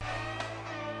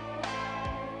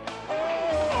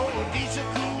He's a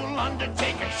cool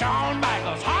undertaker, Shawn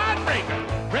Michaels, heartbreaker,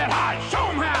 red hot, show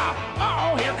him how.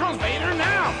 Uh-oh, here comes Vader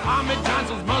now. Ahmed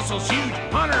Johnson's muscles huge,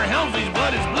 Hunter Helmsley's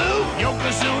blood is blue.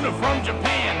 Yokozuna from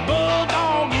Japan,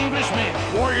 Bulldog Englishman,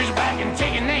 Warriors back and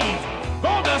taking names.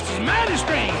 Goldust is mad and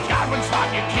strange, Godwin's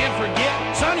like you can't forget.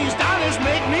 Sonny Stylish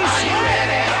make me sweat. Are you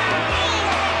ready?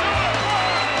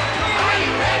 Are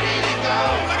you ready to go?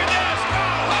 Look at this,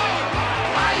 go!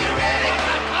 Are you ready?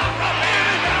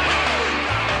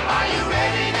 Are you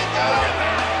ready to go?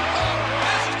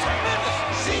 This is tremendous.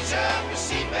 Seat up your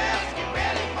seatbelts, get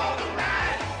ready for the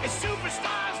ride. It's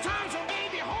Superstars time, so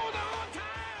baby, hold on tight.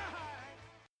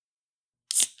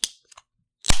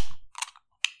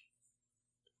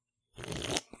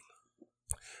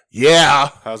 Yeah.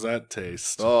 How's that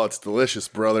taste? Oh, it's delicious,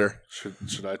 brother.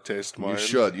 Should I taste mine? You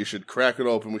should. You should crack it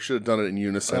open. We should have done it in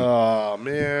unison. Oh,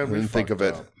 man. We didn't think of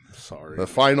it. Up. Sorry. The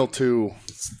final two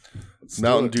Let's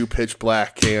Mountain do Dew Pitch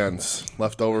Black cans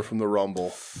left over from the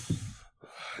Rumble.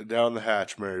 Down the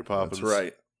hatch, Mary Poppins. That's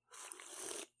right.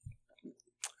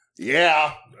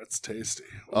 Yeah. That's tasty.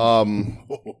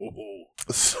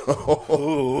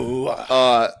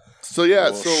 So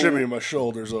yeah, so shimmy my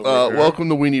shoulders over here. welcome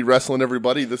to We Need Wrestling,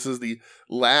 everybody. This is the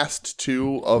last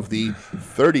two of the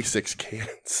 36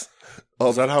 cans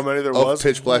Is that how many there of was?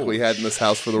 Pitch Black Holy we had in this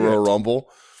house for the shit. Royal Rumble.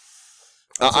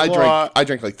 I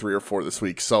drank like 3 or 4 this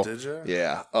week. So Did you?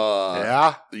 yeah,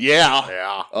 Yeah.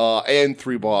 yeah, and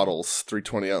 3 bottles, 3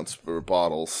 20-ounce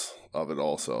bottles of it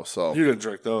also. So You didn't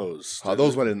drink those.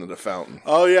 those went into the fountain.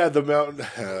 Oh, yeah, the mountain.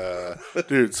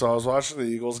 Dude, so I was watching the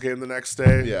Eagles game the next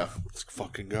day. Yeah, Let's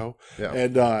fucking go. yeah.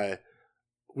 And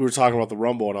we were talking about the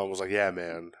Rumble, and I was like, yeah,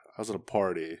 man, I was at a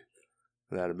party,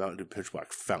 and I had a Mountain Dew Pitch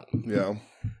Black fountain. Yeah.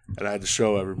 And I had to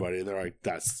show everybody, and they're like,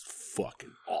 that's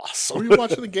fucking awesome. Who are you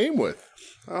watching the game with?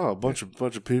 Oh, a bunch of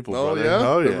people. Oh, brother. yeah?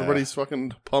 Oh, yeah. Everybody's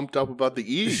fucking pumped up about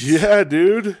the East. Yeah,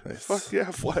 dude. Nice. Fuck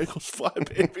yeah, fly Eagles fly,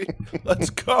 baby.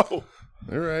 Let's go.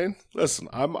 All right. Listen,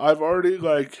 I've already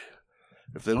like,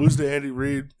 if they lose to Andy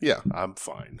Reid, Yeah. I'm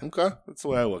fine. Okay. That's the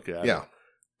way I look at it. Yeah.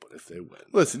 But if they win,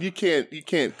 Listen, you can't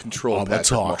control I'm gonna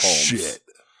Patrick talk Mahomes. shit.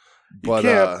 But you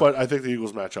can't, but I think the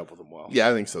Eagles match up with them well. yeah,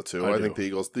 I think so too. I I do. think the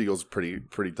Eagles are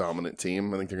pretty dominant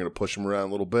team. I think they're going to push them around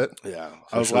a little bit. Yeah.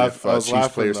 Especially if Chiefs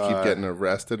laughing. players keep getting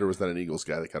arrested, or was that an Eagles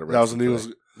guy that got arrested? That was an today?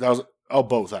 Eagles.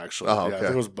 Both actually. Oh, Yeah, I okay.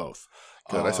 think it was both.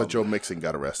 Good. I saw Joe Mixon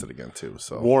got arrested again too.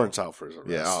 So Warrant's out for his arrest.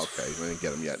 yeah, okay. They didn't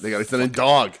get him yet. They got to send a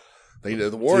dog. They need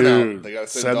the warrant Dude, out. They got to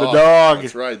send the the dog.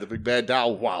 That's right. The big bad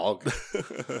dog. Wow.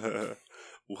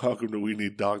 Welcome to We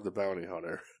Need Dog the Bounty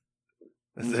Hunter.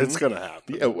 Mm-hmm. It's gonna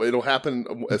happen. Yeah, it'll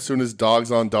happen as soon as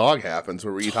Dogs on Dog happens,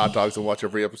 where we eat hot dogs and watch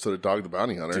every episode of Dog the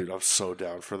Bounty Hunter. Dude, I'm so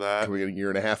down for that. We get a year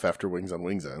and a half after Wings on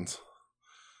Wings ends.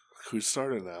 Who's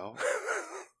starting now?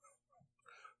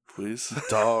 Please.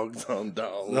 Dogs on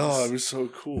Dogs. No, that'd be so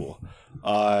cool.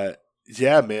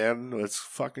 Yeah, man. Let's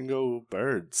fucking go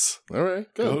Birds. All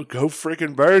right, good. Go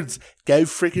freaking Birds. Go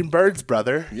freaking Birds,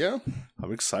 brother. Yeah,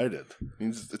 I'm excited.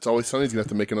 means It's Always Sunny's gonna have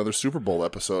to make another Super Bowl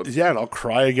episode. Yeah, and I'll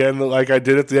cry again like I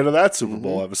did at the end of that Super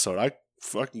Bowl episode. I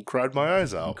fucking cried my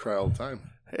eyes I out. cry all the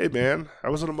time. Hey, man.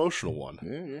 That was an emotional one.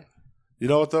 Yeah. You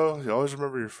know what, though? You always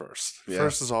remember your first. Yeah.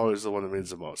 First is always the one that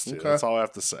means the most to you. Okay. That's all I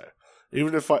have to say.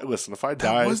 Even if I That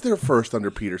died, was their first under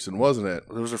Peterson, wasn't it?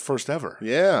 it was their first ever.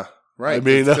 Yeah, right. I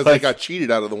mean, because like- they got cheated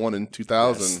out of the one in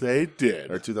 2000 Yes, they did.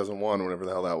 or 2001, or whatever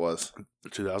the hell that was.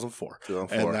 2004.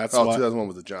 2004. And that's why, why 2001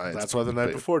 was the Giants. That's why the night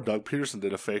Wait. before Doug Peterson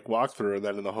did a fake walkthrough, and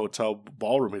then in the hotel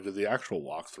ballroom he did the actual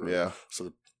walkthrough. Yeah. So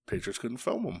the Patriots couldn't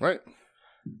film him. Right.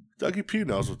 Dougie P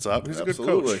knows what's up. He's a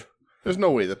Absolutely. good coach. There's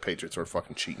no way the Patriots are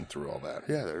fucking cheating through all that.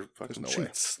 Yeah, they're There's fucking no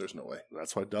cheats. way. There's no way.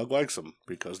 That's why Doug likes them,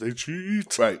 because they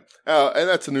cheat. Right. And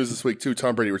that's the news this week, too.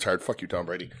 Tom Brady retired. Fuck you, Tom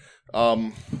Brady.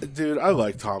 Dude, I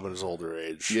like Tom at his older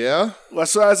age. Yeah?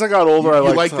 As I got older, I You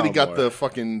liked like that Tom he got more. the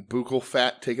fucking buccal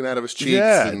fat taken out of his cheeks?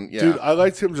 Yeah, and, dude, I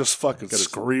liked him just fucking Got his-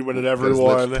 screaming at got his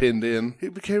everyone. lips pinned in. He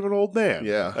became an old man.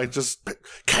 Yeah. Like, just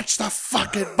catch the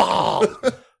fucking ball.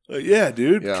 Like, yeah,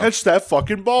 dude. Yeah. Catch that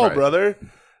fucking ball, Right. brother.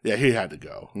 Yeah, he had to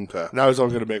go. Okay. Now he's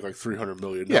only going to make like $300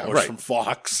 million Yeah, right. from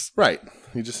Fox. Right.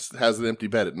 He just has an empty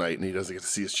bed at night and he doesn't get to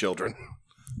see his children.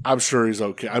 I'm sure he's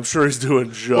okay. I'm sure he's doing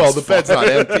just Well, the bed's fine.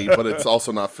 not empty, but it's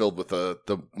also not filled with the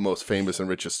most famous and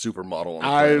richest supermodel on the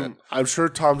planet. I'm sure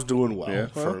Tom's doing well Yeah,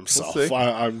 for well, himself. we'll see.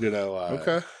 I'm going to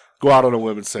Okay. go out on a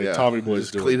limb and say Yeah. Tommy Boy's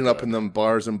Just doing cleaning good. up in them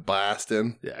bars in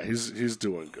Boston, Yeah, he's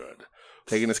doing good.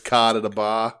 taking his card at a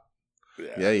bar.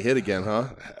 Yeah, he hit again, huh?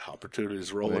 Opportunities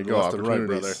There rolling you go, left and right,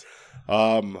 brother.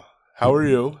 opportunities. How are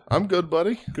you? I'm good,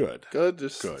 buddy. Good. Good,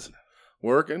 just Good.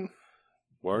 working.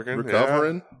 Working,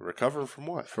 recovering. Yeah. Recovering from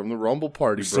what? From the Rumble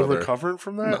party, You still brother. recovering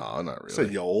from that? No, not really.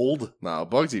 Said you old? No,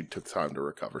 Bugsy took time to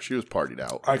recover. She was partied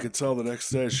out. I could tell the next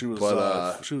day she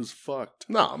was fucked.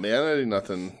 No, man, I did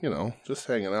nothing. Just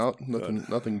hanging out.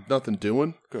 Nothing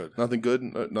doing. Good. Nothing good.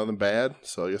 Nothing bad.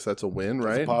 So I guess that's a win,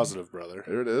 right? That's positive, brother.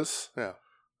 There it is. Yeah.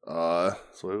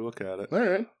 That's the way we look at it. All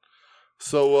right.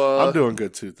 So I'm doing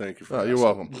good too. Thank you for you're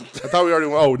welcome. I thought we already.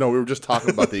 Oh no, we were just talking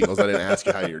about the Eagles. I didn't ask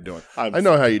you how you're doing. I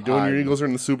know how you're doing. Your Eagles are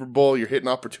in the Super Bowl. You're hitting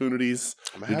opportunities.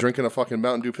 You're drinking a fucking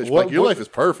Mountain Dew pitch black. Your life is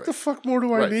perfect. What the fuck more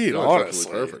do I need? No,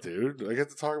 honestly, perfect. dude. I get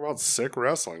to talk about sick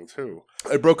wrestling too.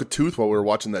 I broke a tooth while we were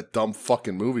watching that dumb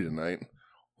fucking movie tonight.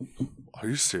 Are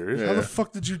you serious? Yeah. How the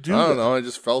fuck did you do I don't that? know. I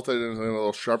just felt it in a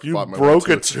little sharp You spot. In my broke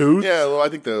a tooth. tooth? Yeah, well, I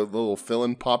think the little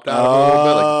filling popped out a little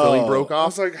bit. Like the filling broke I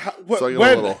off. was like, what, So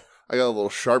I got a little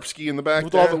sharp ski in the back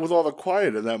with there. all the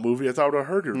quiet in that movie, I thought I would have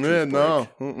heard your tooth Yeah, break. no.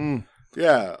 Mm-mm.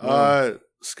 Yeah,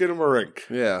 Skinamarink.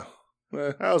 Yeah.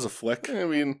 That was a flick. I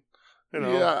mean, You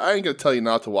know. yeah, I ain't going to tell you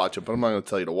not to watch it, but I'm not going to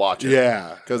tell you to watch it.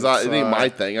 Yeah. Because it ain't my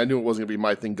thing. I knew it wasn't going to be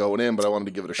my thing going in, but I wanted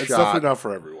to give it a It's shot. definitely not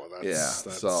for everyone.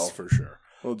 That's so for sure.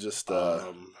 We'll just,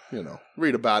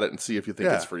 read about it and see if you think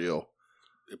it's for you.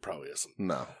 It probably isn't.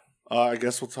 No. I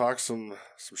guess we'll talk some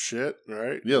shit,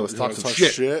 right? Yeah, let's talk some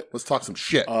shit. Let's talk some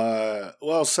shit.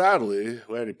 Well, sadly,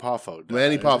 Lanny Poffo died.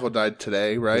 Lanny Poffo died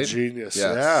today, right? The genius.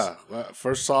 Yes. Yeah. Well,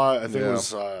 first saw it, I think it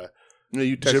was Yeah,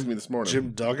 you texted me this morning.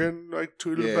 Jim Duggan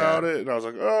tweeted about it, and I was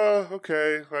like, oh,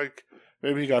 okay. Like,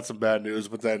 maybe he got some bad news,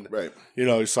 but then,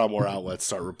 you saw more outlets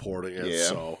start reporting it. Yeah.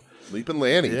 So. Leaping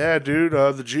Lanny. Yeah, dude,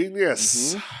 the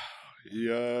genius. Mm-hmm.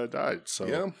 He died,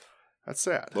 so that's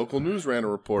sad. Local news ran a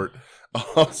report.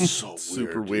 So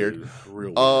super weird. Dude.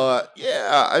 Real weird.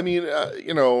 Yeah, I mean, I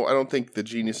don't think the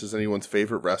Genius is anyone's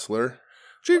favorite wrestler.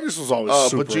 Genius was always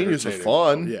super but Genius was entertaining.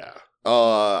 fun. Yeah.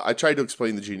 I tried to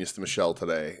explain the Genius to Michelle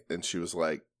today, and she was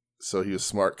like, so he was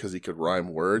smart because he could rhyme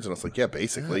words? And I was like, yeah,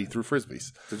 basically, he threw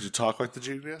Frisbees. Did you talk like the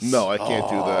Genius? No, I can't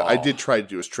do that. I did try to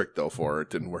do his trick, though, for her. It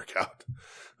didn't work out.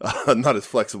 Not as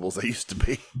flexible as I used to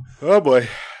be. Oh, boy.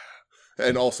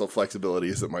 And also, flexibility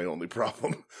isn't my only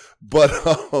problem. But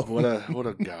what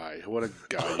a guy! What a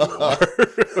guy you are!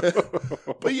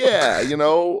 But yeah,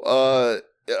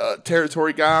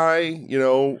 territory guy.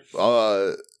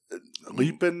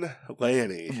 Leaping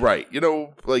Lanny, right?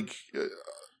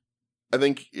 I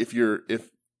think if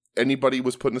anybody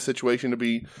was put in a situation to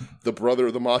be the brother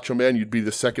of the Macho Man, you'd be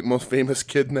the second most famous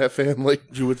kid in that family.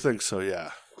 You would think so,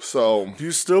 yeah. So, do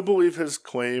you still believe his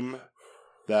claim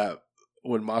that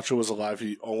when Macho was alive,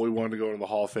 he only wanted to go into the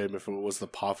Hall of Fame if it was the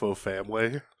Poffo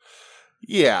family?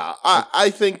 Yeah, I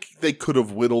think they could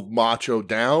have whittled Macho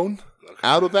down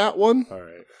out of that one. All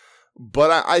right.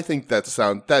 But I think that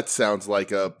sounds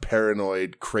like a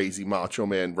paranoid, crazy Macho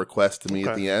Man request to me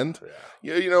at the end.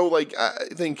 Yeah.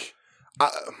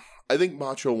 I think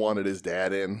Macho wanted his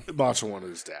dad in. Macho wanted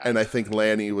his dad. And I think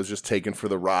Lanny was just taken for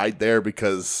the ride there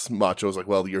because Macho was like,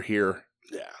 well, you're here.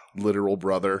 Yeah. Literal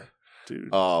brother.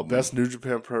 Dude. Best New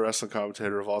Japan Pro Wrestling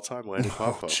commentator of all time, Lanny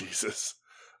Poffo. Oh, Jesus.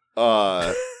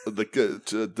 The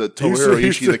Tomohiro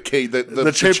Ishii,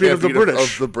 the champion of the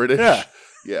British. Of the British. Yeah.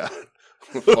 Yeah.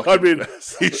 I mean,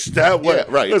 he's that way. Yeah,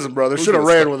 right. Listen, brother, should have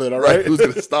ran with it, all right? Who's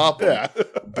going to stop him? Yeah.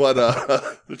 But,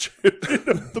 the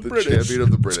champion of the British. Champion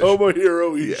of the British.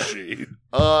 Tomohiro Ishii.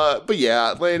 Yeah. But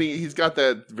yeah, Lanny, he's got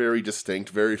that very distinct,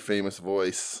 very famous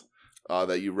voice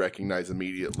that you recognize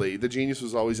immediately. The Genius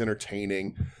was always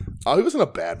entertaining. He wasn't a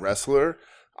bad wrestler.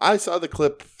 I saw the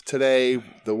clip today,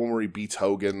 the one where he beats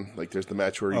Hogan. Like, there's the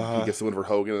match where he gets the win over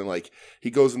Hogan, and like he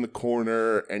goes in the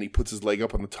corner and he puts his leg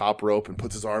up on the top rope and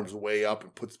puts his arms way up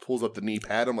and pulls up the knee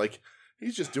pad. I'm like,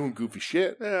 he's just doing goofy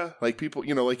shit. Yeah, like people,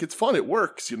 it's fun. It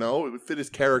works. It would fit his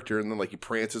character, and then like he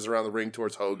prances around the ring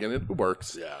towards Hogan. It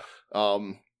works. Yeah.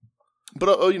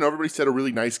 But everybody said a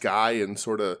really nice guy and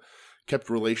sort of kept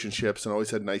relationships and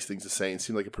always had nice things to say and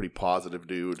seemed like a pretty positive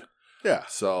dude. Yeah.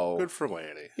 So good for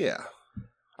Lanny. Yeah.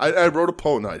 I wrote a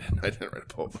poem. No, I didn't write a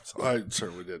poem. I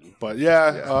certainly didn't. But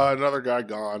yeah. Another guy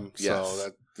gone. Yes. So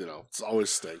that, it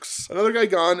always stinks. Another guy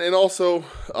gone. And also,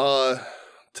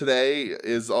 today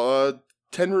is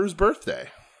Tenryu's birthday.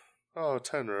 Oh,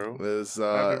 Tenryu.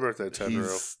 Happy birthday, Tenryu.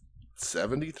 He's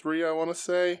 73, I want to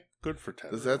say. Good for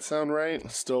Tenryu. Does that sound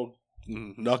right? Still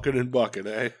knucking and bucking,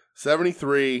 eh?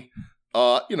 73.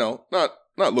 Not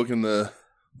looking the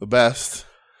best.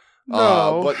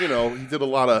 No, but he did a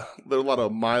lot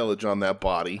of mileage on that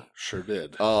body. Sure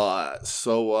did.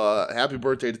 So happy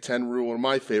birthday to Tenryu, one of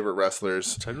my favorite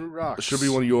wrestlers. Tenryu rocks. Should be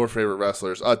one of your favorite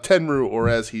wrestlers. Tenryu, or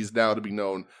as he's now to be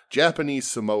known, Japanese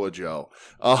Samoa Joe.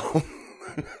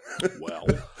 Well,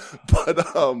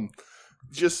 but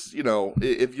just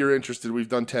if you're interested, we've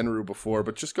done Tenryu before,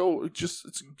 but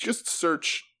just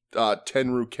search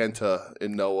Tenryu Kenta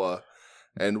in Noah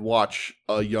and watch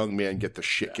a young man get the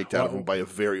shit kicked out of him by a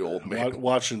very old man.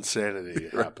 Watch insanity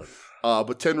happen.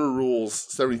 But Tenryu rules,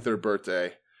 73rd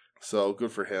birthday, so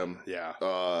good for him. Yeah.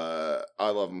 I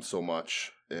love him so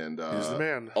much. And he's the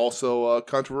man. Also,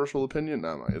 controversial opinion?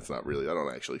 No, it's not really. I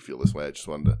don't actually feel this way. I just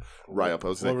wanted to rile up.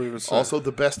 Also,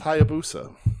 the best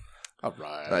Hayabusa. All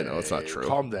right. I know, it's not true.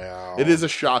 Calm down. It is a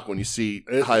shock when you see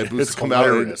Hayabusa come out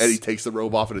and he takes the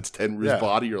robe off and it's Tenryu's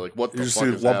body. You're like, what the fuck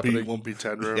is happening? Lumpy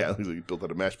Tenryu. Yeah, he's like built out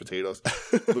of mashed potatoes.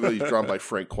 Look at he's drawn by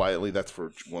Frank Quietly. That's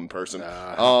for one person.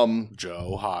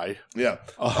 Joe, hi. Yeah.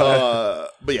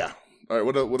 But yeah. All right,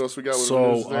 what else we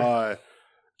got?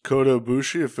 Kota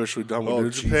Ibushi officially done with New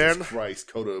Japan. Jesus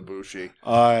Christ, Kota Ibushi.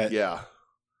 Yeah.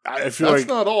 I feel that's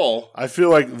not all. I feel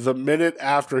like the minute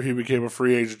after he became a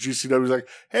free agent, GCW was like,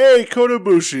 hey, Kota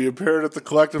Ibushi appeared at the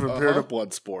Collective and appeared at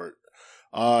Bloodsport.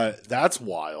 That's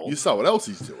wild. You saw what else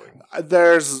he's doing.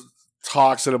 There's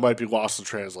talks that it might be lost in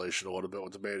translation a little bit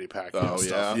with the Manny Pacquiao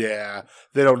stuff. Yeah.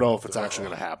 They don't know if it's actually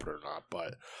going to happen or not,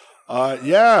 but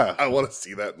yeah. I want to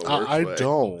see that in the worst way. I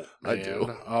don't. I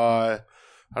do.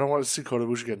 I don't want to see Kota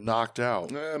Ibushi get knocked out.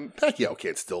 Pacquiao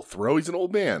can't still throw. He's an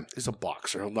old man. He's a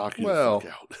boxer. He'll knock you the fuck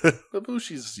out.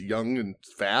 Ibushi's young and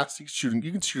fast. You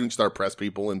can shooting star press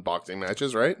people in boxing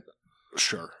matches, right?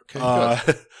 Sure.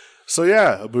 Okay, so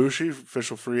yeah, Ibushi,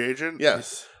 official free agent.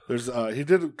 Yes. There's he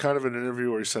did kind of an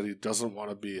interview where he said he doesn't want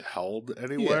to be held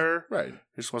anywhere. Yeah, right.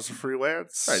 He just wants to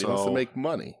freelance. Right. He wants to make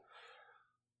money.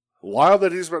 Wild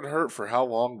that he's been hurt for how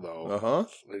long, though?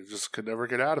 He just could never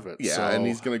get out of it. Yeah, and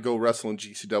he's going to go wrestle in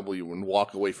GCW and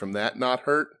walk away from that not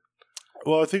hurt.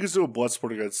 Well, I think he's doing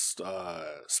Bloodsport against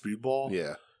Speedball.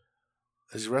 Yeah.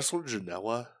 Is he wrestling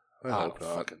Janela? I hope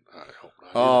not. I hope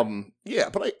not. Yeah,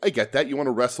 but I get that. You want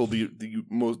to wrestle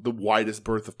the widest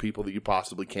berth of people that you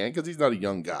possibly can because he's not a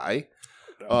young guy.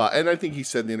 No. And I think he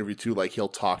said in the interview, too, like he'll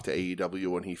talk to AEW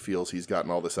when he feels he's gotten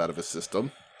all this out of his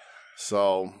system.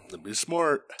 So it'd be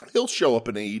smart. He'll show up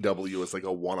in AEW as like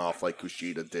a one-off, like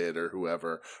Kushida did, or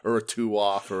whoever, or a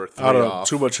two-off, or a three-off. I don't know.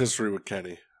 Too much history with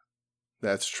Kenny.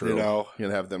 That's true. You're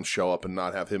gonna have them show up and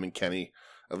not have him and Kenny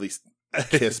at least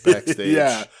kiss backstage.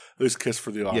 Yeah, at least kiss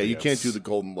for the audience. Yeah, you can't do the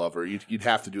Golden Lover. You'd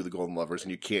have to do the Golden Lovers,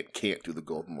 and you can't do the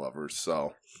Golden Lovers.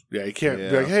 So yeah, you can't be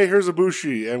like, hey, here's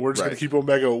Ibushi, and we're just gonna keep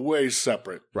Omega way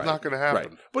separate. Right. Not gonna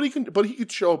happen. Right. But he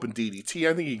could show up in DDT.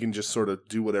 I think he can just sort of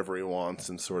do whatever he wants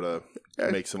and sort of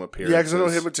make some appearances. Yeah, because I know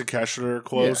him and Takeshita are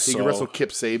close. Yeah, he can wrestle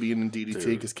Kip Sabian in DDT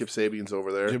because Kip Sabian's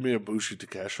over there. Give me Ibushi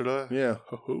Takeshita. Yeah,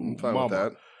 I'm fine with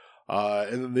that.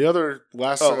 And then the other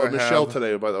last thing Michelle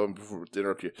today, by the way, before to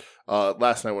interrupt you,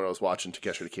 last night when I was watching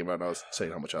Takeshita came out and I was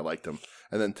saying how much I liked him.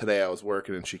 And then today I was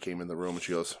working and she came in the room and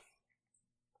she goes,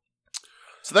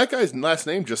 so that guy's last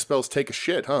name just spells take a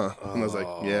shit, huh? And I was like,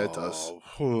 yeah, it does.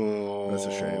 That's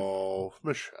a shame.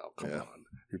 Michelle, come on.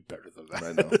 You're better than that.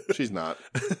 I know. She's not.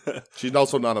 She's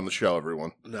also not on the show,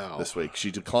 everyone. No. This week.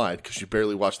 She declined because she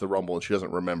barely watched the Rumble and she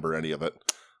doesn't remember any of it.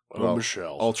 Well,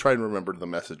 Michelle. I'll try and remember the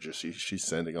messages she's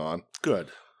sending on. Good.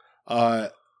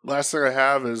 Last thing I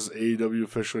have is AEW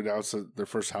officially announced their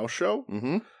first house show.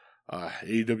 Mm-hmm.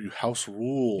 AEW House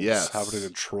Rules. Yes. Happening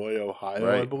in Troy,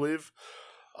 Ohio, I believe.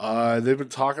 They've been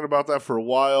talking about that for a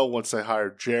while. Once they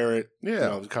hired Jarrett,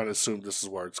 kind of assumed this is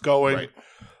where it's going. Right.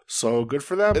 So good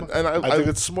for them. And I think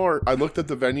it's smart. I looked at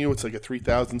the venue. It's like a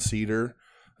 3,000 seater.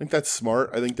 I think that's smart.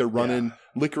 I think they're running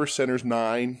Licorice Center's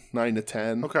 9 to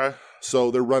 10. Okay.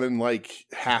 So they're running like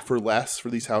half or less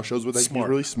for these house shows, which I think is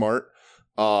really smart.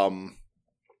 The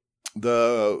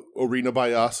Arena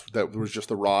by Us, that was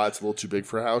just a Raw. It's a little too big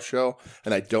for a house show.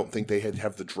 And I don't think they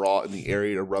have the draw in the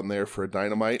area to run there for a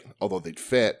Dynamite, although they'd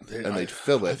fit and they'd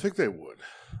fill it. I think they would.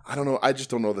 I don't know. I just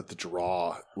don't know that the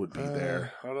draw would be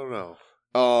there. I don't know.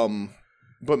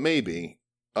 But maybe.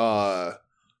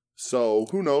 So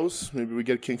who knows? Maybe we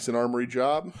get a Kingston Armory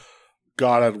job.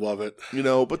 God, I'd love it.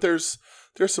 But there's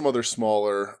some other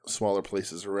smaller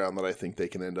places around that I think they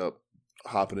can end up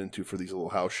hopping into for these little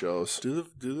house shows. Do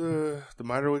the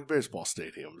minor league baseball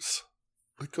stadiums.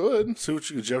 We could. See what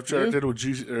Jeff Jarrett did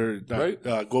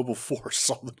with Global Force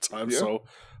all the time. Yeah. So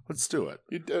let's do it.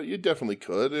 You definitely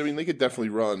could. I mean, they could definitely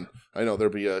run. I know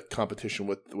there'd be a competition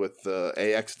with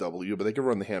AXW, but they could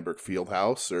run the Hamburg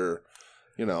Fieldhouse or.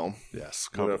 Yes.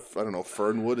 I don't know,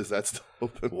 Fernwood, is that still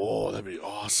open? Whoa, that'd be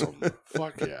awesome.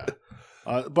 Fuck yeah.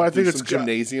 But I think it's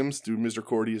gymnasiums. Do Mr.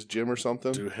 Cordy's gym or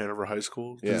something. Do Hanover High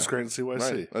School. Do the Scranton CYC.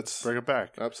 Right. Let's bring it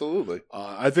back. Absolutely.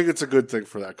 I think it's a good thing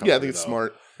for that company. Yeah, I think it's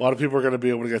smart. A lot of people are going to be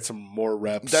able to get some more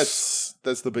reps.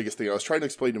 the biggest thing. I was trying to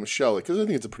explain to Michelle, because I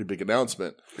think it's a pretty big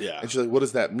announcement. Yeah. And she's like, what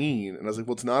does that mean? And I was like,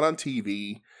 well, it's not on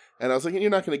TV. And I was like, you're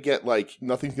not going to get, like,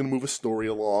 nothing's going to move a story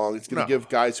along. It's going to give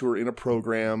guys who are in a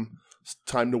program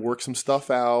time to work some stuff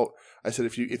out. I said,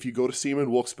 if you go to see him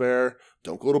in Wilkes-Barre,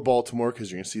 don't go to Baltimore because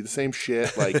you're going to see the same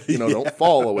shit. Like, don't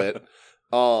follow it.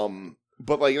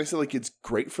 But like I said, like it's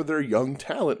great for their young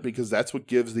talent because that's what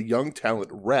gives the young talent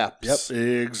reps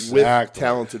with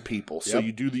talented people. So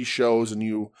you do these shows and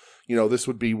you this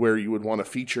would be where you would want to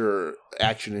feature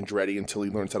Action Andretti until he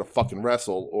learns how to fucking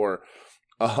wrestle, or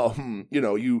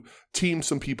you team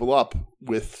some people up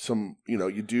with some,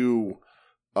 you do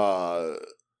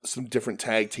some different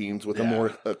tag teams with a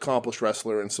more accomplished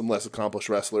wrestler and some less accomplished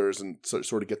wrestlers, and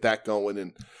sort of get that going.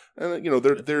 And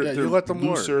they're let them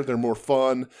looser, learn. They're more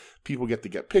fun. People get to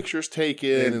get pictures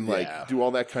taken and like do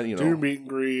all that kind of do meet and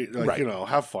greet, like,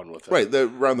 have fun with it. Right,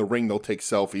 around the ring they'll take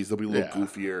selfies. They'll be a little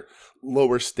goofier,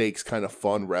 lower stakes kind of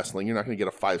fun wrestling. You're not going to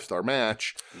get a 5-star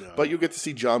match, but you'll get to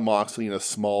see Jon Moxley in a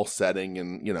small setting,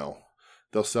 and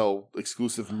they'll sell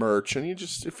exclusive merch, and it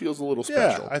feels a little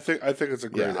special. I think it's a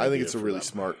great idea. I think it's a really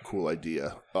smart, cool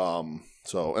idea. And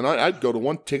I'd go to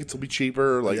one. Tickets will be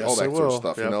cheaper, like all that sort of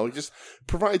stuff. Yep. It just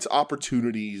provides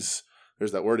opportunities.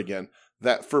 There's that word again.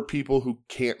 That for people who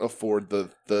can't afford even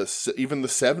the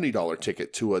 $70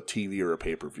 ticket to a TV or a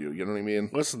pay-per-view. You know what I mean?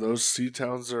 Listen, those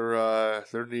C-Towns are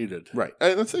they're needed. Right.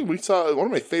 And that's it. We saw one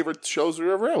of my favorite shows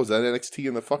we ever had was at NXT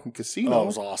in the fucking casino. Oh, it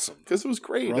was awesome. Because it was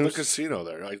great. Run the casino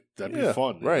there. Like, that'd be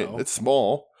fun. Right. It's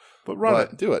small. But run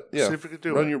it. Do it. Yeah. See if we can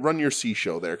do it. Run your C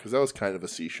show there, because that was kind of a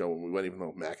C show when we went, even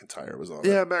though McIntyre was on it.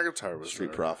 Yeah, McIntyre was Street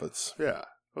there. Profits. Yeah.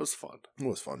 It was fun. It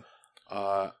was fun.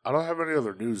 I don't have any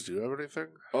other news. Do you have anything?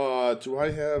 Do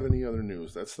I have any other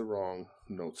news? That's the wrong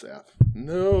notes app.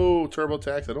 No,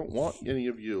 TurboTax. I don't want any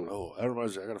of you. Oh, that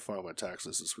reminds me. I got to file my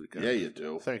taxes this weekend. Yeah, you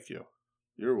do. Thank you.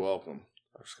 You're welcome.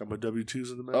 I just got my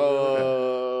W-2s in the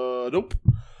mail. Nope.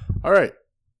 All right.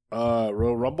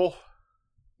 Royal Rumble?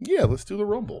 Yeah, let's do the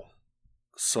Rumble.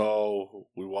 So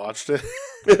we watched it.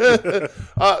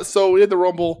 So we had the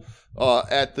Rumble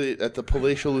at the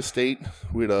palatial estate.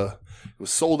 It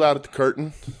was sold out at the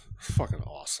curtain. Fucking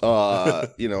awesome.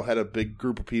 Had a big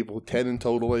group of people, 10 in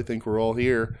total. I think we're all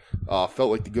here.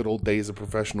 Felt like the good old days of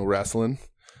professional wrestling.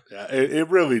 Yeah, it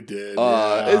really did.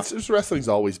 It's wrestling's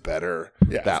always better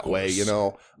that way.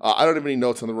 I don't have any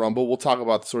notes on the Rumble. We'll talk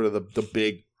about sort of the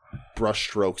big brush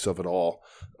strokes of it all.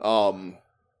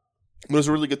 It was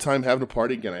a really good time having a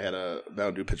party. Again, I had a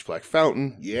Mountain Dew Pitch Black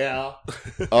fountain. Yeah.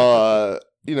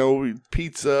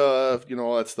 Pizza,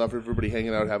 all that stuff. Everybody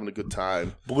hanging out, having a good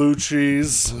time. Blue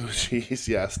cheese. Blue cheese,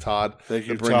 yes, Todd. Thank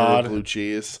you, the bringer Todd. of blue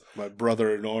cheese. My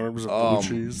brother in arms of blue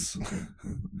cheese.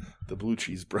 The Blue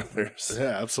Cheese Brothers.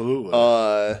 Yeah, absolutely.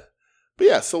 But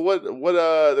yeah, so what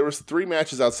there was 3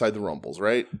 matches outside the Rumbles,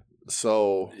 right?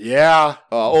 So yeah.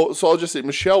 So I'll just say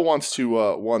Michelle wanted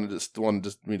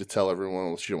me to tell everyone.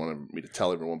 Well, she didn't want me to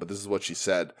tell everyone, but this is what she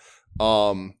said.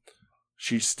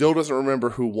 She still doesn't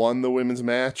remember who won the women's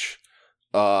match.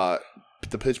 The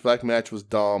Pitch Black match was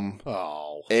dumb.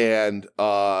 Oh. And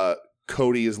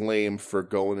Cody is lame for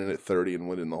going in at 30 and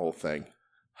winning the whole thing.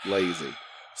 Lazy.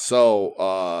 So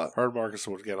her and Marcus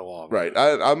would get along. Right.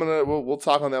 We'll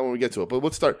talk on that when we get to it. But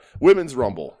let's start Women's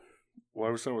Rumble. Why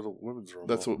are we starting with the Women's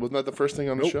Rumble? Wasn't that the first thing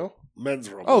on the show? Men's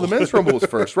Rumble. Oh, the Men's Rumble was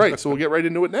first, right? So we'll get right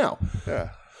into it now.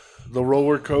 Yeah. The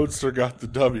roller coaster got the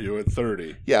W at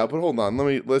 30. Yeah, but hold on. Let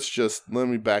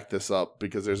me back this up,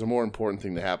 because there's a more important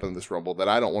thing to happen in this Rumble that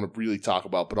I don't want to really talk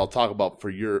about, but I'll talk about for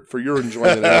your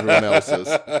enjoyment and everyone else's.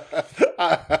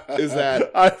 Is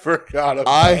that I forgot about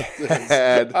I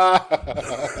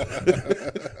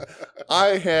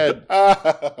had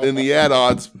in the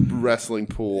add-ons wrestling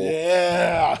pool.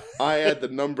 Yeah. I had the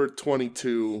number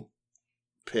 22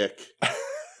 pick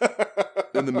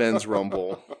in the Men's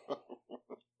Rumble.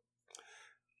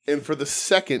 And for the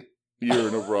second year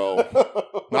in a row,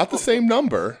 not the same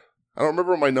number. I don't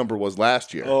remember what my number was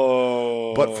last year.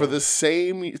 Oh. But for the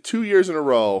same 2 years in a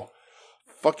row,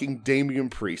 fucking Damian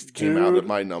Priest came out at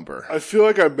my number. I feel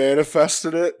like I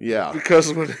manifested it. Yeah.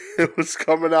 Because when it was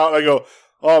coming out, I go,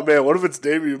 oh man, what if it's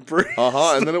Damian Priest?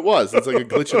 And then it was. It's like a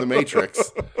glitch in the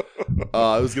Matrix. It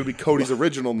was going to be Cody's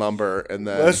original number, and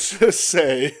then let's just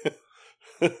say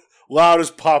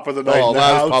loudest pop of the night.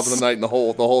 Loudest pop of the night, and the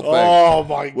whole thing. Oh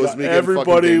my god!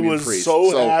 Everybody was Priest.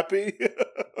 so happy.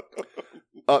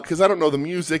 Because I don't know the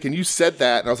music, and you said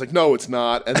that, and I was like, no, it's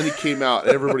not. And then he came out,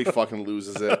 and everybody fucking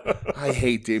loses it. I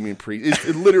hate Damian Priest.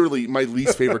 It's literally my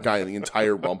least favorite guy in the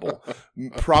entire Rumble.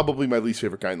 Probably my least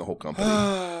favorite guy in the whole company.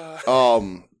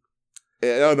 No,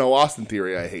 Austin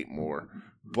Theory I hate more.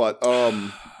 But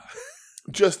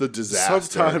just a disaster.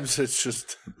 Sometimes it's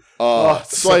just.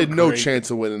 So I had no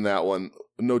chance of winning that one.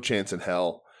 No chance in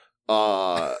hell.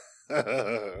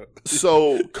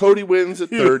 So Cody wins at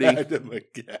 30.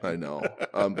 I know,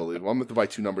 unbelievable. I'm going to buy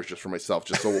 2 numbers just for myself,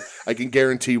 just so I can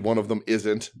guarantee one of them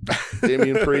isn't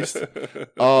Damian Priest.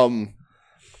 So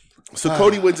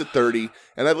Cody wins at 30,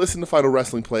 and I listened to Final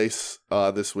Wrestling Place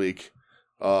this week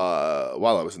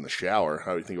while I was in the shower.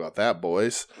 How do you think about that,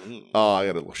 boys? I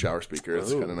got a little shower speaker.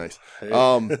 It's kind of nice. Hey.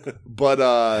 But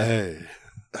hey.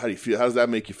 How do you feel? How does that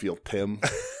make you feel, Tim?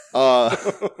 I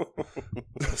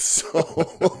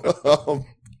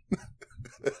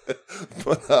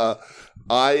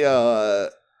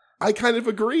kind of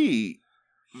agree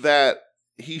that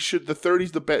he should. The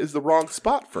 30s is the wrong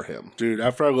spot for him, dude.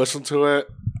 After I listened to it,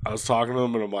 I was talking to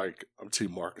him, and I'm like, I'm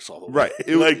Team Marcus all the way.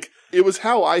 Right? It was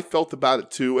how I felt about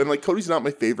it too. And like, Cody's not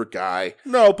my favorite guy.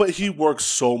 No, but he works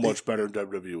so much better in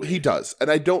WWE. He does,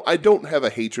 and I don't have a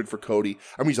hatred for Cody.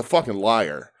 I mean, he's a fucking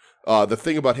liar. The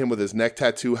thing about him with his neck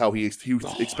tattoo, how he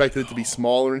expected it to be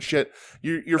smaller and shit.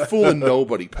 You're fooling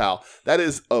nobody, pal. That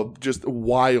is just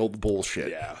wild bullshit.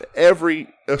 Yeah.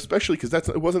 Especially because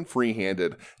it wasn't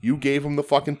free-handed. You gave them the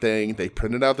fucking thing. They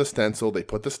printed out the stencil. They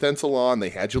put the stencil on. They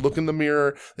had you look in the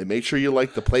mirror. They made sure you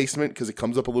liked the placement because it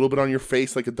comes up a little bit on your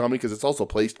face like a dummy because it's also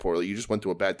placed poorly. You just went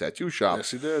to a bad tattoo shop.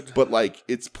 Yes, you did. But like,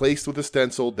 it's placed with a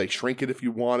stencil. They shrink it if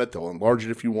you want it. They'll enlarge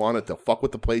it if you want it. They'll fuck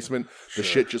with the placement. Sure. The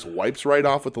shit just wipes right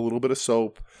off with a little bit of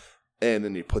soap, and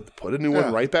then you put a new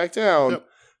one right back down. Yep.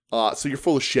 So you're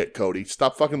full of shit, Cody.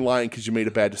 Stop fucking lying because you made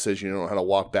a bad decision. You don't know how to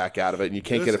walk back out of it, and you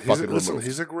can't get it fucking removed.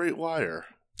 He's a great liar.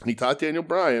 He taught Daniel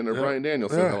Bryan or Bryan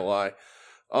Danielson how to lie.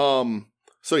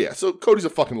 So Cody's a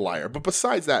fucking liar. But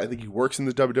besides that, I think he works in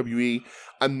the WWE.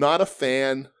 I'm not a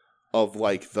fan of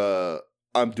like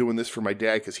I'm doing this for my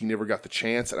dad because he never got the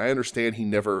chance, and I understand he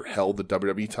never held the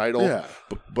WWE title. Yeah.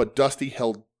 But Dusty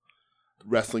held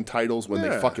wrestling titles when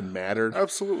they fucking mattered.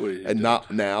 Absolutely. And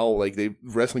not now. Like,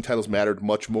 wrestling titles mattered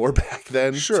much more back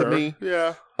then to me.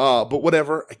 Yeah. But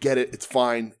whatever. I get it. It's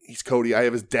fine. He's Cody. I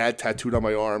have his dad tattooed on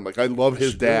my arm. Like, I love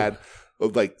his dad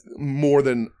like more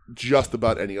than just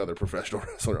about any other professional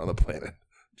wrestler on the planet.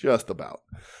 Just about.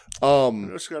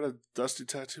 You just got a Dusty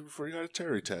tattoo before you got a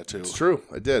Terry tattoo. It's true.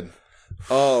 I did.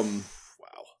 Wow.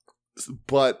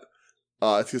 But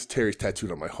it's just Terry's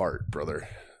tattooed on my heart, brother.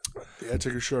 Yeah,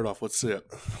 take your shirt off. Let's see it.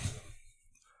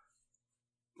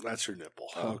 That's your nipple.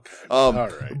 Okay. All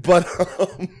right. But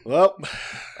well,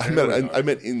 I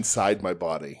meant inside my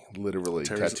body, literally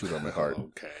tattooed on my heart.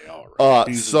 Okay, all right.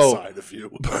 He's inside of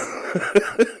you. But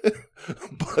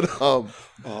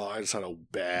I just had a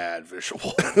bad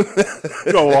visual.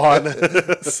 Go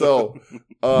on. So,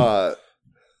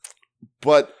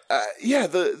 but yeah,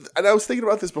 and I was thinking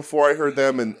about this before I heard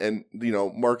them, and you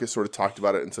know, Marcus sort of talked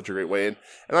about it in such a great way, and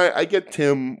I get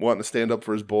Tim wanting to stand up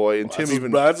for his boy, and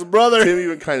that's a brother. Tim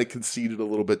even kind of conceded a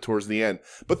little bit towards the end,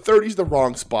 but 30's the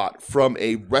wrong spot from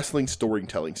a wrestling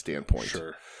storytelling standpoint.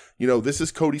 Sure, you know, this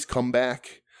is Cody's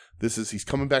comeback. He's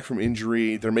coming back from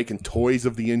injury. They're making toys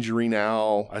of the injury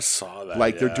now. I saw that.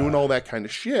 Like they're doing all that kind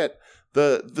of shit.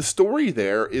 The story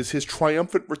there is his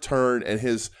triumphant return and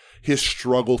his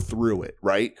struggle through it,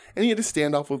 right? And he had to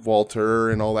stand off with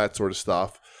Walter and all that sort of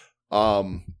stuff,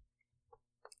 or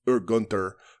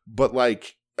Gunther. But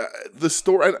like the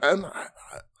story,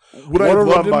 what a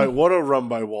run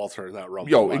by Walter in that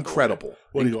Rumble. Yo, incredible!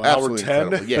 What do you hour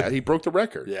 10? Yeah, he broke the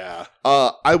record. Yeah.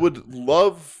 I would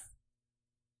love.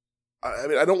 I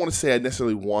mean, I don't want to say I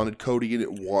necessarily wanted Cody in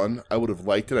it one. I would have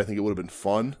liked it. I think it would have been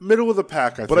fun. Middle of the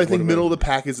pack, I think middle of the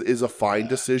pack is a fine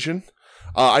decision.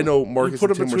 I know Marcus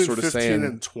and Tim were sort of saying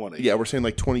and 20. Yeah, we're saying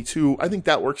like 22. I think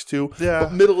that works too. Yeah.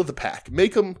 But middle of the pack.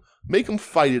 Make them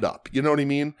fight it up. You know what I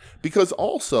mean? Because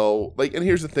also, like, and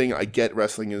here's the thing, I get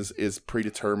wrestling is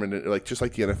predetermined, like just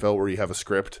like the NFL where you have a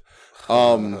script.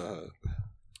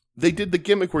 They did the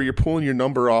gimmick where you're pulling your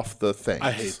number off the thing.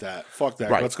 I hate that. Fuck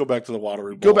that. Right. Let's go back to the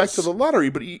lottery balls. Go back to the lottery,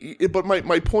 but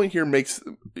my point here makes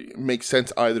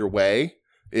sense either way.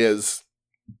 Is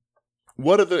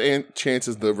what are the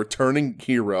chances the returning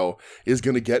hero is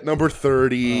going to get number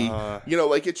 30? You know,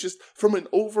 like, it's just from an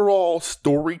overall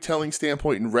storytelling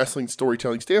standpoint and wrestling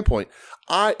storytelling standpoint,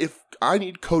 if I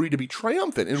need Cody to be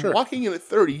triumphant and walking in at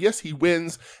 30, yes, he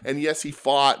wins, and yes, he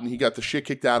fought and he got the shit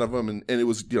kicked out of him, and it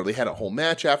was, you know, they had a whole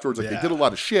match afterwards, like they did a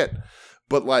lot of shit,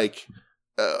 but like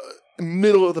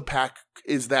middle of the pack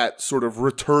is that sort of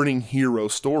returning hero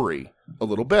story a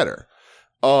little better.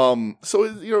 So,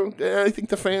 you know, I think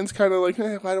the fans kind of like,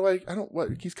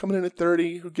 he's coming in at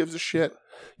 30, who gives a shit?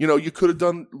 You know, you could have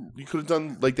done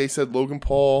like they said, Logan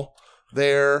Paul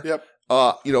there. Yep.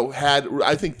 had,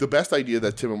 I think the best idea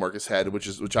that Tim and Marcus had,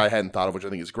 which I hadn't thought of, which I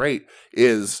think is great,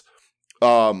 is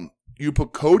you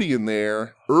put Cody in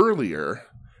there earlier,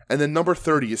 and then number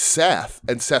 30 is Seth,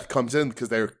 and Seth comes in because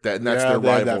that's their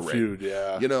rivalry. That feud,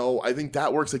 yeah. I think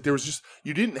that works. Like, there was just,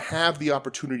 you didn't have the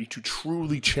opportunity to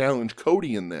truly challenge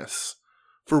Cody in this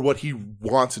for what he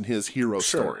wants in his hero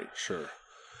story. Sure.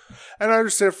 And I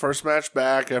understand first match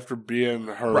back after being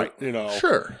hurt, right.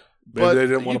 Sure. Maybe they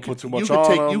didn't want to put too much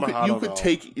on him. You could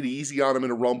take it easy on him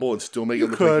in a Rumble and still make him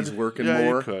look like he's working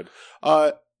more. You could.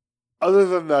 Other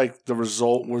than like the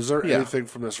result, was there anything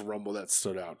from this Rumble that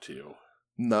stood out to you?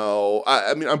 No.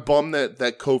 I mean, I'm bummed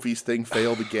that Kofi's thing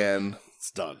failed again.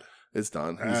 It's done. It's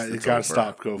done. You gotta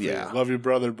stop, Kofi. Yeah. Love you,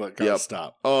 brother, but gotta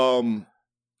stop. But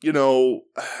no.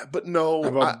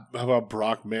 How about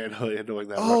Brock manhandling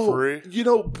that referee?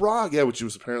 Brock, which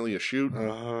was apparently a shoot.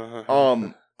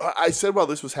 I said while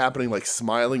this was happening, like,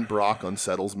 smiling Brock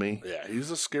unsettles me. Yeah, he's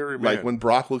a scary man. Like, when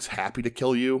Brock looks happy to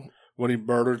kill you. When he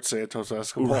murdered Santos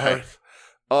Escobar. Right.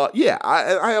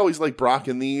 I always like Brock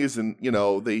in these, and,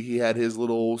 he had his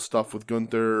little stuff with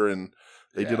Gunther, and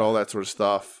they did all that sort of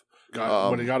stuff.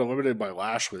 When he got eliminated by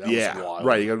Lashley, that was wild.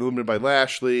 Right, he got eliminated by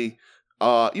Lashley.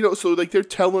 So, like, they're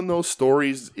telling those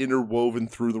stories interwoven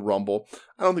through the Rumble.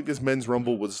 I don't think this men's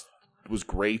Rumble was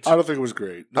great. I don't think it was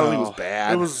great. I don't think it was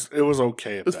bad. It was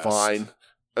okay at best. It was fine.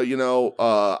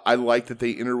 I like that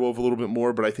they interwove a little bit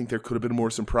more, but I think there could have been more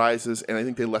surprises, and I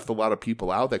think they left a lot of people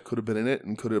out that could have been in it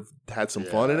and could have had some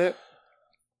fun in it.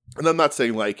 And I'm not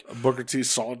saying, like, Booker T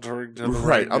sauntering to the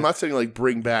right. I'm not saying, like,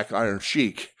 bring back Iron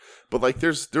Sheik, but, like,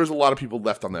 there's a lot of people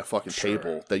left on that fucking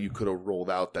table that you could have rolled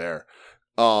out there.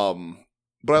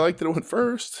 But I like that it went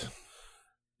first.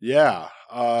 Yeah.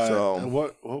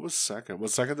 What was second?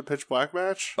 Was second the Pitch Black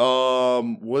match?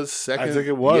 Was second? I think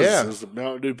it was. Yeah. It was the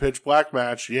Mountain Dew Pitch Black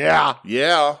match. Yeah.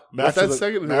 Yeah. Match was that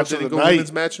second? Match of the go night.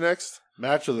 Women's match next?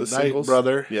 Match of the night, singles?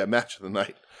 brother. Yeah, match of the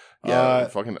night. Yeah,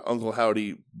 fucking Uncle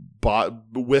Howdy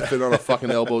whiffing on a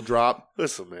fucking elbow drop.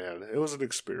 Listen, man, it was an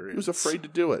experience. He was afraid to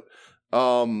do it.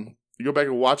 You go back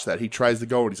and watch that. He tries to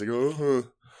go and he's like,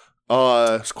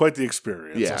 it's quite the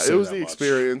experience. Yeah, it was the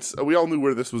experience. We all knew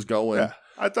where this was going. Yeah.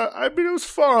 I mean, it was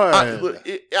fun.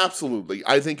 Absolutely.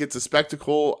 I think it's a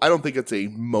spectacle. I don't think it's a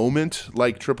moment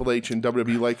like Triple H and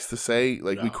WWE likes to say.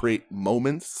 Like, we create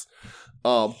moments.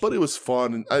 But it was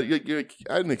fun. And I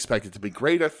didn't expect it to be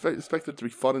great. I expected it to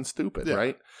be fun and stupid,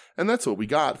 right? And that's what we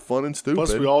got, fun and stupid.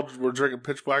 Plus, we all were drinking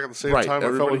Pitch Black at the same time.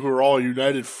 I felt like we were all a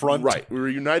united front. Right. We were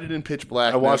united in Pitch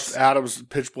Black. I watched Adam's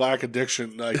Pitch Black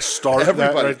addiction start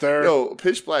that right there.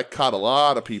 Pitch Black caught a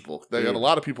lot of people. They got a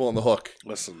lot of people on the hook.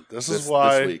 Listen, this is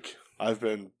why this week. I've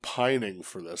been pining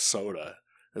for this soda.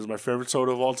 It's my favorite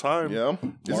soda of all time. Yeah?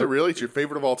 Is it really? It's your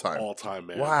favorite of all time? All time,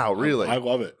 man. Wow, really? I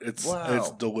love it. It's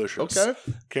delicious. Okay.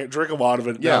 Can't drink a lot of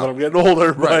it now that I'm getting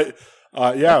older, but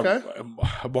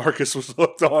Marcus was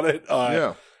hooked on it.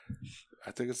 I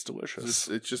think it's delicious.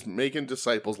 It's just making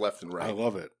disciples left and right. I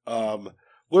love it.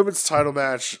 Women's title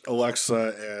match,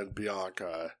 Alexa and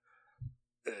Bianca.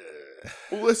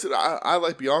 Well, listen, I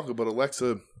like Bianca, but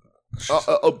Alexa...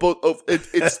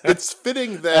 it's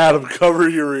fitting that Adam, cover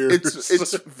your ears.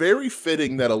 It's very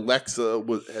fitting that Alexa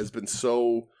has been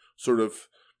so sort of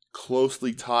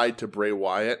closely tied to Bray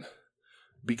Wyatt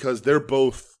because they're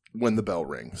both when the bell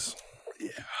rings.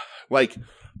 Yeah, like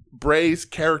Bray's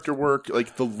character work,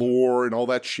 like the lore and all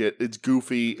that shit. It's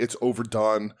goofy, it's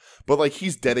overdone, but like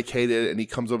he's dedicated and he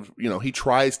comes up. He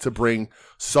tries to bring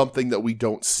something that we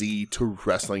don't see to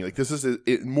wrestling. Like this is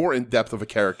more in depth of a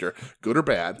character, good or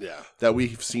bad, that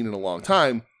we've seen in a long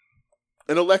time.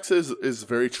 And Alexa is a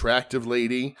very attractive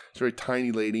lady. She's a very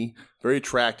tiny lady, very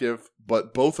attractive.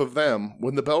 But both of them,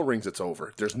 when the bell rings, it's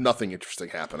over. There's nothing interesting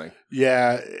happening.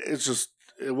 Yeah,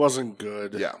 it wasn't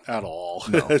good at all.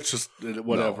 No. It's just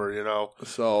whatever,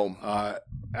 So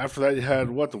after that, you had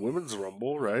the Women's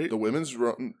Rumble, right? The Women's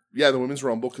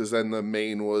Rumble, because then the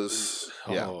main was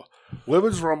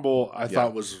Women's Rumble. I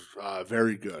thought was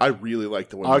very good. I really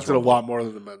liked the Women's Rumble. I liked it a lot more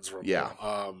than the Men's Rumble. Yeah.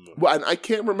 Well, and I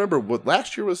can't remember what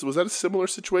last year was. Was that a similar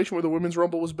situation where the Women's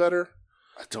Rumble was better?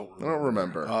 I don't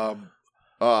remember.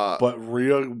 But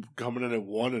Rhea coming in at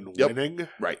 1 and winning,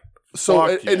 right? So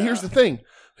and here's the thing.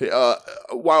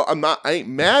 While I ain't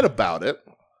mad about it.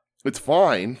 It's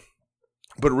fine.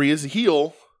 But Rhea's a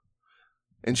heel,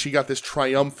 and she got this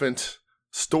triumphant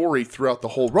story throughout the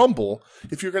whole Rumble.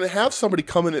 If you're going to have somebody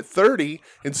come in at 30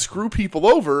 and screw people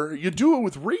over, you do it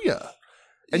with Rhea.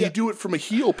 And you do it from a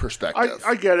heel perspective.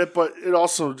 I get it, but it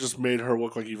also just made her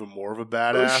look like even more of a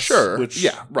badass. Sure. Which,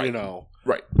 right.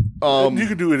 Right. You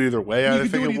could do it either way. I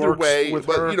think it works with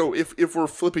but her. you know, if we're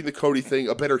flipping the Cody thing,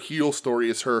 a better heel story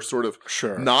is her sort of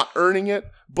Sure. not earning it.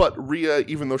 But Rhea,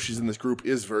 even though she's in this group,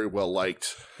 is very well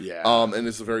liked. Yeah. And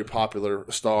is a very popular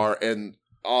star. And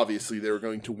obviously, they were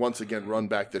going to once again run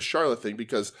back this Charlotte thing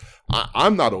because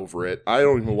I'm not over it. I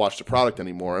don't even watch the product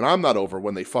anymore, and I'm not over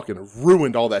when they fucking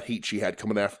ruined all that heat she had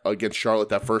coming against Charlotte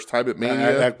that first time at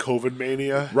Mania. That COVID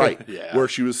Mania, right? Yeah, where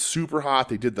she was super hot.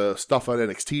 They did the stuff on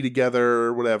NXT together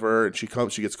or whatever, and she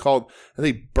gets called, and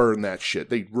they burned that shit.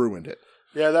 They ruined it.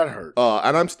 Yeah, that hurt.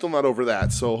 And I'm still not over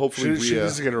that. So hopefully, she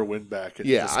needs to get her win back.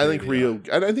 I think Rhea,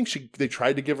 and I think they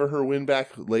tried to give her win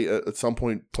back late at some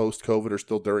point post COVID or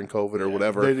still during COVID or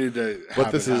whatever. They need to.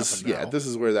 But this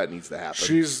is where that needs to happen.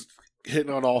 She's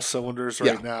hitting on all cylinders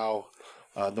right now.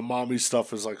 The mommy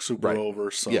stuff is like super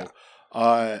over. So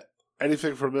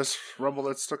anything from this Rumble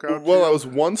that stuck out? Well, I was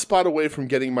one spot away from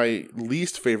getting my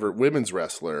least favorite women's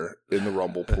wrestler in the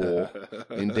Rumble pool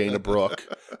in Dana Brooke.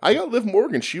 I got Liv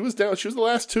Morgan. She was down. She was the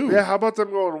last two. Yeah, how about them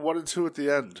going 1 and 2 at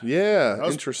the end? Yeah,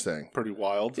 interesting. Pretty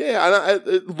wild. Yeah, and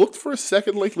it looked for a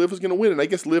second like Liv was going to win, and I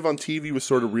guess Liv on TV was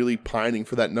sort of really pining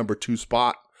for that number 2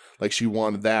 spot. Like she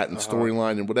wanted that and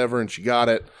storyline and whatever, and she got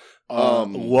it.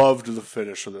 Loved the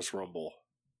finish of this Rumble.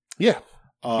 Yeah.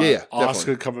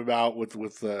 Asuka coming out with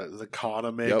the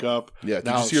Kana makeup. Yep.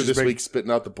 Yeah, did you see her this week spitting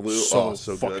out the blue? So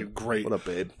fucking good. Great. What a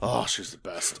babe. Oh, she's the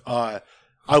best. I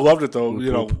loved it though.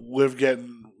 You know, Liv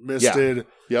getting misted.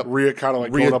 Yep. Rhea kind of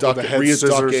like going up with the head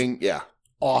scissors. Ducking. Yeah.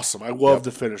 Awesome. I love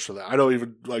the finish of that. I know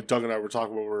even like Doug and I were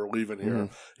talking when we were leaving here.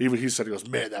 Even he said, he goes,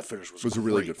 man, that finish was a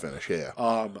really good finish. Yeah.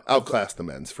 Outclassed the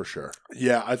men's for sure.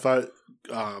 Yeah, I thought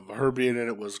her being in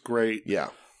it was great. Yeah.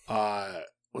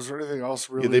 Was there anything else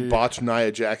really? Yeah, they botched Nia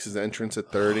Jax's entrance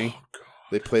at 30.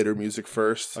 They played her music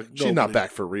first. Like, she's not back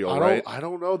for real, right? I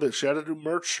don't know that she had a new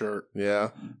merch shirt. Yeah.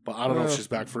 But I don't know if she's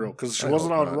back for real because she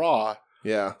wasn't on Raw.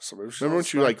 Yeah. So maybe remember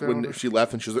when she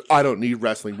left and she was like, I don't need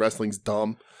wrestling. Wrestling's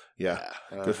dumb. Yeah.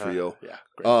 Good for you. Yeah.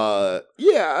 Great.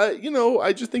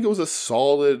 I just think it was a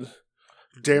solid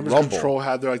Damage Rumble. Control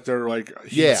had their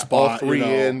heat spot, all three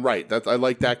in. Right. I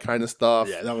like that kind of stuff.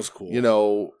 Yeah, that was cool.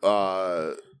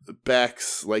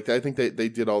 Bex, I think they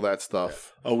did all that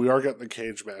stuff. Yeah. Oh, we are getting the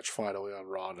cage match finally on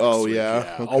Raw next week.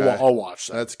 Okay. I'll watch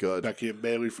that. That's good. Becky and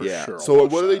Bayley for sure. So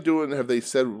what are they doing? Have they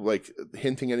said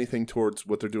hinting anything towards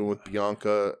what they're doing with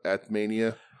Bianca at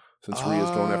Mania? Since Rhea's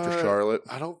going after Charlotte,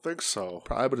 I don't think so.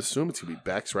 I would assume it's gonna be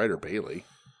Bex, right, or Bayley.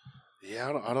 Yeah,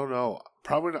 I don't know.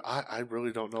 Probably not, I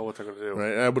really don't know what they're gonna do.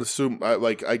 Right, and I would assume I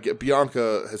get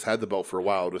Bianca has had the belt for a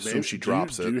while. I would assume she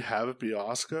drops it. Do you have it be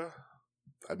Asuka?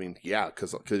 I mean, yeah,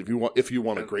 because if you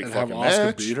want a great fucking have Asuka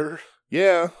match, beat her,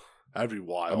 yeah, that'd be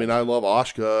wild. I mean, I love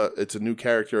Asuka. It's a new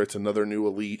character. It's another new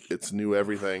elite. It's new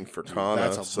everything for Kana.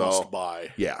 That's a must buy.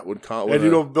 Yeah, and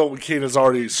Bill McKean is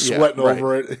already sweating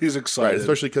over it. He's excited, right?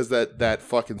 Especially because that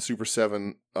fucking Super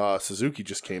 7 Suzuki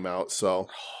just came out. So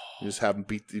you just have them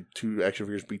beat the two action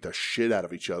figures beat the shit out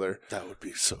of each other. That would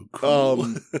be so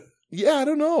cool. Yeah, I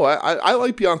don't know. I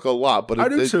like Bianca a lot, but I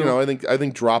do too. I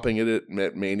think dropping it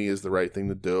at Mania is the right thing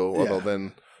to do. Although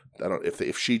then I don't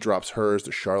if she drops hers,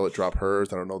 does Charlotte drop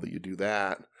hers? I don't know that you do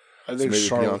that. I think maybe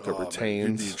Charlotte, Bianca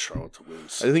retains. You need Charlotte to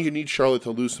lose. I think you need Charlotte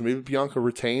to lose, so maybe Bianca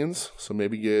retains. So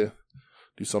maybe you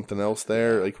do something else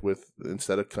there,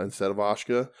 instead of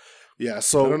Asuka. Yeah.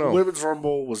 So Women's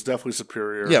Rumble was definitely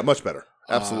superior. Yeah, much better.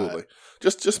 Absolutely.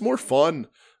 Just more fun.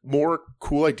 More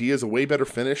cool ideas, a way better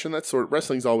finish, and that sort of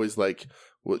wrestling's always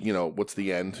what's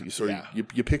the end?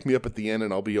 You pick me up at the end,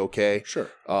 and I'll be okay. Sure.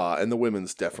 And the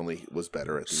women's definitely was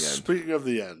better at the end. Speaking of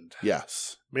the end,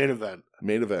 yes, main event,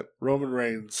 Roman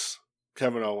Reigns,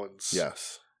 Kevin Owens.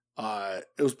 Yes.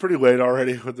 It was pretty late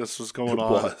already when this was going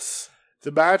on. It was.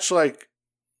 The match, I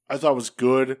thought was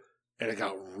good, and it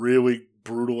got really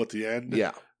brutal at the end.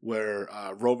 Yeah. Where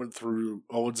Roman threw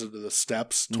Owens into the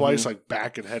steps twice,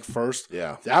 back and head first.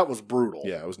 Yeah. That was brutal.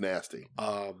 Yeah, it was nasty.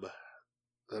 Then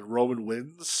Roman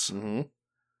wins. Mm-hmm.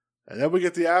 And then we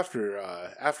get the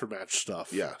aftermatch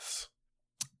stuff. Yes.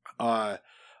 I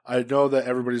know that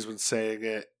everybody's been saying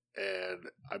it, and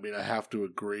I mean, I have to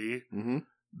agree. Mm-hmm.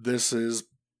 This is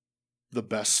the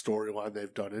best storyline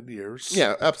they've done in years.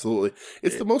 Yeah, absolutely.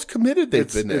 It's the most committed they've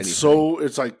been to anything.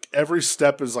 It's every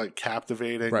step is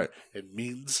captivating. Right. It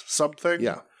means something.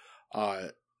 Yeah.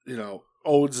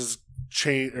 Owens is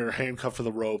chained or handcuffed to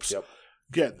the ropes. Yep.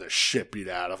 Getting the shit beat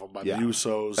out of him by the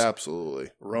Usos. Absolutely.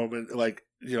 Roman,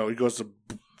 he goes to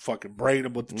fucking brain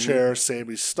him with the chair.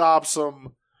 Sami stops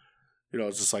him.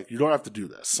 It's just you don't have to do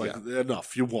this.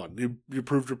 Enough. You won. You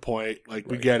proved your point.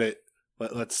 We get it.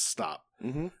 Let's stop.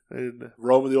 Mm-hmm. And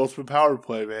Roman, the ultimate power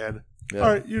play, man. Yeah. All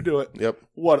right, you do it. Yep.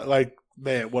 What,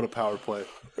 Man, what a power play.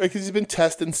 Right, because he's been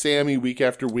testing Sammy week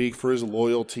after week for his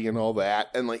loyalty and all that,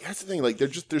 and like that's the thing. Like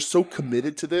they're so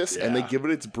committed to this, and they give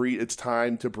it its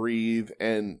time to breathe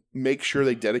and make sure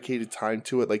they dedicated time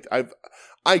to it. Like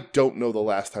I don't know the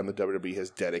last time the WWE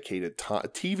has dedicated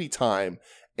TV time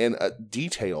and a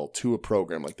detail to a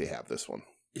program like they have this one.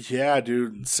 Yeah,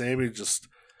 dude. And Sammy just,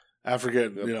 after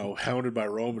getting hounded by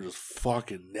Roman, just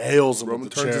fucking nails him. Roman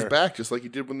with the turns chair. his back just like he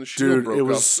did when the Shield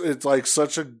broke up. It's like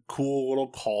such a cool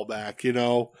little callback.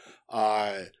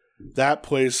 That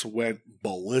place went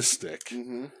ballistic.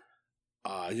 Mm-hmm.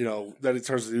 Then he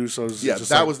turns to the Usos. Yeah,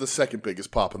 that was the second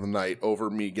biggest pop of the night over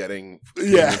me getting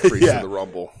in the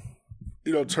Rumble.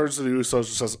 Turns to the Usos and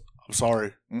says, "I'm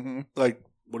sorry." Mm-hmm. Like,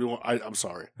 what do you want? I'm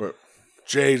sorry. Right.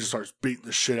 Jay just starts beating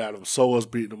the shit out of him. Solo's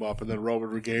beating him up, and then Roman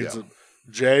regains it.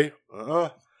 Jay,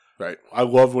 right. I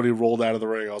loved when he rolled out of the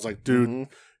ring. I was like, dude,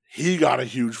 he got a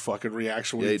huge fucking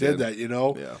reaction when he did that,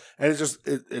 Yeah. And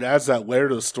it adds that layer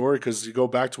to the story because you go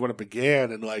back to when it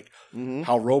began and like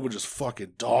how Roman just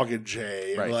fucking dogging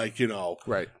Jay and like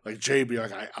like Jay be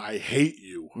like, I hate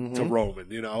you to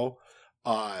Roman,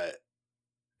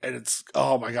 and it's,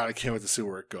 oh my God, I can't wait to see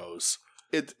where it goes.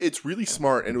 It's really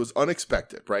smart, and it was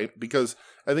unexpected, right? Because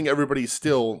I think everybody's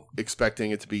still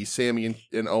expecting it to be Sammy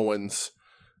and Owens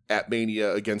at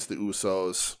Mania against the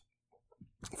Usos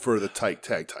for the tag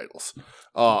titles.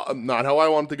 Not how I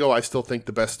want it to go. I still think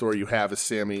the best story you have is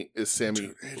Sammy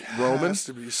Dude, Roman. Has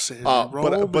to be Sammy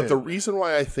Roman. But the reason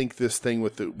why I think this thing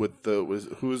was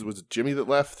it Jimmy that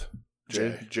left?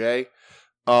 Jay,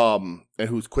 and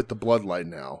who's quit the bloodline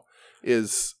now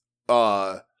is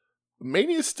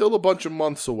Mania is still a bunch of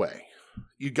months away.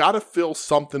 You got to fill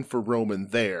something for Roman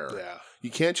there. Yeah. You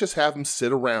can't just have him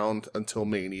sit around until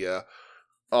Mania.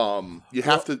 You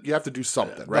have to do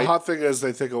something, right? The hot thing is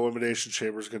they think Elimination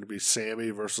Chamber is going to be Sammy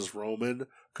versus Roman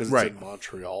because it's in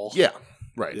Montreal. Yeah,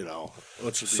 right.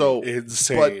 Which would be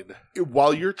insane. But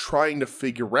while you're trying to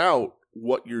figure out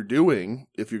what you're doing,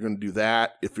 if you're going to do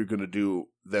that, if you're going to do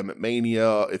them at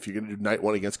Mania, if you're going to do night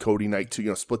 1 against Cody, night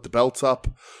 2, split the belts up,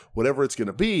 whatever it's going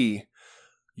to be,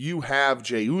 you have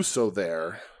Jey Uso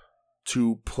there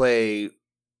to play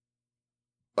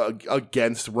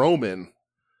against Roman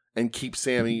and keep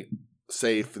Sammy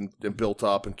safe and built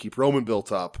up and keep Roman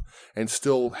built up and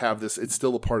still have this. It's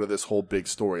still a part of this whole big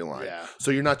storyline. Yeah.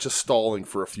 So you're not just stalling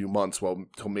for a few months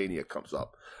till Mania comes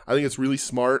up. I think it's really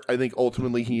smart. I think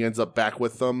ultimately he ends up back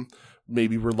with them,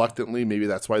 maybe reluctantly. Maybe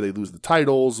that's why they lose the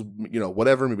titles,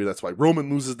 whatever. Maybe that's why Roman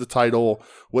loses the title,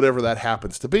 whatever that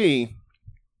happens to be.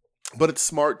 But it's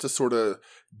smart to sort of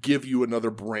give you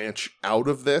another branch out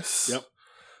of this. Yep.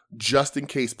 Just in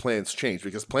case plans change,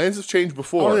 because plans have changed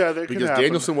before. Oh, yeah, they because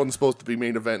Danielson wasn't supposed to be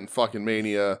main event in fucking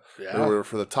Mania or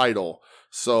for the title.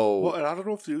 So, and I don't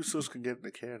know if the Usos can get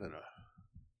into Canada.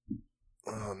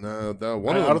 Oh no, I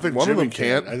don't think one Jimmy of them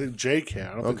can't. I think Jay can.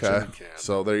 I don't think Jimmy can.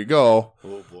 So there you go.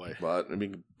 Oh boy! But I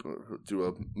mean, do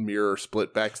a mirror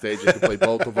split backstage. You can play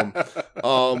both of them.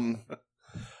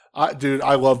 Dude,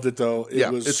 I loved it though.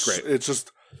 It's great. It's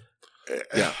just.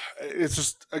 Yeah, it's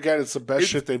just it's the best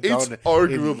shit they've done. It's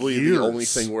arguably in years. the only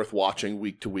thing worth watching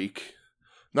week to week.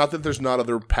 Not that there's not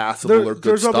other passable or good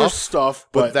there's stuff. Other stuff,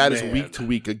 but that is week to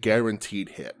week a guaranteed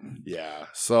hit. Yeah.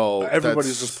 So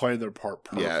everybody's just playing their part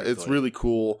perfectly. Yeah, it's really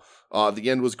cool. The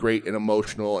end was great and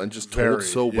emotional and just told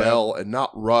so well and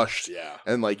not rushed. Yeah.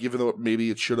 And even though maybe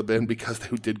it should have been because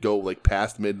they did go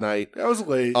past midnight. That was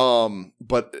late.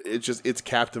 But it's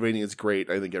captivating. It's great.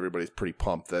 I think everybody's pretty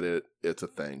pumped that it's a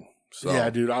thing. So, yeah,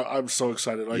 dude, I'm so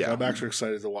excited. I'm actually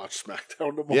excited to watch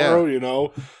SmackDown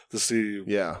tomorrow. To see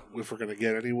if we're gonna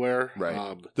get anywhere.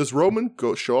 Right? Does Roman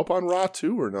show up on Raw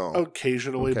too, or no?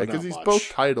 Occasionally, but because he's both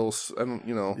titles. I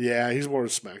don't, Yeah, he's more a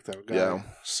SmackDown guy. Yeah.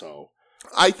 So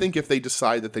I think if they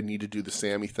decide that they need to do the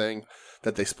Sammy thing,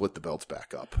 that they split the belts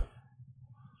back up.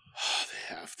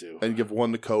 They have to. And give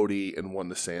one to Cody and one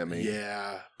to Sammy.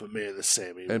 Yeah, but man, the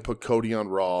Sammy. And put Cody on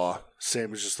Raw.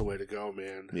 Sammy's just the way to go,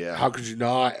 man. Yeah. How could you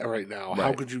not right now? Right.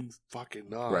 How could you fucking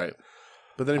not? Right.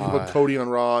 But then if you put Cody on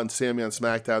Raw and Sammy on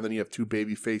SmackDown, then you have two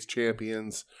babyface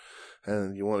champions.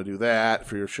 And you want to do that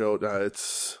for your show.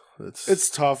 It's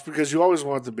tough because you always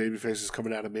want the babyfaces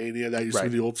coming out of Mania. That used to be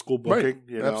the old school booking.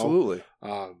 Right. Absolutely.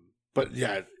 But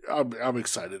yeah, I'm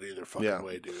excited either fucking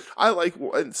way, dude.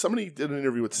 And somebody did an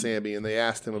interview with Sammy, and they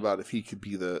asked him about if he could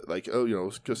be the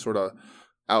just sort of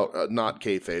out, not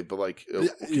kayfabe, but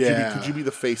could you be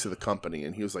the face of the company?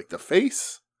 And he was like, the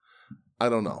face? I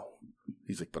don't know.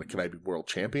 He's like, but can I be world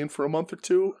champion for a month or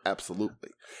two? Absolutely.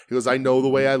 He goes, I know the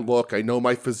way I look. I know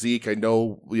my physique. I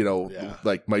know,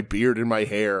 my beard and my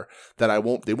hair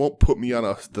that they won't put me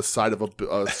on the side of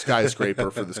a skyscraper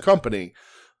for this company.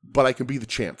 but I can be the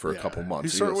champ for a couple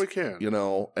months. He certainly can. You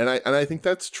know, and I think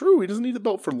that's true. He doesn't need the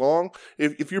belt for long.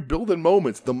 If you're building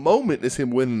moments, the moment is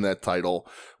him winning that title.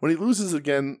 When he loses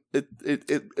again,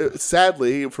 it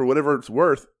sadly, for whatever it's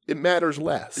worth, it matters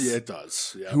less. Yeah, it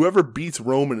does. Yeah. Whoever beats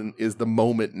Roman is the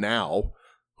moment now.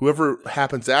 Whoever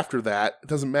happens after that, it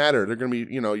doesn't matter. They're going to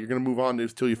be, you're going to move on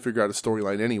until you figure out a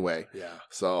storyline anyway. Yeah.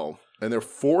 So, and they're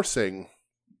forcing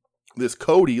this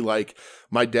Cody, like,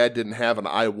 my dad didn't have an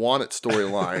I want it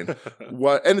storyline.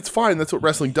 And it's fine. That's what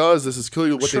wrestling does. This is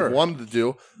clearly what they wanted to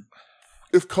do.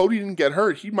 If Cody didn't get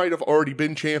hurt, he might have already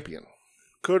been champion.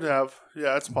 Could have.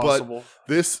 Yeah, it's possible.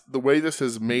 But the way this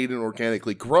has made and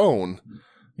organically grown,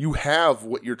 you have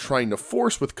what you're trying to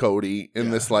force with Cody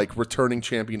in this like returning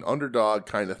champion underdog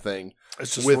kind of thing.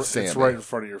 It's just with Sami. It's right in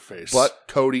front of your face. But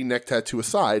Cody, neck tattoo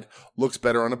aside, looks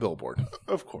better on a billboard.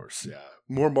 Of course, yeah.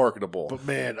 More marketable. But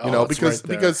man,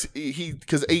 because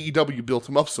AEW built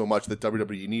him up so much that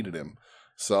WWE needed him.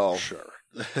 So sure.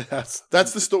 That's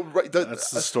the story. Right?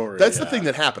 That's the story. That's the thing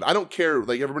that happened. I don't care.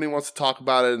 Like, everybody wants to talk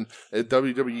about it, and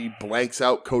WWE blanks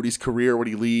out Cody's career when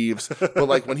he leaves. But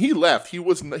like, when he left, he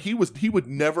would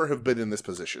never have been in this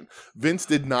position. Vince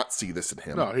did not see this in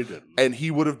him. No, he didn't. And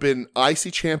he would have been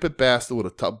IC champ at best. It would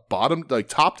have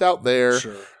topped out there.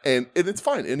 Sure. And it's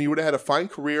fine. And he would have had a fine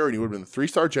career, and he would have been the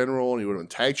 3-star general, and he would have been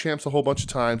tag champs a whole bunch of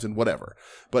times, and whatever.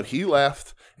 But he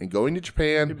left. And going to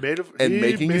Japan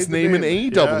making his name in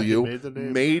AEW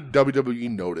made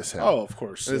WWE notice him. Oh, of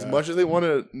course. And as much as they want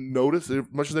to notice, as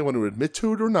much as they want to admit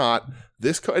to it or not,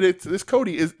 this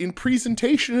Cody is in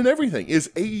presentation and everything is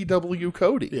AEW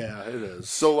Cody. Yeah, it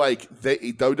is. So like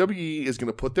WWE is going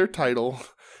to put their title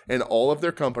and all of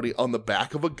their company on the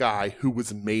back of a guy who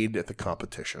was made at the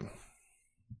competition.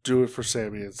 Do it for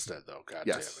Sami instead, though. God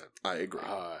damn it. I agree.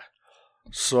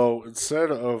 So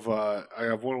instead of, I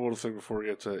have one little thing before we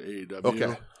get to AEW.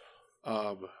 Okay.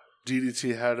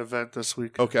 DDT had an event this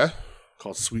week. Okay.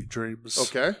 Called Sweet Dreams.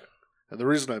 Okay. And the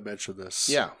reason I mentioned this.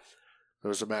 Yeah. There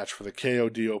was a match for the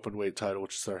KOD Openweight title,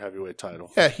 which is their heavyweight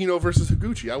title. Yeah, Hino versus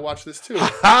Higuchi. I watched this too.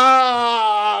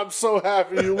 I'm so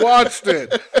happy you watched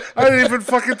it. I didn't even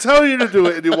fucking tell you to do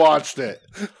it, and you watched it.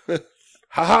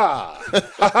 Ha-ha.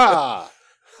 Ha-ha.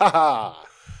 Ha-ha.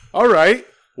 All right.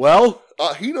 Well,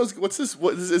 he knows what's this.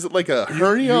 What is it, like a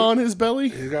hernia on his belly?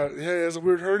 He has a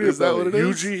weird hernia. Is that what it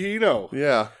is? Yuji Hino.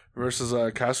 Yeah. Versus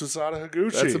Kasusada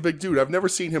Higuchi. That's a big dude. I've never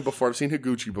seen him before. I've seen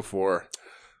Higuchi before.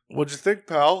 What'd you think,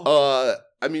 pal?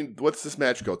 I mean, what's this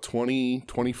match go? 20,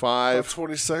 25?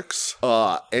 26.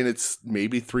 And it's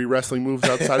maybe 3 wrestling moves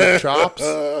outside of chops.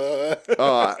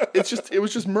 It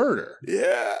was just murder.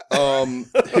 Yeah.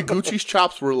 Higuchi's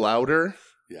chops were louder.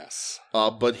 Yes.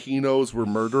 But Hino's were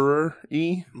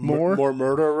murderer-y more. More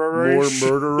murderer-ish.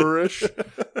 More murderer-ish.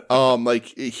 Like,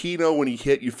 Hino, when he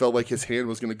hit, you felt like his hand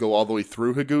was going to go all the way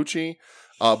through Higuchi.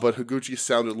 But Higuchi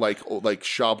sounded like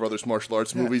Shaw Brothers martial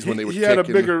arts movis when they would kick. He had a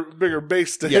bigger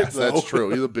base to hit, yes, that's true.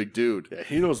 He's a big dude. Yeah,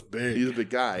 Hino's big. He's a big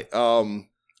guy.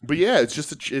 But yeah,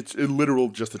 it's literal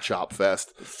just a chop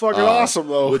fest. Fucking awesome,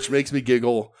 though. Which makes me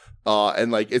giggle.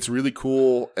 And like, it's really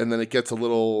cool. And then it gets a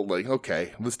little like,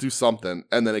 okay, let's do something.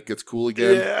 And then it gets cool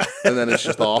again. Yeah. And then it's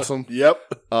just awesome. Yep.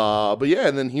 But yeah,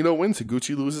 and then Hino wins.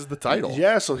 Higuchi loses the title.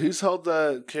 Yeah, so he's held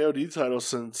the KOD title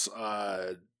since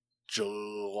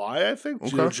July, I think.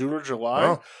 Okay. June or July.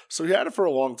 Wow. So he had it for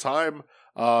a long time.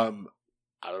 I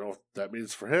don't know what that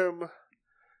means for him.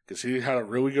 Because he had a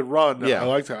really good run. Yeah. I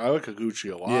like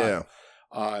Higuchi a lot. Yeah.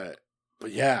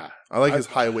 But yeah. I like his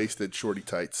high-waisted shorty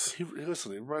tights. He reminds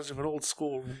me of an old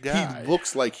school guy. He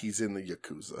looks like he's in the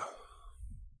Yakuza.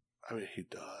 I mean, he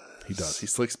does. He does. He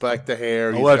slicks back the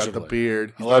hair. He's Allegedly. got the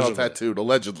beard. He's Allegedly. not all tattooed.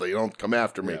 Allegedly. Don't come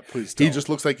after me. Yeah, please don't. He just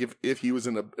looks like if he was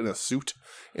in a suit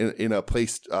in a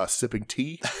place sipping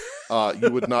tea,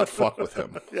 you would not fuck with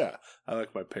him. Yeah. I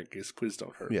like my pinkies. Please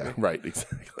don't hurt me. Yeah, right.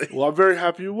 Exactly. Well, I'm very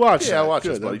happy you watched it. Yeah, I watched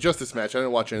this, buddy. Just this match. I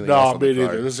didn't watch anything No, else on me the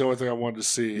card. neither. This is the only thing I wanted to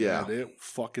see. Yeah. And it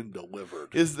fucking delivered.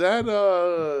 Is that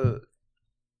Nakajima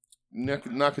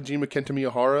Kenta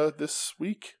Miyahara this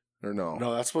week? Or no?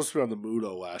 No, that's supposed to be on the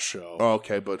Muto last show. Oh,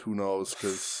 okay, but who knows?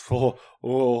 Because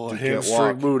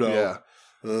hamstring Muto. Yeah.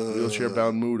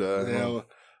 Wheelchair-bound Muda. Yeah,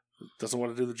 doesn't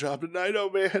want to do the job tonight, oh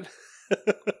man.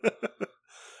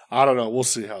 I don't know. We'll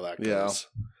see how that goes. Yeah.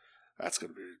 That's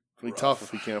going to be rough. Tough if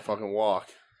he can't fucking walk.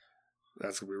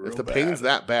 That's going to be real If the bad. pain's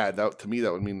that bad, to me,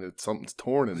 that would mean that something's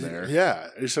torn in there. Yeah.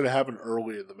 He said it happened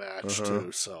early in the match,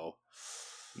 too, so.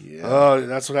 Yeah.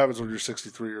 That's what happens when you're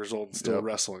 63 years old and still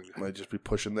wrestling. Might just be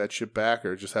pushing that shit back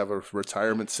or just have a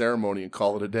retirement ceremony and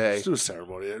call it a day. Just do a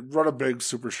ceremony. Run a big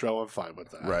super show. I'm fine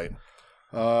with that. Right.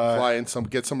 Fly in some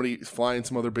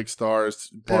other big stars,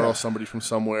 borrow somebody from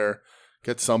somewhere,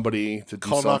 Get somebody to do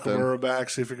Call something. Nakamura back,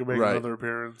 see if he can make another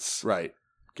appearance. Right.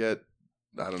 Get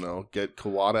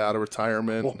Kawada out of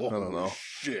retirement. I don't know.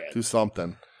 Shit. Do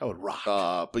something. That would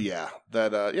rock. But yeah,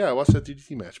 I watched that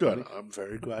DDT match. Good. Buddy. I'm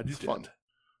very glad you did. Fun.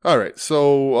 All right,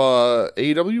 so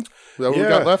AEW, is that what we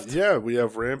got left? Yeah, we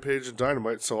have Rampage and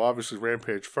Dynamite, so obviously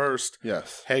Rampage first.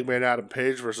 Yes. Hangman Adam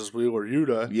Page versus Wheeler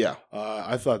Yuta. Yeah.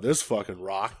 I thought this fucking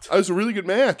rocked. It was a really good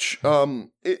match.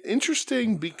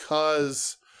 Interesting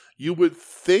because you would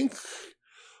think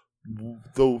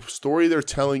the story they're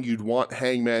telling, you'd want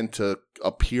Hangman to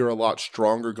appear a lot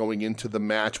stronger going into the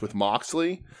match with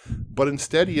Moxley, but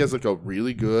instead he has like a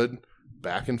really good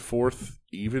back and forth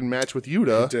even match with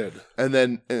Yuta. He did. And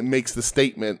then it makes the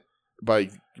statement by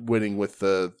winning with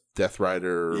the Death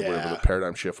Rider or whatever, the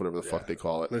Paradigm Shift, whatever the fuck they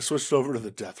call it. They switched over to the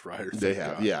Death Rider. They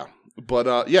have, yeah. But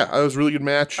it was a really good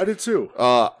match. I did too.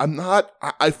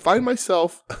 I find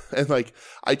myself, and like,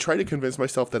 I try to convince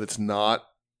myself that it's not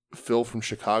Phil from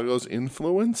Chicago's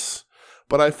influence,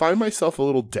 but I find myself a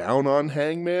little down on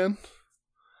Hangman.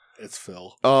 It's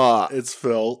Phil. It's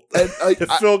Phil.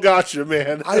 Phil got you,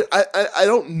 man. I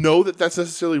don't know that that's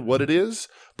necessarily what it is,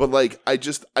 but like I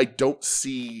don't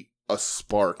see a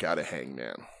spark out of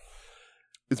Hangman.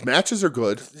 His matches are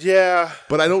good, yeah,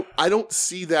 but I don't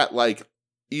see that like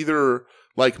either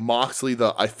like Moxley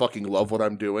I fucking love what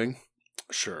I'm doing,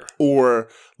 sure, or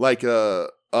like a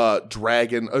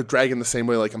dragon the same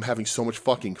way like I'm having so much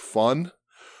fucking fun,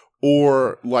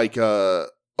 or like a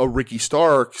Ricky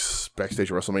Starks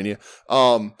backstage at WrestleMania,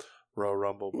 Royal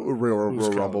Rumble,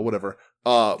 whatever.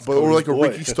 Or like a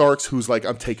Ricky Starks who's like,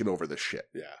 I'm taking over this shit.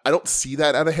 Yeah, I don't see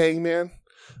that out of Hangman.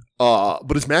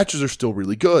 But his matches are still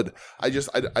really good. I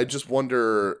just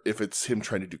wonder if it's him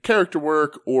trying to do character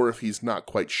work or if he's not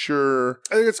quite sure.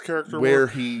 I think it's character where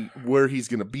work. where he's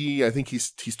gonna be. I think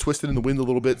he's twisted in the wind a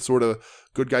little bit, sort of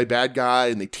good guy, bad guy,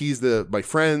 and they tease my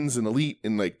friends and Elite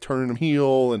and like turning him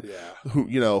heel and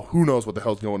who knows what the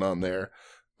hell's going on there.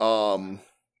 I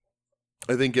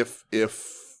think if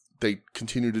they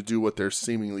continue to do what they're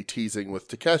seemingly teasing with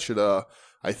Takeshita,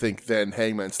 I think then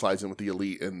Hangman slides in with the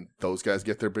Elite and those guys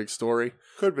get their big story.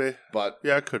 Could be. But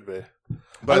yeah, it could be.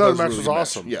 But I thought the match really was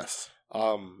awesome. Yes.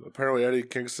 Apparently Eddie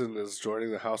Kingston is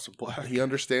joining the House of Black. He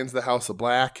understands the House of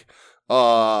Black.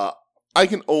 I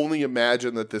can only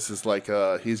imagine that this is like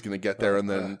he's going to get there and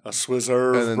then a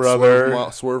Swizzerve and then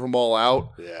brother. Swerve them all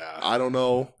out. Yeah. I don't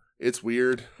know. It's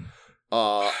weird.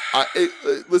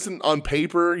 Listen, on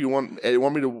paper, you want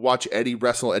me to watch Eddie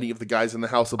wrestle any of the guys in the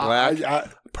House of Black?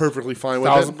 Perfectly fine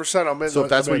with it. 1,000%. I'm in. So if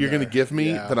that's what you're going to give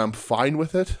me, then I'm fine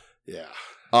with it. Yeah.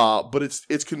 But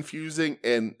it's confusing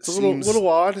and it's a little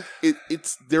odd.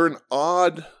 They're an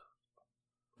odd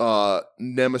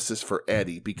nemesis for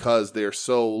Eddie because they're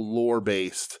so lore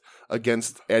based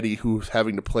against Eddie, who's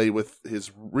having to play with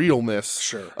his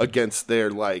realness against their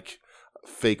like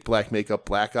fake black makeup,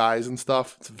 black eyes and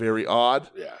stuff. It's very odd.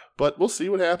 Yeah. But we'll see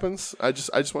what happens. I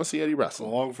just want to see Eddie wrestle.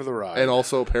 Along for the ride. And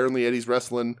also apparently Eddie's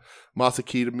wrestling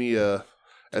Masaki Miya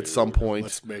at some point.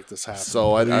 Let's make this happen.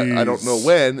 So I don't know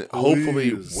when. Hopefully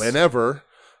whenever.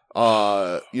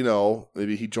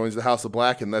 Maybe he joins the House of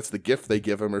Black and that's the gift they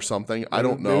give him or something. I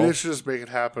don't know. Maybe they should just make it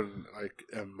happen like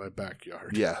in my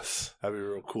backyard. Yes. That'd be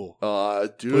real cool.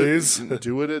 Please.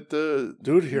 Do it at the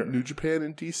here. New Japan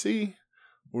in DC.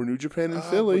 Or New Japan in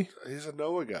Philly. He's a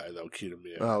Noah guy, though,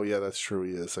 Kitamiya. Oh, yeah, that's true.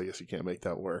 He is. I guess you can't make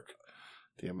that work.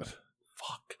 Damn it.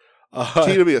 Fuck.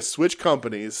 Kitamiya, switch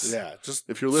companies. Yeah, just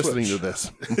if you're listening to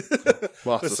this.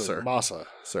 Masa, sir. Masa.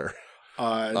 Sir.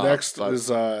 Next is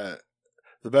the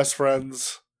Best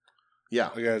Friends.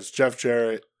 Yeah. Against Jeff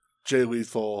Jarrett, Jay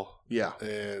Lethal. Yeah.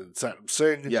 And Satnam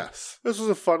Singh. Yes. This was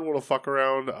a fun little fuck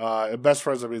around. And Best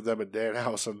Friends, I mean, them and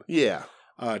Danhausen. Yeah.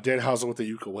 Danhausen with the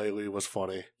ukulele was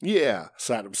funny. Yeah.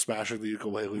 Satnam smashing the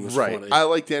ukulele was funny. I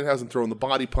like Danhausen throwing the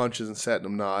body punches and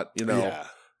Satnam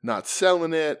not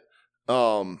selling it.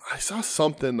 I saw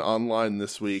something online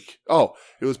this week. Oh,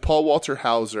 it was Paul Walter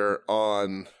Hauser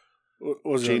on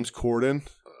James Corden.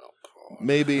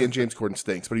 Maybe, and James Corden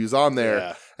stinks, but he was on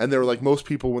there, and they were like, most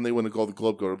people, when they win a Golden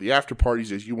Globe, go to the after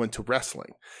parties, is you went to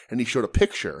wrestling. And he showed a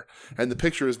picture, and the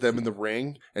picture is them in the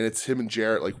ring, and it's him and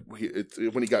Jarrett, like,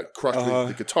 when he got crushed with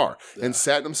the guitar. Yeah. And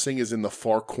Satnam Singh is in the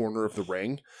far corner of the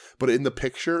ring, but in the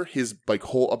picture, his, like,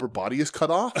 whole upper body is cut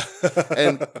off.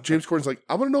 And James Corden's like,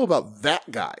 I want to know about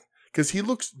that guy. Because he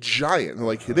looks giant. And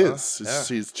like, it is.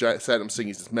 He's Satnam Singh,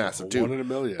 he's this massive dude. 1 in a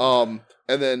million.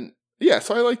 And then... yeah,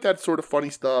 so I like that sort of funny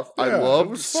stuff. Yeah, I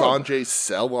loved Sanjay's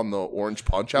cell on the Orange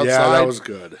Punch outside. Yeah, that was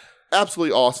good.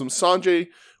 Absolutely awesome. Sanjay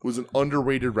who's an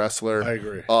underrated wrestler. I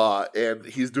agree. And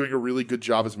he's doing a really good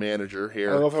job as manager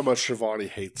here. I love how much Shivani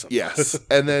hates him. Yes.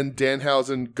 And then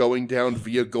Danhausen going down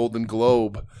via Golden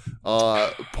Globe.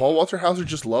 Paul Walter Hauser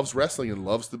just loves wrestling and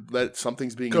loves that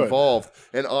something's being involved.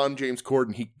 And on James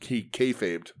Corden, he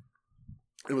kayfabed.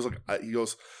 It was like, he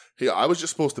goes, hey, I was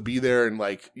just supposed to be there and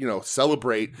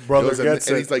celebrate. Brother and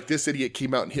he's like, this idiot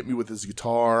came out and hit me with his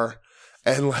guitar.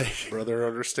 And like, brother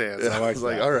understands. I was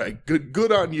like, all right,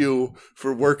 good on you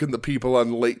for working the people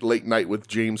on late night with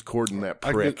James Corden, that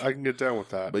prick. I can get down with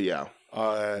that. But yeah.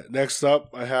 Next up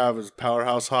I have is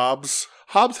Powerhouse Hobbs.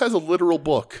 Hobbs has a literal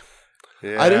book.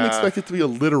 Yeah. I didn't expect it to be a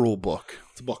literal book.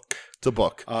 It's a book. It's a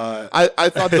book. I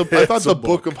thought the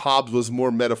book of Hobbs was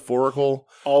more metaphorical.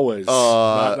 Always.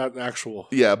 Not an actual.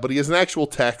 Yeah, but he has an actual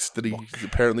text that he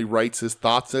apparently writes his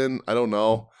thoughts in. I don't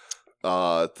know.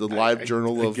 The live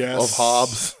journal of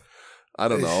Hobbs. I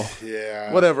don't know.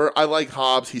 Yeah. Whatever. I like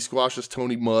Hobbs. He squashes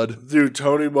Tony Mudd. Dude,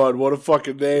 Tony Mudd. What a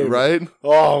fucking name. Right?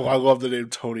 Oh, I love the name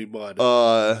Tony Mudd.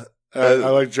 I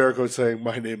like Jericho saying,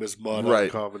 my name is Mudd on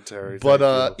commentary.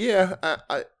 But, yeah,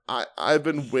 I've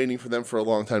been waiting for them for a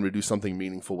long time to do something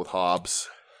meaningful with Hobbs.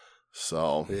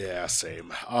 So. Yeah,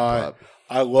 same. I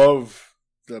love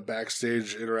the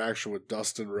backstage interaction with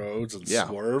Dustin Rhodes and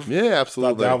Swerve. Yeah,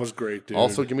 absolutely. That was great, dude.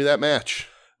 Also, give me that match.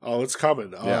 Oh, it's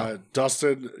coming. Yeah.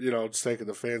 Dustin, it's taking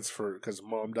the fans because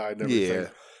mom died and everything. Yeah.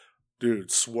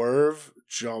 Dude, Swerve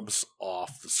jumps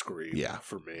off the screen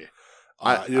for me.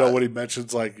 When he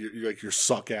mentions like your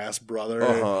suck ass brother,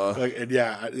 and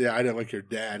I didn't like your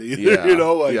dad either.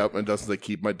 Yeah, and Dustin's like,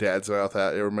 keep my dad's mouth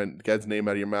out, or my dad's name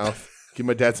out of your mouth. Keep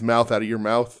my dad's mouth out of your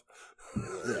mouth.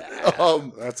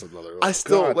 That's another. I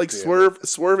still like Swerve.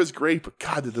 Swerve is great, but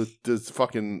God, the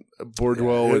fucking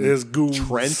Bordeaux and his goons.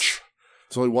 Trench.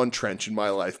 There's only one Trench in my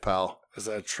life, pal. Is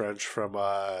that Trench from?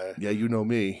 Yeah, you know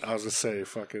me. I was gonna say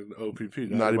fucking OPP.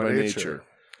 Naughty by nature.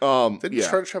 Didn't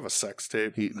Trench have a sex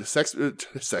tape?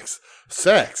 Sex.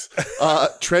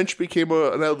 Trench became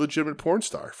a legitimate porn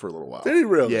star for a little while. Did he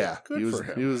really? Yeah, Good for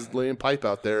him. He was laying pipe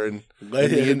out there in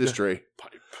the industry.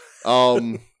 Pipe.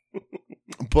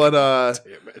 But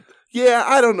damn it. Yeah,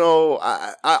 I don't know.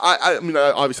 I mean,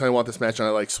 obviously I want this match and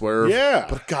I like Swerve. Yeah.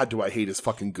 But God, do I hate his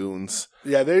fucking goons.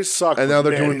 Yeah, they suck. And now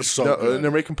they're doing and they're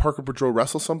making Parker Boudreaux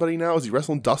wrestle somebody now. Is he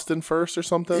wrestling Dustin first or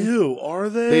something? Ew, are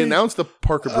they? They announced the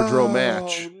Parker Boudreaux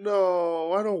match.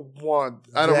 No, I don't want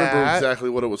that. I don't remember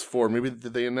exactly what it was for. Maybe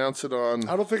did they announce it on?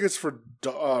 I don't think it's for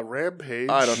Rampage.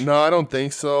 I don't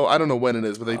think so. I don't know when it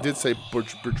is, but they did say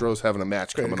Boudreaux's having a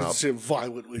match coming up. See him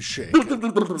violently shake.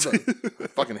 I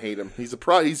fucking hate him. He's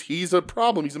a he's a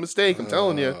problem. He's a mistake. I'm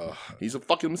telling you, he's a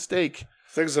fucking mistake.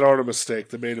 Things that aren't a mistake.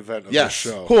 The main event of the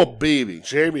show. Oh baby,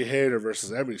 Jamie Hayter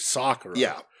versus Emi Sakura.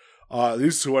 Yeah.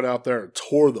 These two went out there and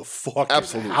tore the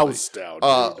fucking house down.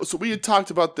 So we had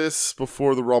talked about this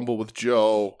before the Rumble with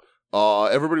Joe.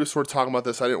 Everybody was sort of talking about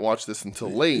this. I didn't watch this until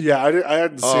late. Yeah, I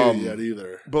hadn't seen it yet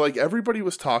either. But like everybody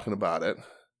was talking about it,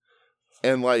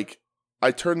 and like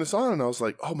I turned this on and I was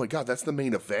like, "Oh my god, that's the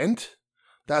main event!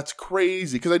 That's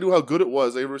crazy!" Because I knew how good it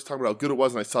was. Everybody was talking about how good it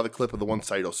was, and I saw the clip of the one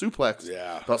Saito suplex.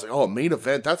 Yeah, but I was like, "Oh, main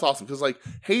event! That's awesome!" Because like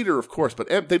Hayter, of course, but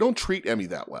they don't treat Emi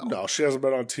that well. No, she hasn't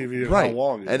been on TV in how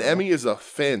long? And Emi is a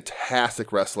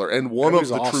fantastic wrestler and one of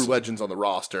the true legends on the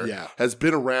roster. Yeah, has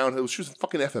been around. She was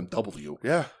fucking FMW.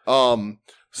 Yeah.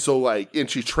 So like, and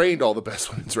she trained all the best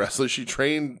women's wrestlers. She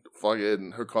trained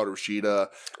fucking Hikaru Shida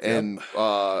and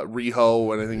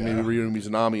Riho, and I think maybe Ryo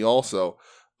Mizunami also.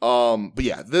 But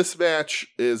yeah, this match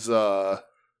is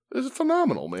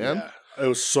phenomenal, man. Yeah. It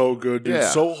was so good, dude. Yeah.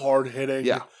 So hard hitting.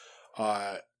 Yeah.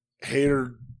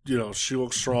 Hayter, she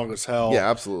looked strong as hell. Yeah,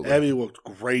 absolutely. Emi looked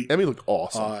great. Emi looked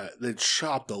awesome. They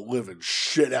chopped the living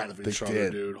shit out of each other,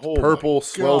 dude. Oh Purple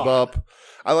swelled up.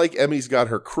 I like Emi's got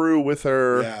her crew with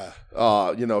her. Yeah.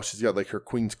 She's got like her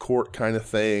Queen's Court kind of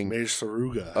thing. May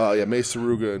Saruga. May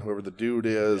Saruga and whoever the dude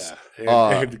is.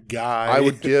 Yeah. And Guy. I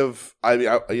would give.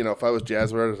 If I was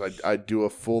Jazz Brothers, I'd do a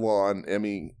full on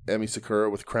Emi Sakura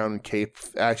with crown and cape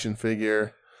action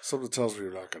figure. Something tells me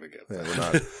you're not going to get that. Yeah, we're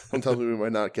not. Something tells me we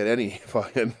might not get any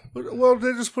fucking. Well,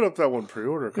 they just put up that one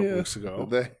pre-order a couple weeks ago.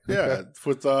 Yeah,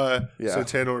 with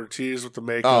Santana Ortiz with the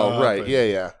makeup. Oh, right.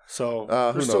 Yeah. So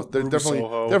who knows? They're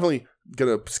definitely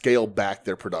gonna scale back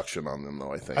their production on them,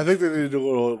 though. I think they did a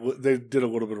little. They did a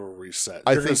little bit of a reset.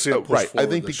 I think right. I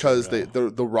think because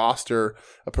the roster,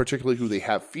 particularly who they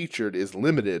have featured, is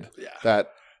limited. Yeah. That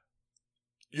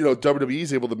WWE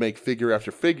is able to make figure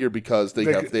after figure because they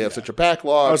have such a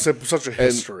backlog. I would say such a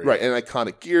history. And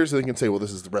iconic gears. And they can say, well,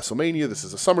 this is the WrestleMania, this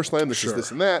is a SummerSlam, this is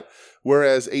this and that.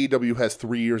 Whereas AEW has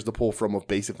 3 years to pull from of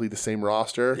basically the same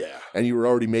roster. Yeah. And you were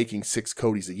already making 6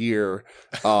 Codys a year,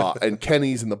 and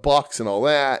Kenny's and the Bucks and all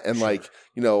that. And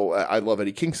I love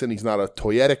Eddie Kingston. He's not a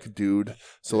toyetic dude.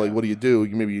 So what do?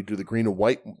 Maybe you do the green and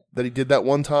white that he did that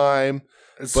one time.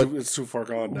 It's too far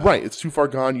gone now. Right, it's too far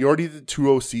gone. You already did 2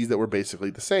 OCs that were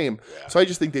basically the same. Yeah. So I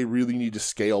just think they really need to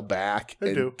scale back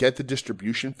and get the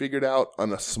distribution figured out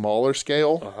on a smaller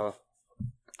scale. Uh-huh.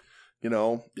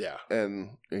 Yeah.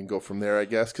 And go from there, I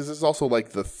guess. Because it's also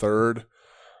like the third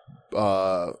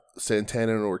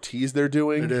Santana and Ortiz they're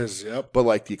doing. It is, yep. But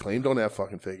the Acclaim don't have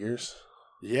fucking figures.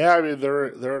 Yeah, I mean, they're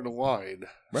in the line.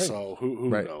 Right. So who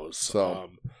knows?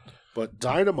 So, but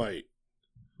Dynamite.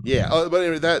 Yeah, but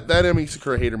anyway, that Emi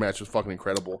Sakura Hater match was fucking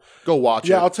incredible. Go watch it.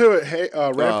 Yeah, I'll tell you,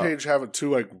 Rampage having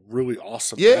 2 really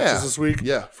awesome matches this week.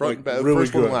 Yeah, front and back, really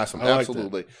first one and last one,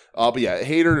 absolutely. But yeah,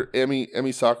 Hater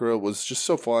Emi Sakura was just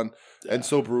so fun and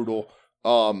so brutal.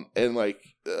 And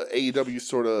AEW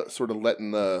sort of letting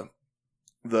the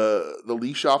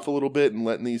leash off a little bit and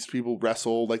letting these people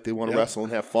wrestle like they want to wrestle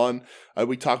and have fun.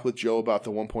 We talked with Joe about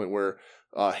the one point where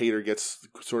Hater gets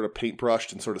sort of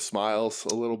paintbrushed and sort of smiles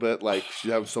a little bit, like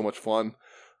she's having so much fun.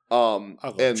 I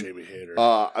love Jamie Hater.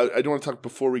 I don't want to talk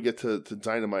before we get to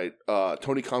Dynamite.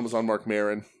 Tony Khan was on Mark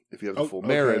Maron. If you have the full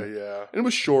Maron, yeah, and it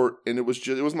was short, and it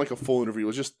wasn't like a full interview. It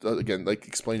was just again like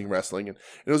explaining wrestling, and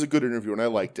it was a good interview, and I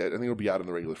liked it. I think it'll be out on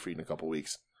the regular feed in a couple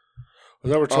weeks.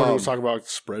 Was that where Tony was talking about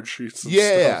spreadsheets? And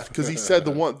stuff? Because he said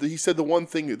the one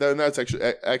thing, and that's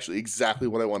actually exactly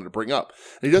what I wanted to bring up.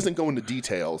 And he doesn't go into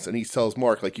details, and he tells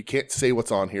Mark you can't say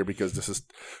what's on here because this is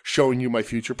showing you my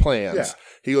future plans. Yeah.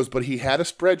 He goes, but he had a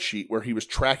spreadsheet where he was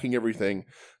tracking everything.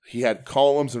 He had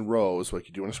columns and rows like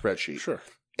you do in a spreadsheet. Sure.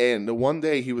 And the one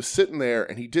day he was sitting there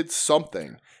and he did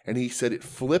something, and he said it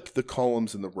flipped the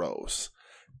columns and the rows,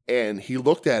 and he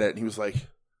looked at it and he was like,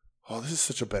 oh, this is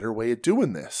such a better way of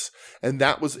doing this. And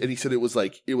he said it was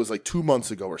like 2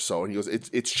 months ago or so. And he goes,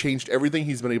 it's changed everything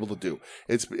he's been able to do.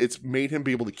 It's made him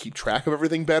be able to keep track of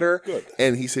everything better. Good.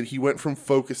 And he said he went from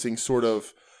focusing sort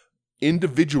of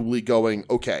individually going,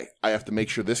 okay, I have to make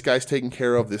sure this guy's taken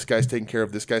care of, this guy's taken care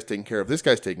of, this guy's taken care of, this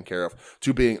guy's taken care of,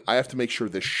 to being, I have to make sure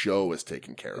this show is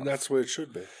taken care of. And that's the way it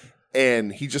should be.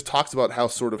 And he just talks about how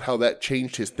that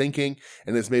changed his thinking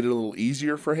and has made it a little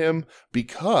easier for him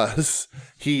because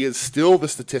he is still the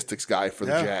statistics guy for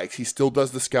the Jags. He still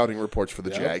does the scouting reports for the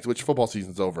Jags, which football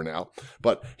season's over now.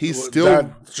 But he's still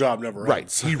that job never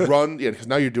ends. Right. He because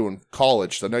now you're doing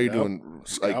college, so now you're doing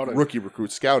rookie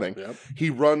recruit scouting. Yep. He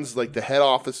runs the head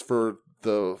office for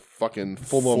the fucking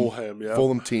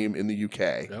Fulham team in the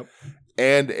UK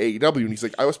and AEW. And he's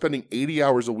like, I was spending 80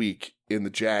 hours a week in the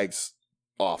Jags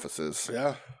offices.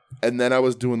 Yeah. And then I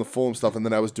was doing the Fulham stuff, and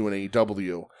then I was doing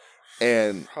AEW.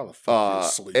 And how the fuck do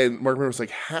you sleep? And Mark Maron was like,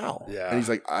 how? Yeah. And he's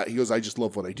like, he goes, I just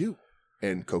love what I do.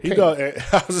 And cocaine. He does,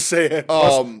 I was saying,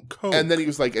 and then he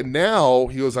was like, and now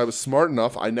he goes, I was smart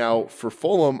enough. I now, for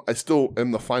Fulham, I still am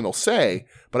the final say,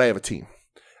 but I have a team.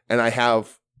 And I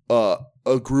have a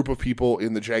group of people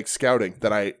in the Jag scouting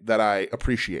that I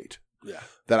appreciate. Yeah.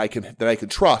 That I can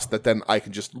trust, that then I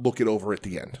can just look it over at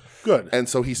the end. Good. And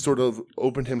so he sort of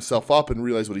opened himself up and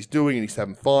realized what he's doing, and he's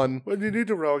having fun. But you need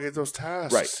to relegate those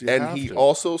tasks. Right. And he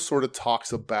also sort of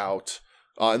talks about,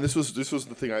 and this was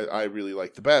the thing I really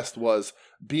liked the best, was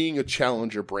being a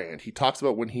challenger brand. He talks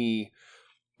about when he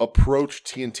approached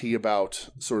TNT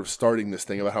about sort of starting this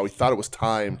thing, about how he thought it was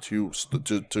time to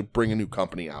bring a new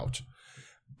company out.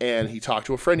 And he talked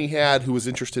to a friend he had who was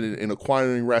interested in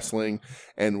acquiring wrestling,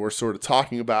 and we're sort of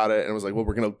talking about it, and was like, well,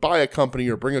 we're going to buy a company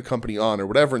or bring a company on or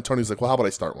whatever. And Tony's like, well, how about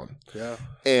I start one? Yeah.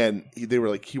 And they were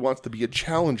like, he wants to be a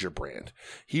challenger brand.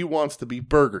 He wants to be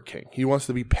Burger King. He wants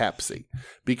to be Pepsi,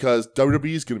 because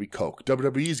WWE is going to be Coke.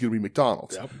 WWE is going to be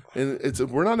McDonald's. Yep. And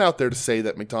we're not out there to say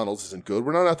that McDonald's isn't good.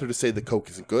 We're not out there to say that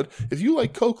Coke isn't good. If you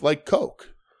like Coke.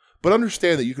 But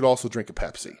understand that you could also drink a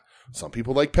Pepsi. Some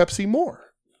people like Pepsi more.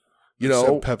 You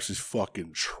know, Pepsi's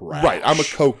fucking trash. Right, I'm a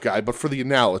Coke guy, but for the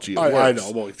analogy, I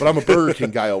know. But I'm a Burger King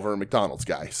guy over a McDonald's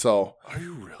guy. So are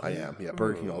you really? I am. Yeah,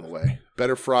 Burger King all the way.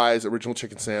 Better fries, original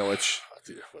chicken sandwich.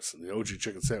 Listen, the OG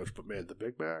chicken sandwich, but man, the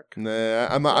Big Mac. Nah,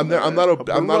 I'm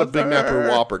not a Big Mac or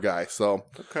Whopper guy. So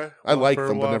okay, I like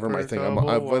them, but never my thing.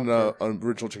 I've been an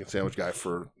original chicken sandwich guy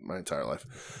for my entire life.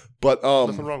 But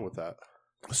nothing wrong with that.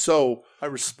 So I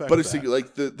respect, but it's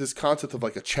like this concept of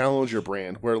like a challenger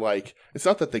brand, where like it's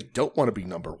not that they don't want to be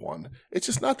number one; it's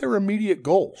just not their immediate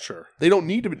goal. Sure, they don't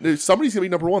need to be. Somebody's gonna be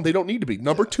number one. They don't need to be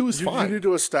number two. Is fine. You need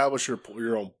to establish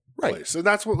your own place. And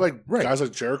that's what guys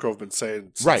like Jericho have been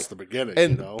saying since the beginning.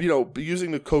 And,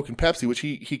 using the Coke and Pepsi, which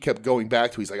he kept going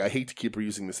back to, he's like, I hate to keep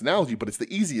reusing this analogy, but it's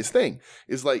the easiest thing.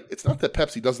 Is like, it's not that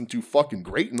Pepsi doesn't do fucking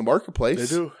great in the marketplace.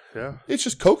 They do, yeah. It's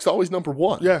just Coke's always number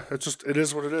one. Yeah, it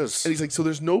is what it is. And he's like, so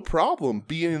there's no problem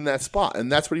being in that spot.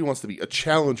 And that's what he wants to be, a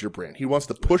challenger brand. He wants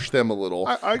to push them a little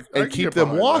and keep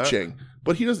them watching.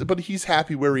 But he doesn't. But he's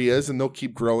happy where he is, and they'll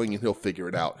keep growing, and he'll figure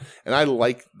it out. And I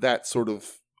like that sort of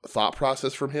thought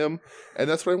process from him, and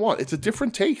that's what I want. It's a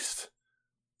different taste.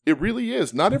 It really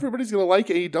is. Not everybody's going to like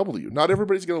AEW. Not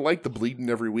everybody's going to like the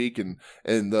bleeding every week and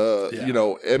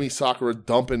the Emi Sakura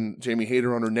dumping Jamie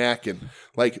Hayter on her neck, and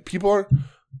like people are.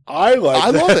 I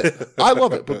love it. I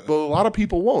love it. But a lot of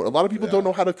people won't. A lot of people don't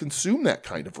know how to consume that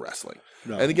kind of wrestling.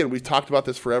 No. And again, we've talked about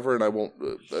this forever, and I won't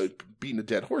beating a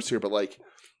dead horse here, but like.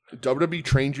 WWE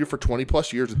trained you for 20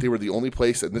 plus years that they were the only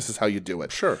place, and this is how you do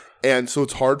it. Sure. And so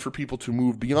it's hard for people to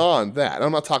move beyond that. And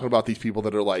I'm not talking about these people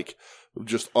that are like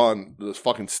just on the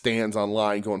fucking stands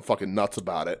online going fucking nuts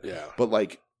about it. Yeah. But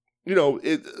like,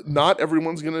 not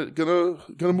everyone's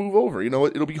gonna move over.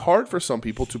 It'll be hard for some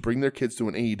people to bring their kids to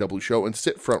an AEW show and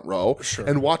sit front row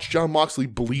and watch Jon Moxley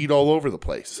bleed all over the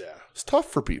place. Yeah. It's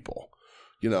tough for people,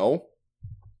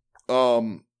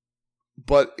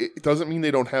 But it doesn't mean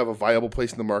they don't have a viable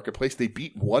place in the marketplace. They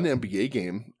beat one NBA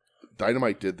game.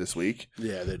 Dynamite did this week.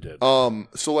 Yeah, they did.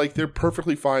 So like they're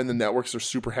perfectly fine. The networks are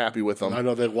super happy with them. I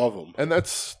know they love them, and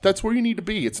that's where you need to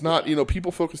be. It's not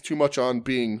people focus too much on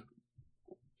being.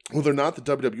 Well, they're not the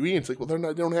WWE. And it's like, well, they're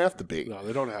not. They don't have to be. No,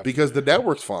 they don't have because to. The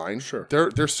network's fine. Sure,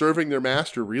 they're serving their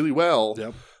master really well.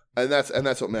 Yep. And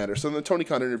that's what matters. So in the Tony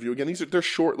Khan interview, again, they're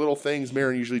short little things.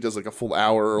 Maron usually does like a full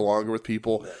hour or longer with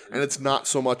people, and it's not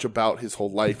so much about his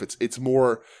whole life. It's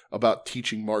more about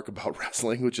teaching Mark about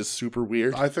wrestling, which is super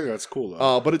weird. I think that's cool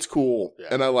though. But it's cool,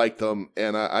 and I like them.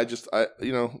 And I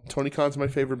Tony Khan's my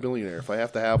favorite billionaire. If I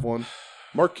have to have one,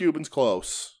 Mark Cuban's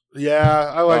close.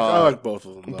 Yeah, I like both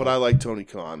of them, though. But I like Tony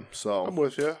Khan. So I'm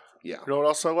with you. Yeah. You know what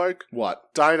else I like?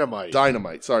 What? Dynamite.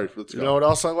 Sorry, let's go. You know what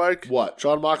else I like? What?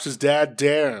 John Mox's dad,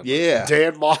 Dan. Yeah.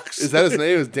 Dan Mox. Is that his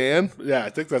name? Is Dan? Yeah, I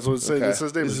think that's what it says. Okay.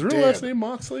 His name is his real Dan. last name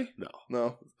Moxley?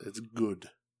 No. It's Good.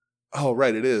 Oh,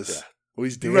 right, it is. Yeah. Well,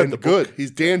 he's Dan Good. Book.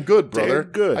 He's Dan Good, brother.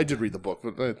 Dan Good. I did read the book,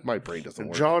 but my brain doesn't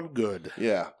work. John Good.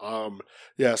 Yeah.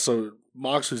 So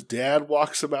Mox's dad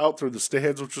walks him out through the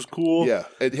stands, which was cool. Yeah.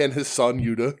 And his son,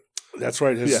 Yuta. That's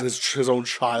right. His own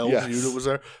child, yes. Yuta, was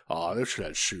there. Oh, they should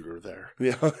have Shooter there.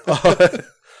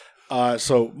 Yeah.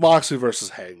 So Moxley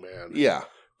versus Hangman. Yeah.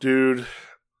 Dude,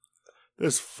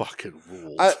 this fucking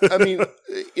ruled. I mean,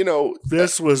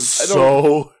 this was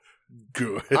so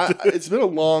good. It's been a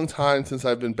long time since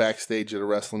I've been backstage at a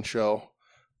wrestling show.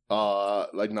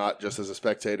 Not just as a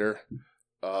spectator.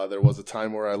 There was a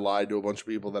time where I lied to a bunch of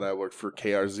people that I worked for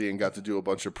KRZ and got to do a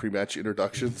bunch of pre-match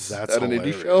introductions at an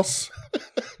indie show.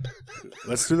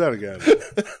 Let's do that again.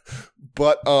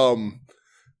 But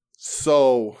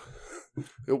so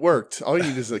it worked. All you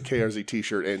need is a KRZ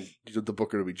t-shirt and the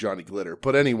booker to be Johnny Glitter.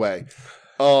 But anyway,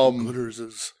 Glitters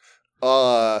is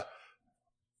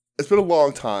it's been a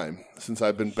long time since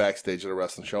I've been backstage at a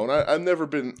wrestling show, and I've never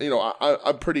been.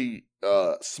 I'm pretty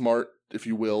smart, if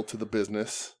you will, to the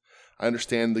business. I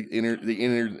understand the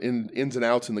ins and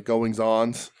outs and the goings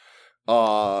ons,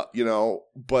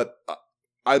 but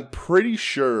I'm pretty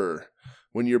sure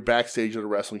when you're backstage at a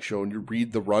wrestling show and you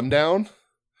read the rundown,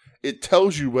 it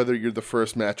tells you whether you're the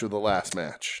first match or the last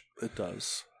match. It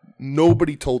does.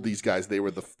 Nobody told these guys they were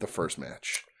the first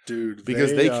match. Dude,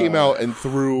 because they came out and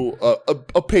threw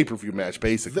a pay-per-view match,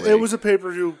 basically. It was a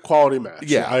pay-per-view quality match.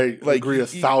 Yeah, I agree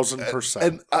 1,000%.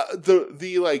 And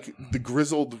the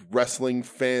grizzled wrestling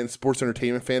fan, sports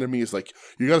entertainment fan of me is like,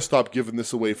 you got to stop giving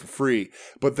this away for free.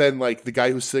 But then, like, the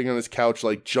guy who's sitting on his couch,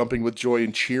 like, jumping with joy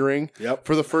and cheering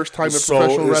for the first time in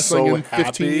professional wrestling in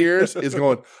 15 years is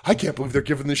going, I can't believe they're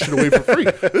giving this shit away for free.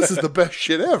 This is the best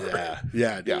shit ever.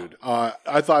 Yeah, dude. Yeah.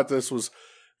 I thought this was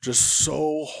just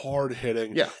so hard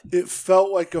hitting. Yeah. It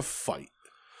felt like a fight.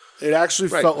 It actually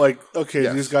felt like,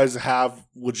 okay, these guys have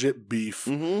legit beef.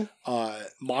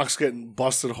 Mm-hmm. Mox getting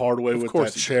busted hard way with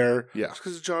that chair. Yeah. It's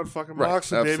because of John fucking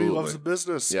Moxley, baby. He loves the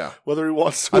business. Yeah. Whether he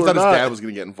wants to or not. I thought his dad was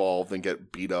going to get involved and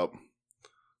get beat up.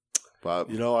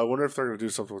 But I wonder if they're going to do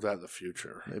something with that in the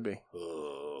future. Maybe.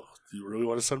 Do you really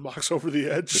want to send Mox over the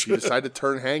edge? If you decide to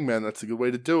turn Hangman, that's a good way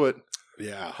to do it.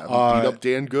 Yeah. Have him beat up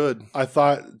Dan Good. I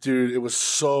thought, dude, it was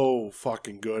so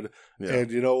fucking good. Yeah.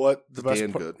 And you know what? The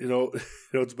best part, you know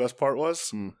what the best part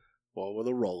was? Well, with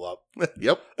a roll up.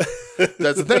 Yep.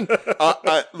 That's the thing.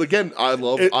 Again, I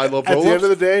love roll ups. At the end of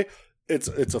the day, it's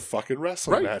a fucking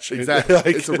wrestling match.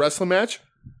 Exactly. It's a wrestling match.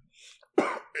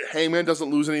 Hangman doesn't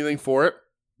lose anything for it.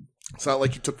 It's not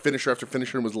like he took finisher after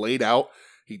finisher and was laid out.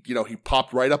 He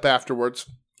popped right up afterwards.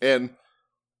 And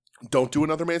don't do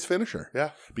another man's finisher.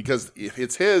 Yeah. Because if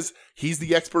it's his, he's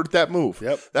the expert at that move.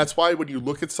 Yep. That's why when you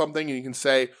look at something and you can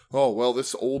say, oh, well,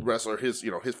 this old wrestler, his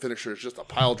finisher is just a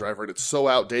pile driver and it's so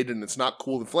outdated and it's not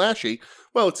cool and flashy.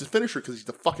 Well, it's his finisher because he's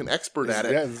the fucking expert at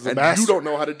it. Yeah, he's the and master. you don't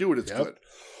know how to do it. It's good.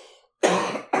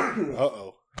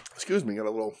 Uh-oh. Excuse me, got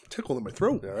a little tickle in my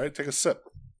throat. All right, take a sip.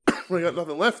 I got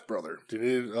nothing left, brother. Do you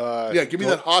need... Yeah, give me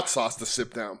that hot sauce to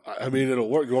sip down. I mean, it'll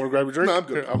work. You want to grab your drink? No, I'm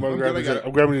good. Here, I'm good,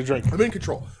 I'm grabbing your drink. I'm in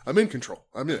control.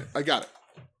 I'm in it. I got it.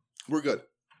 We're good.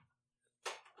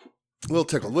 Little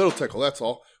tickle. That's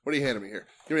all. What are you handing me here?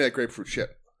 Give me that grapefruit shit.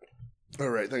 All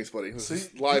right, thanks, buddy. This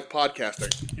is live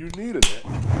podcasting. You needed it.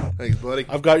 Thanks, buddy.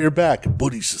 I've got your back,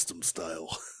 buddy system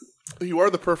style. You are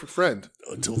the perfect friend.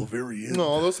 Until the very end.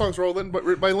 No, those songs were all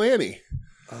written by Lanny.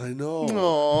 I know.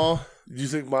 Aw. Do you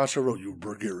think Masha wrote you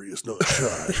gregarious, not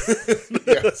shy?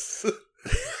 Yes.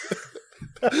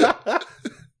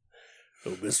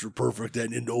 Oh, Mr. Perfect,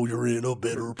 and you know you're in a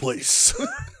better place.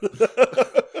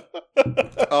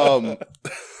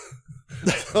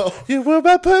 You were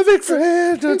my perfect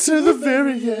friend until the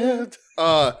very end.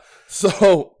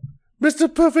 So,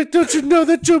 Mr. Perfect, don't you know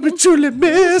that you'll be truly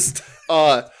missed?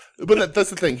 but that's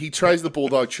the thing. He tries the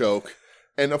bulldog choke,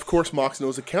 and of course Mox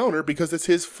knows a counter because it's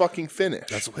his fucking finish.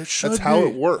 That's what it should That's how be.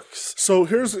 it works. So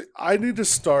I need to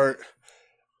start,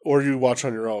 or you watch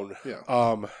on your own.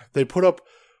 Yeah. They put up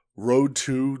Road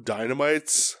to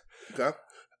Dynamites. Okay.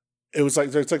 It's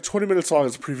like 20 minutes long.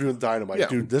 It's a preview of Dynamite. Yeah.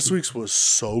 Dude, this week's was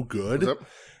so good. What's up?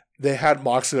 They had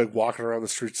Moxley like walking around the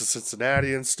streets of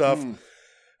Cincinnati and stuff, and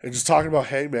just talking about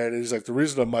Hangman. And he's like, the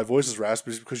reason my voice is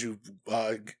raspy is because you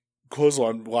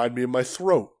clotheslined me in my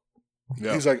throat.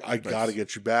 Yeah. He's like, I gotta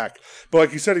get you back. But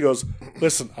like he said, he goes,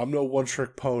 listen, I'm no one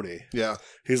trick pony. Yeah.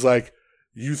 He's like,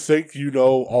 you think you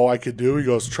know all I could do? He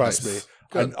goes, trust Nice. me.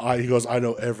 Good. He goes, I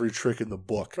know every trick in the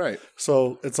book. Right.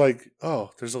 So it's like,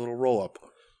 oh, there's a little roll up.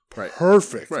 Right.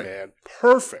 Perfect, Right. man.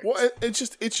 Perfect. Well,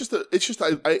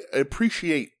 I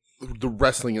appreciate the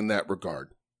wrestling in that regard.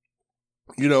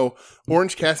 You know,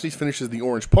 Orange Cassidy's finish is the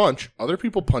Orange Punch. Other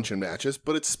people punch in matches,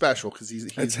 but it's special because he's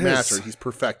It's mastered. his. He's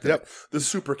perfected. Yep. It. The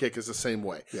super kick is the same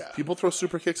way. Yeah. People throw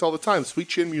super kicks all the time. Sweet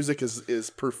Chin Music is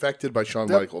perfected by Shawn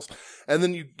Yep. Michaels, and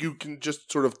then you can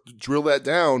just sort of drill that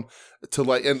down to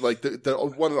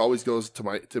the one that always goes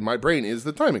to my brain is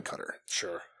the Diamond Cutter.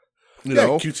 Sure. You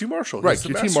know, QT Marshall. right? He's the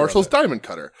QT master Marshall's of it. Diamond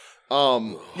Cutter.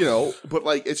 You know, but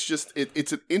like it's just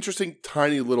it's an interesting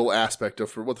tiny little aspect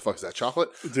of what the fuck is that chocolate?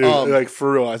 Dude, like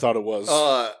for real, I thought it was.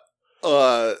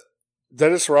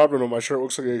 Dennis Rodman on my shirt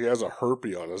looks like he has a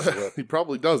herpy on his lip. he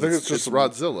probably does. I think It's just some-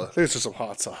 Rodzilla. I think it's just some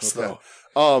hot sauce, Okay.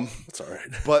 though. It's all right.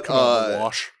 But Come on, the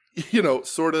wash. you know,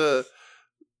 sort of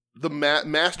the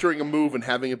mastering a move and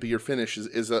having it be your finish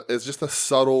is just a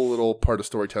subtle little part of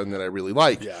storytelling that I really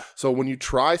like. Yeah. So when you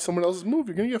try someone else's move,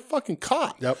 you're gonna get fucking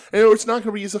caught. Yep. And it's not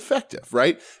gonna be as effective,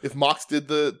 right? If Mox did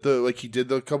the like he did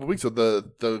the couple weeks of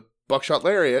the buckshot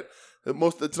lariat,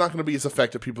 it's not gonna be as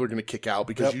effective. People are gonna kick out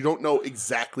because Yep. you don't know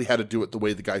exactly how to do it the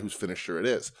way the guy whose finisher it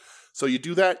is. So you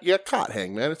do that, you get caught,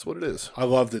 Hangman. It's what it is. I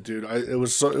loved it, dude. It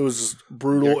was just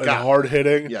brutal You and got- hard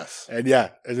hitting. Yes. And yeah,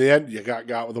 in the end, you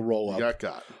got with a roll You up.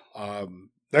 got.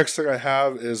 Next thing I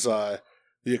have is the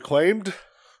Acclaimed.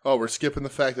 Oh, we're skipping the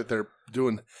fact that they're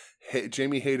doing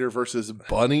Jamie Hayter versus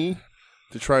Bunny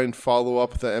to try and follow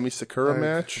up the Emi Sakura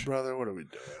match. Brother, what are we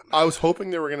doing? I was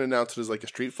hoping they were going to announce it as like a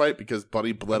street fight because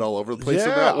Bunny bled all over the place in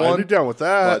Yeah, that I'd one. be down with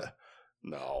that. But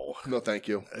No. no, thank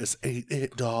you. It's ain't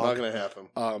it, Not dog. going to happen.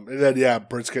 And then, yeah,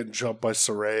 Britt's getting jumped by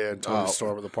Saraya and Tony Oh.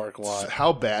 Storm in the parking lot.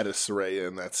 How bad is Saraya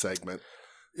in that segment?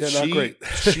 Yeah, not great.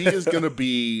 She is going to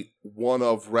be one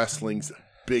of wrestling's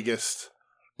biggest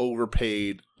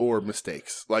overpaid or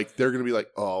mistakes. Like they're going to be like,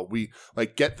 oh, we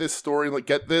like get this story, like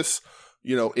get this,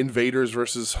 you know, invaders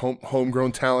versus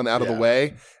homegrown talent out of the Yeah.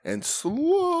 way and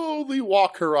slowly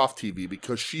walk her off TV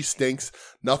because she stinks.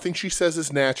 Nothing she says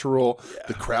is natural. Yeah.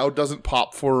 The crowd doesn't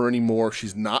pop for her anymore.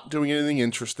 She's not doing anything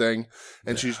interesting.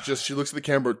 And she looks at the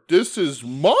camera, this is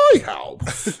my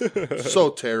house.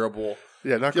 So terrible.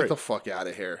 Yeah, not Get great. the fuck out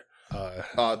of here.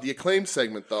 The Acclaimed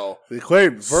segment, though. The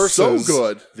Acclaimed versus So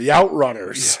good. the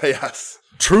Outrunners. Yes.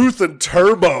 Truth and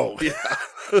Turbo. Yeah.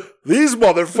 These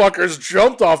motherfuckers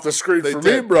jumped off the screen They for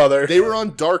did. me, brother. They were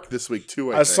on Dark this week,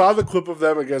 too, I think. saw the clip of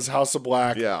them against House of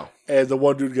Black. Yeah. And the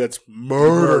one dude gets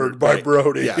murdered by Right.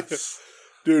 Brody. Yes.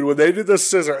 Dude, when they did the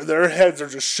scissor, their heads are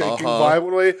just shaking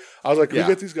violently. I was like, can we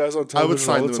get these guys on television? I would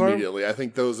sign all them the time? immediately. I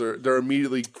think they're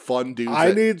immediately fun dudes.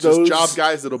 I need those job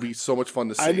guys that'll be so much fun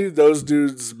to see. I need those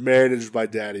dudes managed by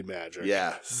Daddy Magic.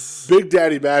 Yes. Big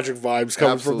Daddy Magic vibes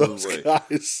coming from those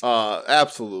guys.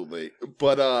 Absolutely.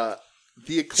 But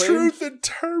the Acclaim, Truth and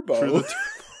Turbo.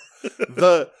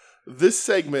 This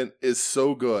segment is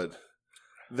so good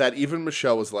that even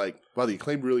Michelle was like, wow, the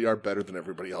Acclaim really are better than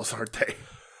everybody else, aren't they?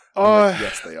 Like,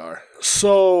 yes, they are.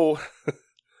 So,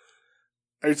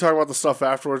 are you talking about the stuff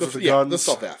afterwards with the guns? The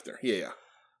stuff after. Yeah.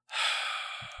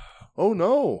 Oh,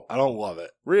 no. I don't love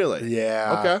it. Really?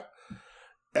 Yeah. Okay.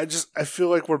 I feel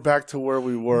like we're back to where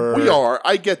we were. We are.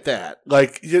 I get that.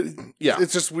 Like, yeah.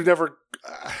 It's just, we never,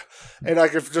 and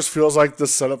like, it just feels like the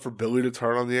setup for Billy to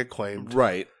turn on the Acclaimed.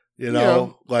 Right. You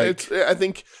know, like, I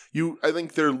think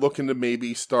they're looking to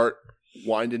maybe start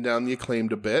winding down the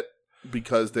Acclaimed a bit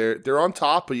because they're on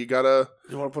top, but you want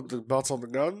to put the belts on the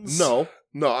guns? No,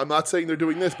 I'm not saying they're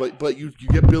doing this, but you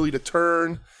get Billy to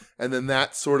turn, and then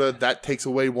that takes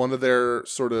away one of their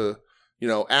sort of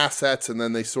assets, and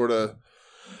then they sort of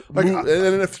like, and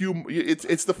then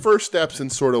it's the first steps in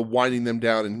sort of winding them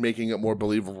down and making it more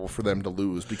believable for them to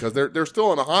lose because they're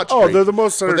still on a hot streak. Oh, they're the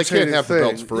most entertaining but they can't have thing. the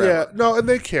belts forever. Yeah, no, and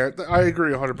they can't. I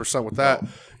agree 100% with that.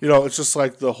 No. It's just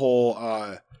like the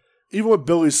whole, even what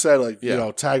Billy said, like,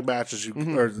 tag matches,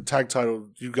 or the tag title,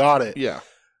 you got it. Yeah.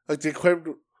 Like, the Acclaimed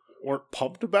weren't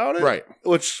pumped about it. Right.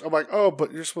 Which I'm like, oh,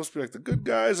 but you're supposed to be like the good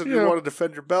guys and you want to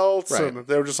defend your belts. Right. And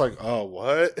they were just like, oh,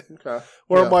 what? Okay.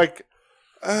 Where I'm like,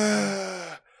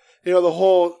 the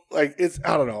whole, like,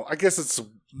 I don't know. I guess it's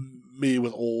me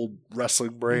with old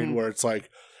wrestling brain where it's like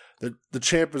the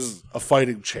champ is a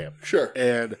fighting champ. Sure.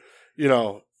 And,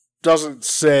 doesn't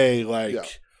say,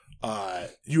 like,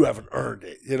 you haven't earned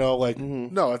it. Like,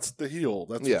 no, it's the heel.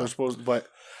 That's what they're supposed to, but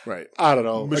right. I don't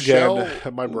know. Michelle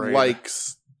Again, my brain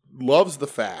loves the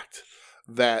fact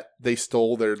that they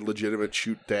stole their legitimate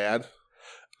shoot dad.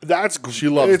 She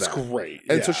loves it's that. Great.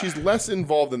 And so she's less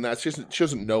involved in that. She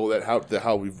doesn't know that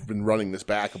how we've been running this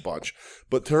back a bunch.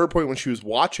 But to her point, when she was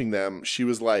watching them, she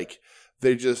was like,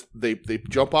 they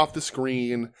jump off the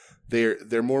screen.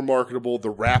 They're more marketable. The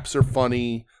raps are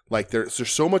funny. Like they're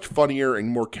so much funnier and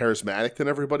more charismatic than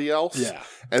everybody else. Yeah.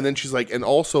 And then she's like, and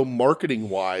also marketing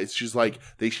wise, she's like,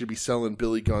 they should be selling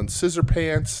Billy Gunn scissor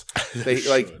pants. They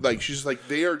she's like,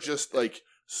 they are just like.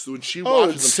 So when she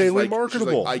watches them, she's like,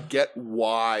 marketable. I get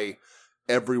why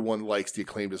everyone likes the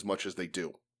Acclaimed as much as they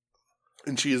do.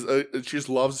 And she just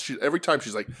loves. Every time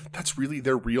she's like, "That's really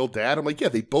their real dad." I'm like, "Yeah,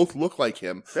 they both look like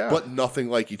him, but nothing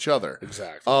like each other."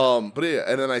 Exactly. But yeah,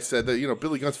 and then I said that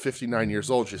Billy Gunn's 59 years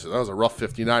old. She said that was a rough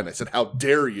 59. I said, "How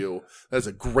dare you? That's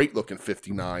a great looking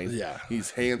 59. Yeah,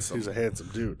 he's handsome. He's a handsome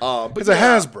dude. But it's a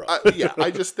Hasbro. I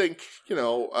just think you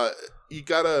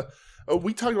gotta.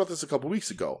 We talked about this a couple weeks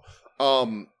ago.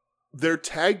 Their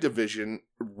tag division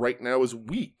right now is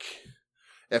weak.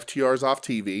 FTR's off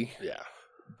TV. Yeah.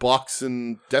 Bucks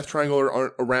and Death Triangle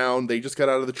aren't around. They just got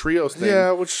out of the trios thing.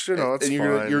 Yeah, which it's and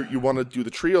fine. You want to do the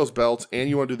trios belts and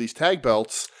you want to do these tag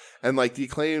belts. And like the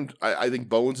Acclaimed, I think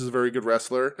Bowens is a very good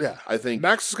wrestler. Yeah, I think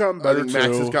Max has gotten better.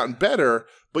 Max has gotten better,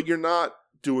 but you're not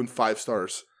doing 5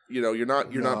 stars. You're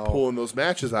not pulling those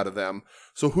matches out of them.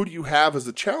 So who do you have as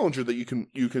a challenger that you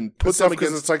can put them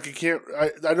against? It's like you can't.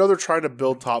 I know they're trying to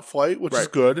build Top Flight, which is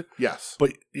good. Yes,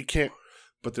 but you can't.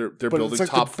 But they're building like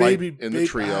Top Flight in the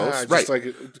trios, right?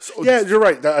 You're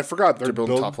right. I forgot they're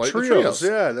building Top Flight in the trios.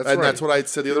 Yeah, that's right. And that's what I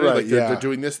said the other day. Like they're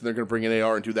doing this, and they're going to bring in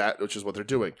AR and do that, which is what they're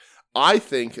doing. I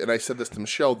think, and I said this to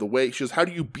Michelle, the way she goes, how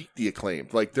do you beat the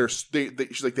Acclaimed? Like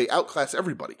she's like, they outclass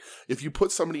everybody. If you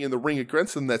put somebody in the ring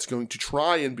against them that's going to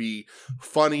try and be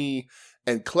funny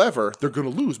and clever, they're going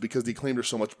to lose because the Acclaimed are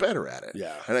so much better at it.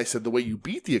 Yeah. And I said the way you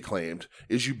beat the Acclaimed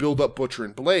is you build up Butcher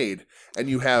and Blade, and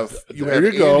you have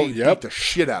Andy beat the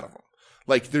shit out of them.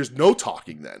 Like there's no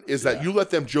talking then. Is that you let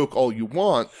them joke all you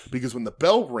want because when the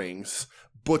bell rings,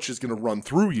 Butch is going to run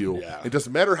through you. Yeah. It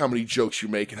doesn't matter how many jokes you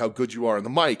make and how good you are on the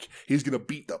mic. He's going to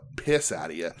beat the piss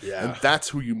out of you. Yeah. And that's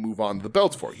who you move on to the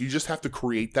belts for. You just have to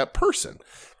create that person.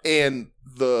 And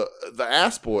the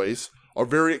Ass Boys are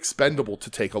very expendable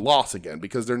to take a loss again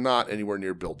because they're not anywhere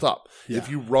near built up. Yeah. If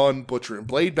you run Butcher and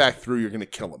Blade back through, you're going to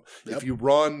kill them. Yep. If you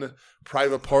run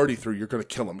Private Party through, you're going to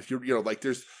kill them. If you're like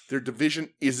their division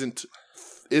isn't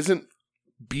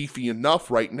beefy enough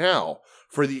right now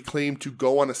for the Acclaim to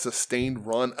go on a sustained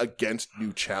run against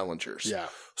new challengers. Yeah.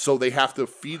 So they have to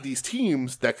feed these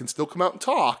teams that can still come out and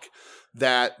talk,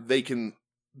 that they can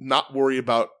not worry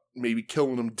about maybe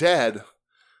killing them dead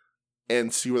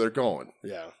and see where they're going.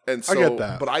 Yeah. And so, I get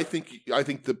that. But I think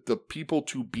the people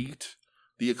to beat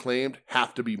the Acclaimed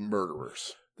have to be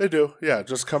murderers. They do. Yeah,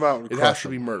 just come out and It crush has to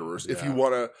them. be murderers. Yeah. If you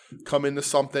want to come into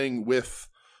something with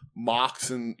Mox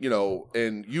and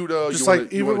and Yuta, Just you like wanna,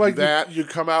 even you like that. you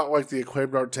come out like the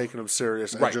Acclaimed aren't taking them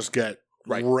serious and Right. just get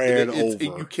Right. ran It- over.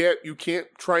 you can't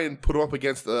try and put them up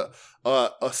against a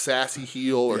sassy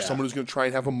heel or Yeah. someone who's going to try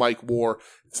and have a mic war.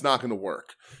 It's not going to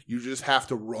work. You just have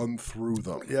to run through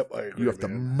them. Yep, I agree. You have to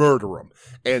man. murder them.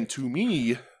 And to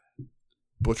me,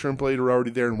 Butcher and Blade are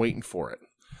already there and waiting for it.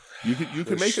 You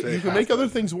can make it. They You can have make to. other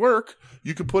things work.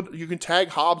 You can tag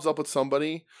Hobbs up with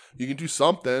somebody. You can do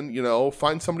something.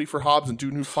 Find somebody for Hobbs and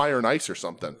do New Fire and Ice or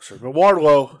something. Should have been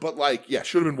Wardlow. But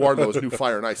should have been Wardlow's New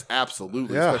Fire and Ice,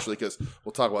 absolutely, Yeah. especially because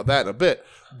we'll talk about that in a bit.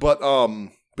 But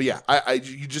yeah,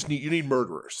 you need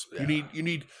murderers. Yeah. You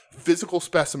need physical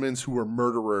specimens who are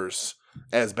murderers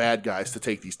as bad guys to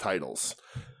take these titles,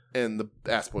 and the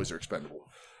Ass Boys are expendable.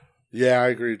 Yeah, I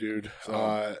agree, dude.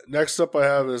 Next up I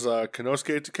have is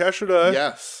Konosuke Takeshita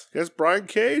Yes, against Brian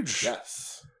Cage.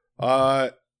 yes,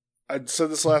 I said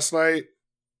this last night.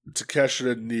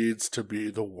 Takeshita needs to be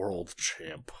the world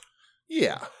champ.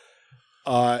 yeah.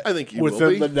 I think he will within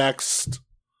be. the next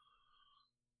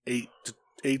 8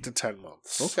 to 10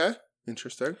 months. Okay,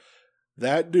 interesting.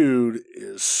 That dude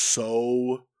is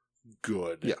so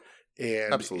good. Yeah,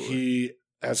 and absolutely. he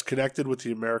has connected with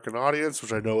the American audience,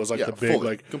 which I know is like Yeah, the big,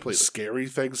 fully, completely. scary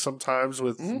thing sometimes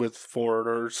with Mhm. with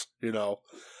foreigners.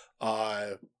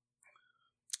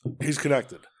 He's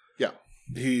connected. Yeah.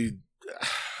 He,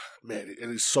 man,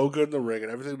 and he's so good in the ring,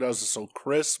 and everything he does is so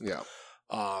crisp. Yeah,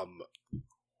 I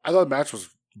thought the match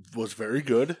was very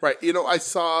good. right. I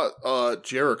saw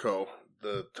Jericho,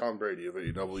 the Tom Brady of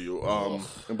AEW.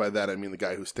 And by that I mean the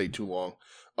guy who stayed too long,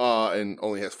 and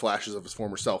only has flashes of his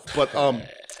former self. But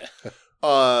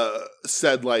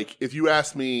said if you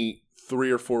asked me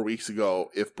 3 or 4 weeks ago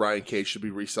if Brian Cage should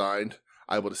be re-signed,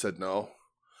 I would have said no.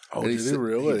 Oh, And did he said-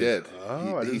 really? He did.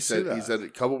 Oh, I didn't he see said that. he said a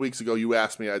couple weeks ago. You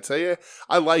asked me, I'd say, yeah,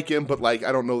 I like him, but I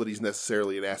don't know that he's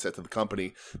necessarily an asset to the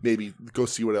company. Maybe go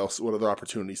see what other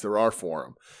opportunities there are for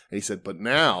him. And he said, but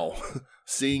now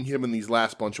seeing him in these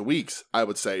last bunch of weeks, I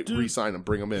would say re-sign him,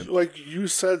 bring him in. Like you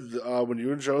said, when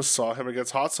you and Joe saw him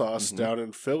against Hot Sauce down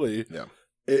in Philly, Yeah.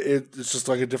 it's just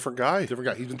like a different guy. Different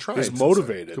guy. He's been trying. He's since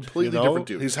motivated. then. Completely you know? different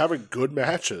dude. He's having good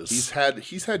matches. He's had.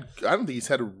 I don't think he's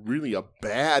had a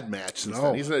bad match since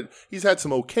No. then. He's had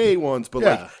some okay ones, but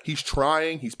Yeah. he's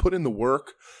trying. He's put in the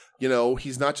work.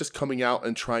 He's not just coming out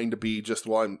and trying to be just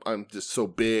I'm just so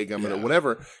big. I'm gonna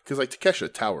whatever. Because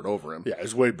Takeshita towered over him. yeah,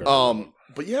 he's way better.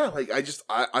 But yeah,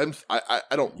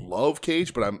 I don't love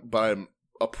Cage, but I'm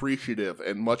appreciative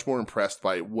and much more impressed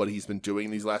by what he's been doing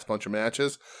these last bunch of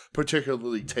matches,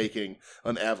 particularly taking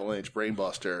an Avalanche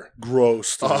Brainbuster.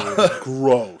 Gross, dude.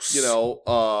 Gross.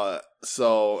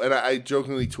 And I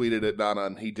jokingly tweeted at Nana,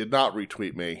 and he did not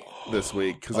retweet me this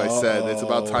week because I said it's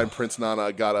about time Prince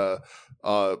Nana got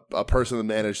a person to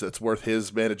manage that's worth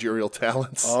his managerial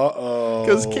talents. Uh-oh.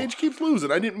 Because Cage keeps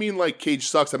losing. I didn't mean Cage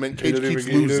sucks. I meant He Cage didn't keeps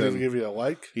even, He losing. didn't even give you a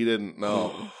like? He didn't.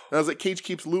 No. And I was like, Cage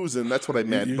keeps losing. That's what I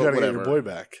meant. You but gotta whatever. get your boy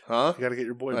back. Huh? You gotta get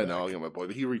your boy I back. know. I'll get my boy,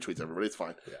 but he retweets everybody. It's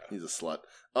fine. Yeah. He's a slut.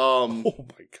 Oh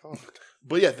my god.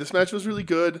 But yeah, this match was really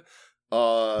good.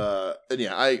 And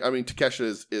yeah, I mean,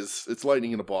 Takeshita is it's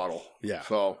lightning in a bottle. Yeah.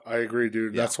 So I agree,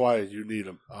 dude. Yeah. That's why you need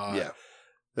him. yeah,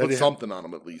 Then put you something on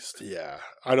him at least. Yeah.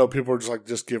 I know people are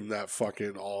just give him that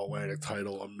fucking All-Atlantic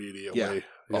title immediately. Yeah.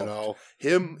 You know?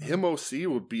 Him OC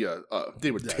would be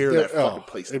they would tear that fucking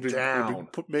place down.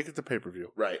 Make it the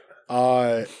pay-per-view. Right.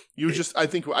 Uh, I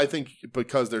think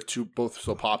because they're both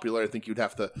so popular, I think you'd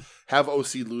have to have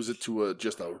OC lose it to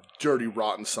just a dirty,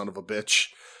 rotten son of a bitch,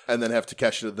 and then have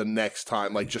Takeshita the next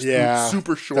time,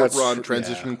 super short run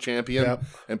transitioning champion, Yep.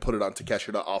 and put it on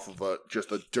Takeshita off of just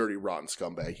a dirty, rotten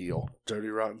scumbag heel. dirty,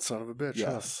 rotten son of a bitch.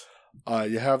 Yes. Huh?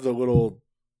 You have the little,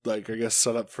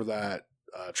 set up for that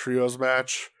trios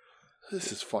match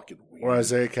This is fucking weird. where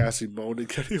Isaiah Cassidy moaned and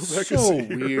Kenny Omega's so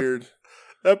here. weird.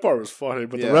 That part was funny,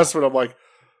 but Yeah. the rest of it, I'm like,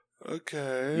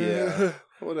 okay, Yeah.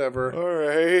 Whatever. all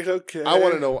right, okay. I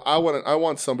want to know. I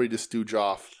want somebody to stooge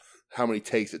off how many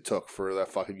takes it took for that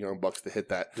fucking Young Bucks to hit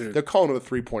that. Dude. They're calling it a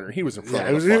 3-pointer. He was in front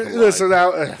Yeah, of the fucking line. listen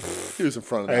now. He was in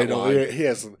front of I that know line. he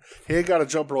hasn't. He ain't got a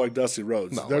jumper like Dusty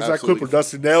Rhodes. No, There's absolutely. that clip where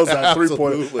Dusty nails that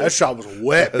 3-pointer. Absolutely. That shot was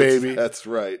wet, baby. That's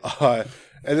right.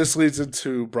 And this leads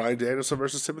into Bryan Danielson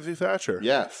versus Timothy Thatcher.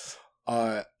 Yes.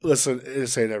 Listen,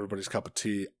 this ain't everybody's cup of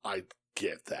tea. I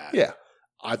get that. Yeah.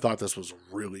 I thought this was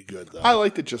really good, though. I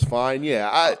liked it just fine.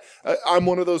 Yeah. I'm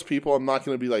one of those people. I'm not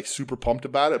going to be super pumped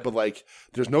about it, but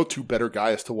there's no two better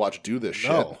guys to watch do this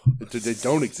No. shit. They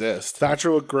don't exist.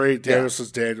 Thatcher looked great.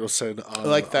 Danielson's Danielson. I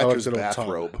like Thatcher's it on tongue.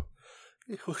 bathrobe.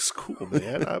 He looks cool,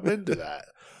 man. I'm into that.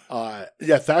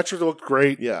 Yeah, Thatcher looked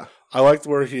great. Yeah. I liked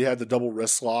where he had the double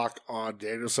wrist lock on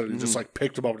Danielson. And he just like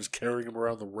picked him up and just carrying him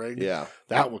around the ring. Yeah.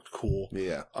 That looked cool.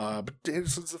 Yeah. But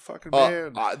Danielson's the fucking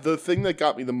man. The thing that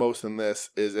got me the most in this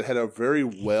is it had a very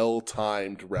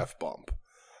well-timed ref bump.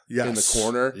 Yes. In the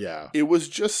corner. Yeah. It was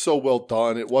just so well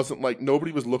done. It wasn't like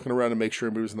nobody was looking around to make sure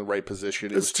he was in the right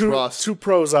position. It was trust. Two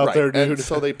pros out there, dude. And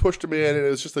so they pushed him in, and it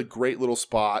was just a great little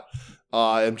spot.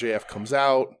 MJF comes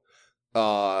out,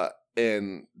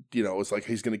 and it's like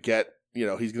he's gonna get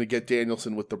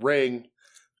Danielson with the ring,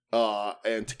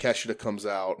 and Takeshita comes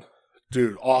out.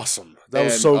 Dude, awesome. That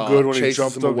was so good when he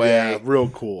jumped away. Yeah, real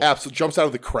cool. Absolutely. Jumps out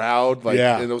of the crowd.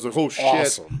 And it was like, oh shit.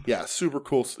 Awesome. Yeah, super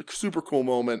cool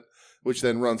moment, which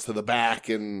then runs to the back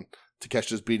and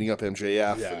Takeshita's beating up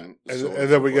MJF. Yeah. And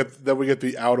then we get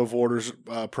the out of orders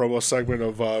promo segment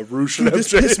of Roosh and MJF.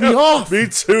 This MJF. pissed me off. Me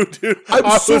too, dude. I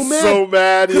was so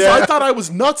mad. Because yeah. I thought I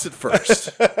was nuts at first.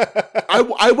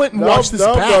 I went and watched this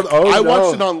back. I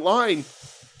watched it online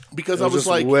because I was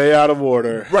like way out of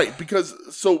order. Right, because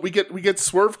so we get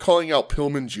Swerve calling out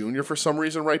Pillman Jr. for some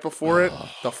reason right before it.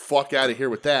 The fuck out of here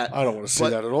with that. I don't want to see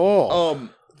that at all.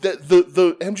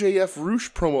 The MJF Roosh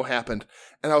promo happened,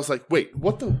 and I was like, wait,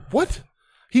 what?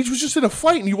 He was just in a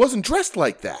fight, and he wasn't dressed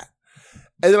like that.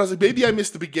 And then I was like, maybe I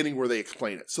missed the beginning where they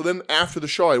explain it. So then after the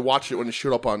show, I watched it when it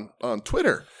showed up on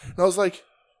Twitter, and I was like,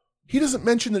 he doesn't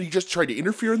mention that he just tried to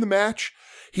interfere in the match.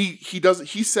 He doesn't.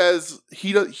 He says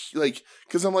he does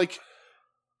because I'm like,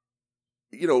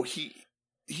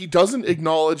 he doesn't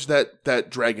acknowledge that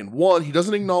Dragon won. He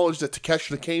doesn't acknowledge that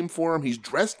Takeshita came for him. He's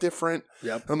dressed different.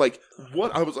 Yep. And I'm like,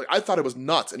 what? I was like, I thought it was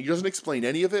nuts, and he doesn't explain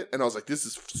any of it. And I was like, this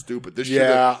is stupid. This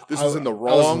is in the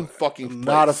wrong fucking place.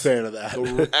 Not a fan of that.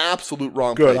 The absolute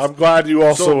wrong Good. place. I'm glad you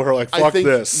also were like, fuck I think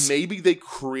this. Maybe they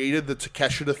created the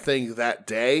Takeshita thing that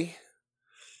day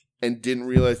and didn't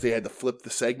realize they had to flip the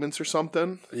segments or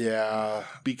something. Yeah.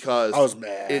 Because I was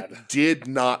mad. It did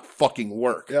not fucking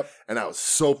work. Yep. And I was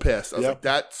so pissed. I was like,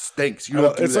 that stinks. You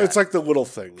don't do that. It's like the little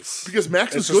things. Because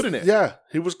Max was good in it. Yeah,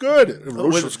 he was good. And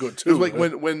Roosh was good too. It was like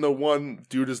when the one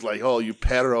dude is like, oh, you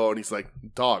Pedro, and he's like,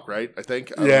 dog, right? I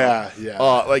think. Yeah.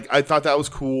 I thought that was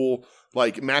cool.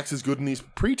 Like, Max is good in these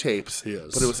pre-tapes. He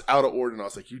is. But it was out of order, and I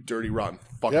was like, you dirty, rotten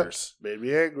fuckers. Yep. Made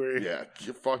me angry. Yeah,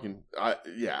 you're fucking...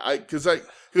 Because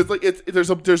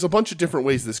there's a bunch of different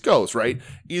ways this goes, right?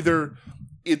 Either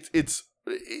it's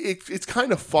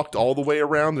kind of fucked all the way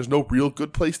around. There's no real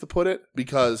good place to put it,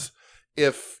 because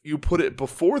if you put it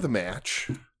before the match,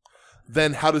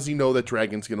 then how does he know that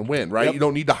Dragon's going to win, right? Yep. You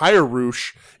don't need to hire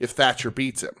Roosh if Thatcher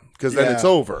beats him, because then it's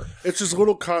over. It's just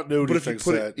little continuity But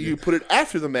if you put it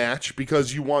after the match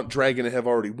because you want Dragon to have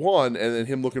already won and then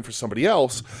him looking for somebody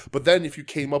else, but then if you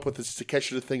came up with this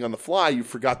Takeshita thing on the fly, you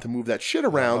forgot to move that shit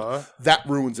around, that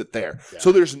ruins it there. Yeah.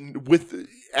 So with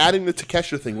adding the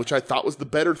Takeshita thing, which I thought was the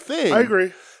better thing. I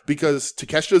agree. Because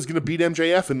Takeshita is going to beat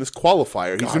MJF in this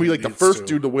qualifier. He's going to be like the first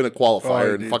dude to win a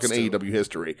qualifier in fucking AEW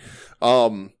history.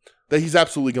 That he's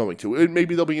absolutely going to.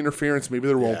 Maybe there'll be interference, maybe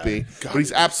there won't be, but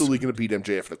he's absolutely going to beat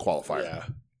MJF in a qualifier. Yeah.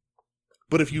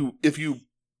 But if you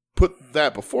put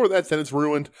that before that, then it's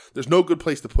ruined. There's no good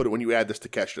place to put it when you add this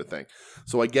Takeshita thing.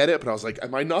 So I get it, but I was like,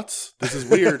 am I nuts? This is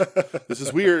weird. This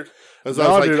is weird. I was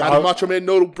like, how did Macho Man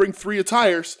know to bring 3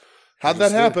 attires? How'd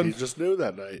that happen? He just knew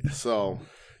that night. So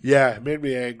yeah, it made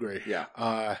me angry.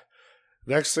 Yeah.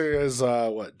 Next thing is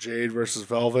Jade versus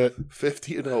Velvet.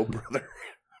 50-0, brother.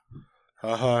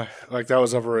 Like that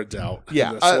was ever a doubt.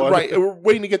 Yeah, right. We're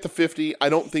waiting to get to 50. I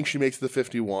don't think she makes the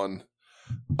 51.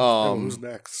 Who's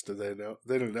next? Did they know?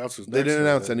 They didn't announce who's next. They didn't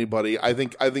announce anybody. I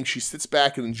think she sits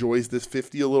back and enjoys this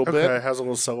 50 a little bit. Has a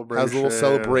little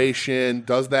celebration.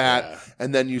 Does that,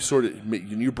 and then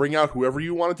you bring out whoever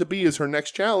you want it to be as her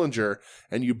next challenger,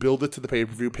 and you build it to the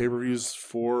pay-per-view. Pay-per-view's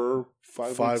 5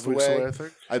 weeks away.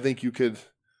 I think you could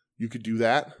do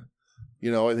that.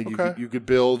 I think you could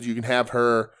build. You can have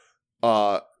her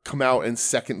come out and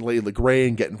second Layla Gray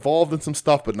and get involved in some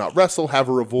stuff, but not wrestle. Have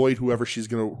her avoid whoever she's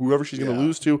gonna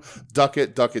lose to. Duck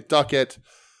it.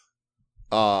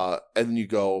 And then you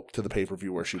go to the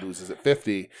pay-per-view where she loses at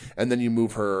 50, and then you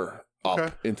move her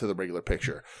up into the regular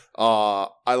picture. I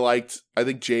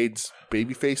think Jade's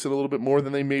babyface it a little bit more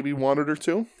than they maybe wanted her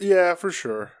to. Yeah, for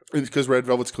sure. It's because Red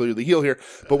Velvet's clearly the heel here.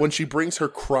 But when she brings her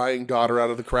crying daughter out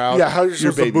of the crowd, how are you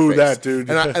supposed to boo that, dude?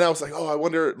 And I was like, I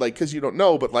wonder, because you don't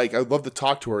know, but I'd love to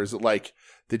talk to her. Is it like,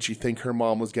 did she think her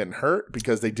mom was getting hurt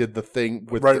because they did the thing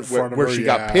with where she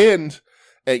got pinned?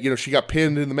 And, she got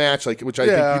pinned in the match, which I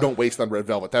think you don't waste on Red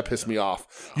Velvet. That pissed me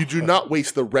off. You do not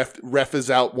waste the ref is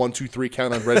out 1, 2, 3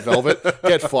 count on Red Velvet.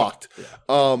 Get fucked.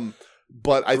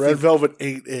 But I Red think Velvet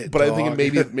ain't it. But I dog.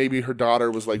 think maybe her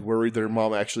daughter was like worried that her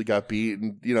mom actually got beat,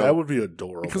 and that would be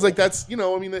adorable. because like that's I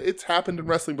mean it's happened in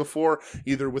wrestling before,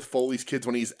 either with Foley's kids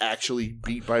when he's actually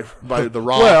beat by the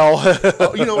Rock,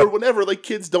 well, or whatever. Like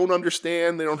kids don't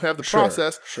understand, they don't have the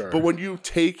process. Sure. But when you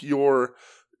take your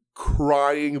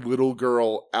crying little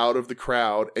girl out of the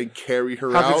crowd and carry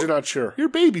her how out, could you not cheer? you're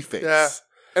babyface. Yeah.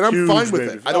 And I'm Huge fine with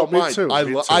baby. it. I don't me mind. too, me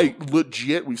too. I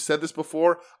legit. We've said this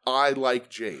before. I like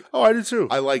Jade. Oh, I do too.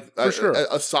 I like For sure.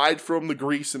 Aside from the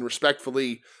grease and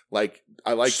respectfully, like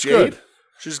I like She's Jade. good.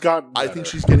 She's gotten better. I think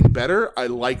she's getting better. I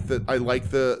like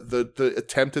the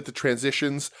attempt at the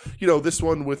transitions. This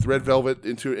one with Red Velvet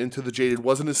into the Jade, it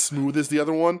wasn't as smooth as the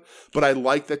other one, but I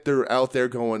like that they're out there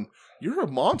going, you're a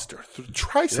monster.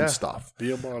 Try some stuff.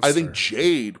 Be a monster. I think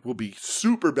Jade will be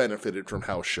super benefited from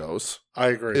house shows. I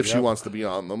agree. If she wants to be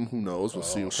on them, who knows? We'll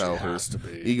see how her has to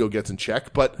be. ego gets in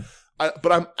check. But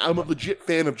I'm a legit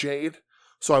fan of Jade,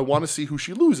 so I want to see who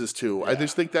she loses to. I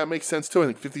just think that makes sense too. I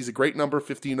think 50 is a great number.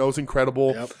 50-0 is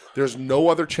incredible. Yep. There's no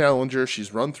other challenger.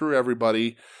 She's run through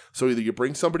everybody. So either you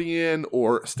bring somebody in,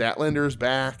 or Statlander is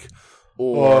back,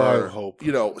 or I hope.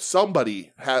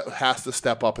 Somebody has to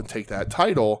step up and take that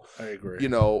title. I agree.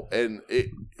 And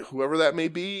whoever that may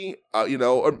be,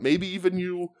 or maybe even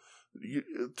you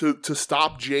to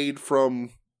stop Jade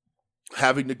from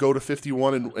having to go to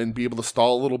 51 and be able to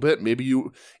stall a little bit. Maybe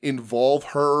you involve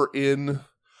her in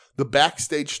the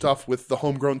backstage stuff with the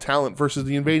homegrown talent versus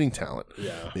the invading talent.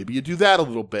 Yeah. Maybe you do that a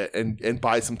little bit and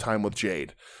buy some time with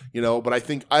Jade. But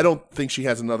I don't think she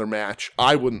has another match.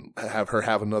 I wouldn't have her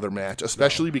have another match,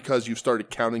 especially because you've started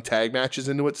counting tag matches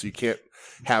into it, so you can't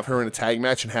have her in a tag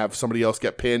match and have somebody else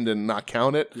get pinned and not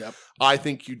count it. Yep. I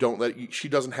think she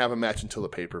doesn't have a match until the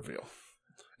pay-per-view.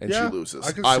 And she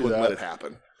loses. I wouldn't let it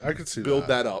happen. I could see Build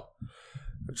that up.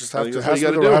 It just I has think to, that's what you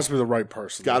has, gotta do. has to be the right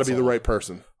person. Got to be the all. right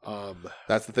person.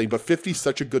 That's the thing. But 50 is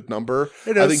such a good number.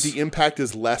 It I is. think the impact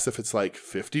is less if it's like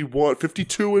 51,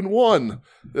 52 and 1.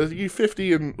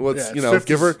 50 and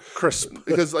give her crisp.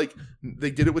 because like they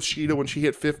did it with Sheeta when she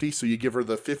hit 50, so you give her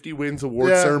the 50 wins award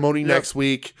ceremony next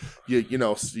week. You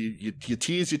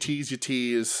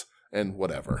tease and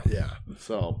whatever. Yeah.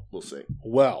 So we'll see.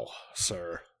 Well,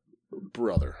 sir.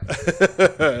 Brother.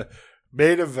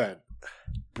 Main event.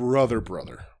 Brother.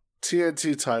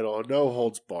 TNT title, no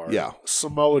holds barred. Yeah.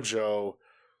 Samoa Joe,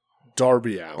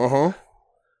 Darby Allin. Uh-huh.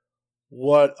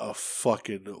 What a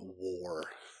fucking war.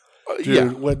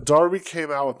 Dude, when Darby came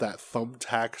out with that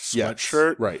thumbtack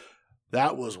sweatshirt, right.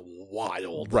 that was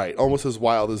wild. Right. Almost as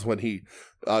wild as when he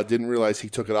didn't realize he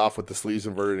took it off with the sleeves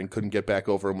inverted and couldn't get back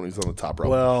over him when he was on the top rope.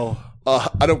 Well,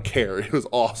 I don't care. It was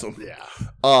awesome.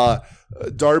 yeah.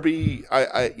 Darby,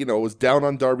 I was down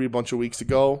on Darby a bunch of weeks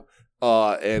ago,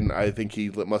 and I think he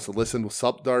must have listened. What's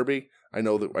up, Darby? I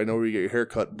know where you get your hair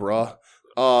cut, bruh.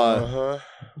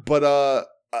 But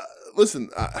listen,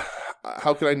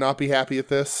 how can I not be happy at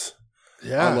this?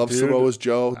 Yeah, I love dude. Samoa's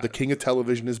Joe. The king of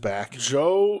television is back.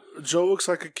 Joe looks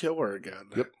like a killer again.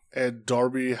 Yep. And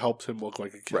Darby helped him look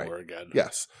like a killer again.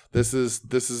 Yes. This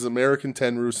is American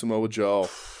Tenru Samoa Joe.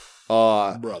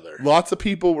 Brother. Lots of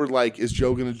people were like, is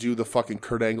Joe going to do the fucking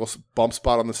Kurt Angle bump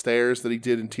spot on the stairs that he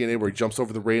did in TNA where he jumps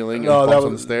over the railing and bumps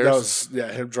on the stairs? That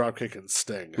was, him drop kicking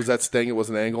Sting. Was that Sting? It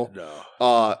wasn't Angle?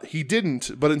 No. He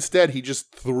didn't, but instead he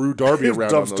just threw Darby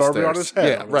around on those Darby stairs. on his head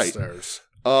Yeah, on right. the stairs.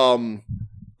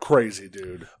 Crazy,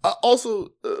 dude.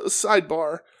 Also,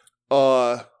 sidebar,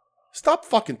 stop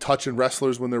fucking touching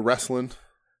wrestlers when they're wrestling.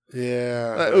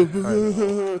 Yeah.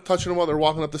 Touching them while they're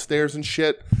walking up the stairs and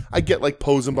shit. I get like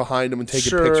posing behind them and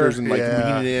taking pictures and like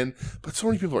leaning in, but so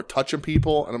many people are touching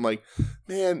people, and I'm like,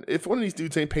 man, if one of these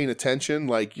dudes ain't paying attention,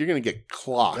 like you're gonna get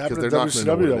clocked because they're not gonna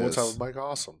know what it one is. time with Mike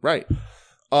Awesome. Right.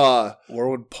 Or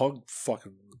when Punk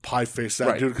fucking pie faced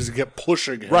that dude because he kept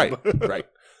pushing him. Right.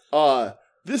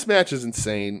 This match is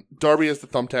insane. Darby has the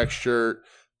thumbtack shirt,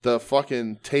 the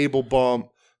fucking table bump.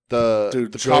 The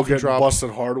Joe coffee getting drop, busted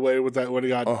hard way with that when he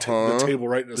got the table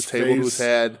right in his face. the table to his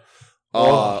head,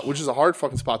 which is a hard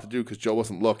fucking spot to do because Joe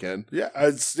wasn't looking. Yeah,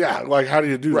 like how do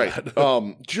you do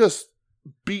that? Just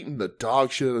beating the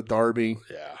dog shit out of Darby.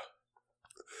 Yeah,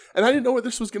 and I didn't know where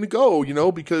this was going to go,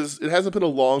 because it hasn't been a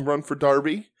long run for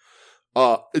Darby.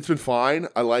 It's been fine.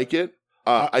 I like it.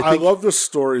 I love the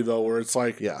story though, where it's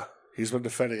like, yeah. He's been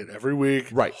defending it every week.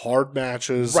 Right. Hard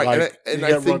matches. Right. Like, and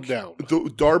I think run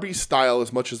down. Darby's style,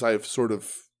 as much as I've sort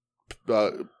of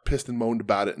pissed and moaned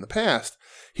about it in the past,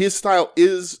 his style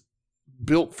is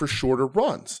built for shorter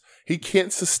runs. He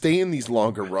can't sustain these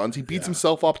longer runs. He beats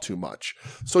himself up too much.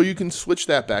 So you can switch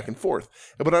that back and forth.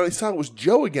 But I saw it was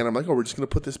Joe again. I'm like, we're just going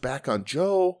to put this back on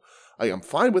Joe. I'm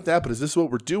fine with that, but is this what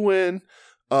we're doing?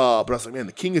 But I was like, man,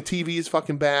 the King of TV is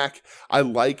fucking back. I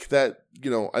like that. I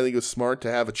think it was smart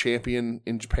to have a champion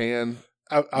in Japan.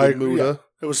 I agree. Yeah,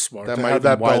 it was smart. That might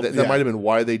have been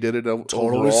why they did it.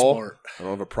 Totally overall. Smart. I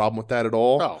don't have a problem with that at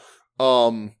all.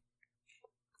 No.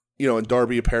 And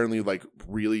Darby apparently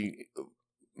really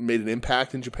made an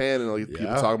impact in Japan, and people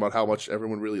talking about how much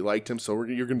everyone really liked him. So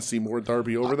you're going to see more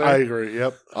Darby over there. I agree.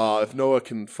 Yep. If Noah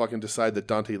can fucking decide that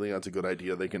Dante Leon's a good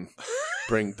idea, they can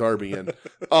bring Darby in.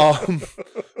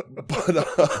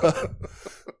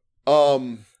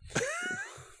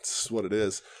 It's what it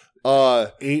is.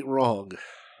 Ain't wrong.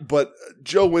 But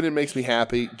Joe winning makes me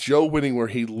happy. Joe winning where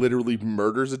he literally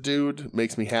murders a dude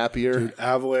makes me happier. Dude,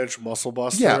 Avalanche Muscle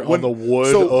Buster on the wood.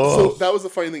 So that was the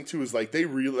funny thing too, is they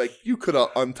really you could have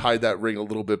untied that ring a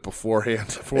little bit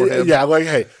beforehand for him. Yeah,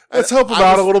 hey, let's help him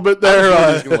out a little bit there.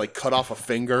 I was gonna cut off a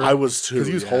finger. I was too, because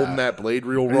he was holding that blade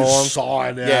real wrong,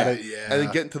 sawing at it. Yeah, and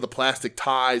then getting to the plastic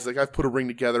ties. I've put a ring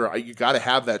together. You got to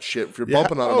have that shit if you're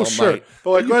bumping on it all night.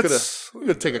 But you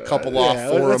could take a couple off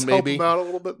for him, maybe. Help him out a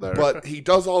little bit there. But he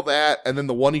does all that, and then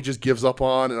the one he just gives up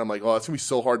on, and I'm like, oh, it's gonna be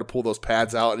so hard to pull those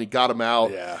pads out. And he got him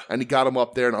out, and he got him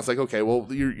up there, and I was like, okay, well,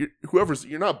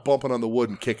 you're not bumping on the wood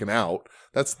and kicking out.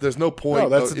 There's no point. No,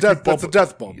 that's a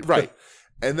death bump, right?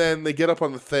 And then they get up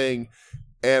on the thing,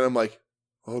 and I'm like,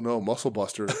 oh no, Muscle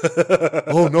Buster!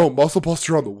 Oh no, Muscle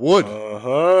Buster on the wood!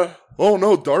 Oh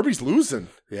no, Darby's losing.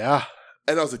 Yeah.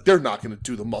 And I was like, they're not going to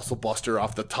do the Muscle Buster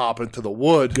off the top into the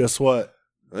wood. Guess what?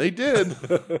 They did.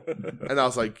 And I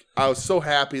was like, I was so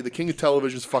happy. The King of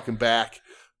Television's fucking back.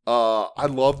 I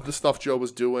loved the stuff Joe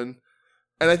was doing.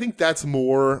 And I think that's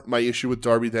more my issue with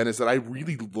Darby then, is that I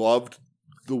really loved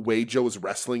the way Joe was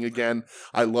wrestling again.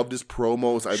 I loved his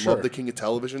promos. I loved the King of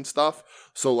Television stuff.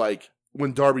 So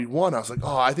when Darby won, I was like,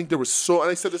 oh, I think there was and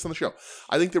I said this on the show,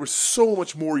 I think there was so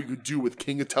much more you could do with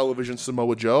King of Television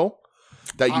Samoa Joe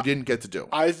that you didn't get to do.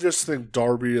 I just think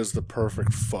Darby is the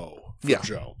perfect foe for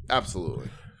Joe. Absolutely.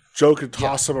 Joe can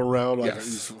toss him around like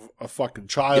he's a fucking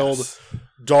child. Yes.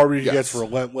 Darby gets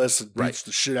relentless and beats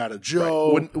the shit out of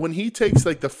Joe. Right. When he takes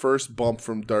the first bump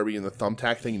from Darby in the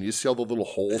thumbtack thing, and you see all the little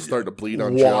holes start to bleed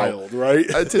on Joe. Wild, right?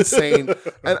 It's insane.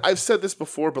 And I've said this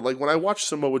before, but when I watch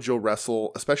Samoa Joe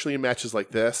wrestle, especially in matches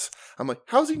like this, I'm like,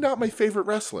 how's he not my favorite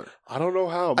wrestler? I don't know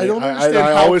how. Man. I don't understand.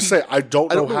 I always say I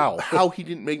don't know how he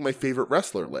didn't make my favorite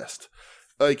wrestler list.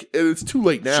 It's too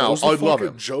late now. I love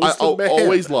him. I'll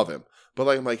always love him. But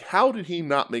I'm like, how did he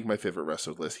not make my favorite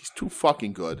wrestler list? He's too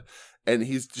fucking good. And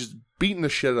he's just beating the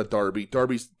shit out of Darby.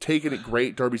 Darby's taking it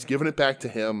great. Darby's giving it back to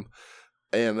him.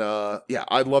 And I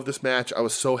love this match. I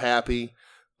was so happy.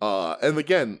 And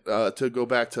again, to go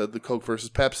back to the Coke versus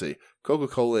Pepsi,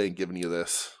 Coca-Cola ain't giving you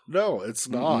this. No, it's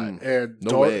not. And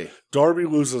no way. Darby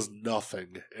loses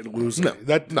nothing in losing.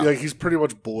 He's pretty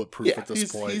much bulletproof at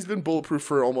this point. He's been bulletproof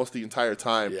for almost the entire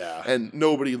time. Yeah. And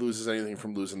nobody loses anything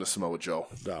from losing to Samoa Joe.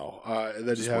 No. And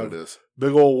then just what it is.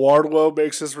 Big old Wardlow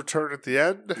makes his return at the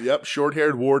end. Yep,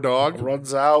 short-haired war dog.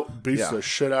 Runs out, beats the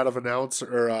shit out of not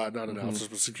announcers,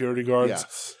 but security guards.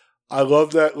 Yes. I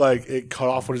love that, it cut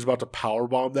off when he's about to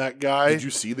powerbomb that guy. Did you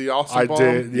see the awesome bomb? I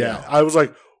did, yeah. I was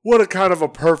like, what a kind of a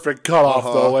perfect cutoff,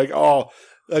 though.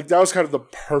 That was kind of the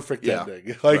perfect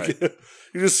ending.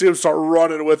 You just see him start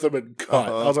running with him and cut.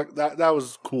 I was like, that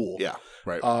was cool. Yeah,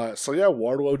 right.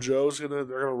 Wardlow Joe's they're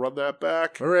gonna run that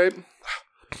back. All right.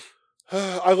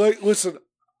 Wardlow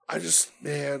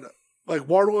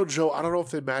and Joe, I don't know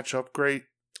if they match up great.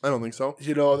 I don't think so.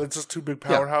 They're just two big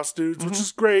powerhouse dudes, which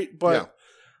is great, but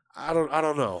I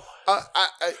don't know.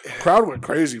 Crowd went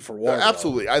crazy for Wardlow.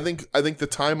 Absolutely. I think the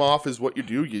time off is what you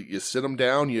do. You sit them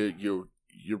down. You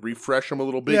refresh them a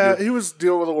little bit. Yeah, he was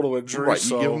dealing with a little injury. Right.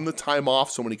 So. You give him the time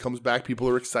off, so when he comes back, people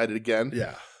are excited again.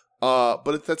 Yeah.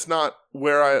 But that's not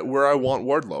where I want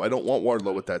Wardlow. I don't want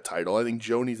Wardlow with that title. I think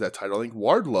Joe needs that title. I think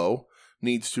Wardlow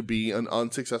needs to be an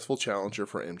unsuccessful challenger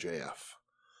for MJF.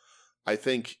 I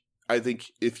think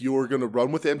if you are going to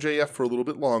run with MJF for a little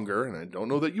bit longer, and I don't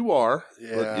know that you are,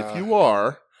 but if you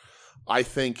are, I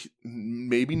think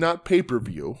maybe not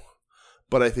pay-per-view,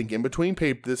 but I think in between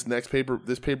this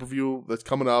pay-per-view that's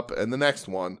coming up and the next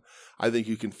one, I think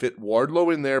you can fit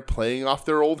Wardlow in there playing off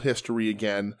their old history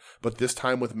again, but this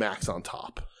time with Max on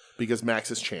top. Because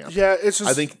Max is champ. Yeah, it's just...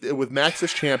 I think with Max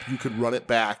as champ, you could run it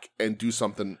back and do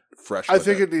something fresh. I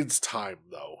think it needs time,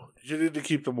 though. you need to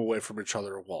keep them away from each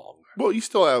other long. Well, you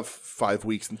still have 5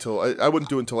 weeks until I wouldn't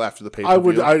do it until after the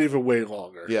pay-per-view. I'd even wait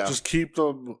longer. Yeah. Just keep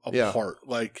them apart.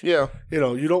 Like, yeah.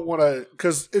 You don't want to,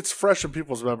 because it's fresh in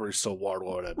people's memories still,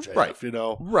 Wardlow and MJF,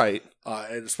 Right. Right.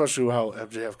 And especially how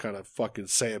MJF kind of fucking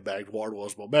sandbagged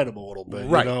Wardlow's momentum a little bit,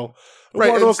 Right. Right.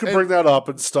 Wardlow can bring that up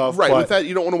and stuff. Right, but with that,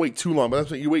 you don't want to wait too long. But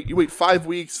that's what you wait 5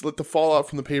 weeks, let the fallout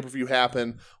from the pay-per-view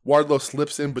happen. Wardlow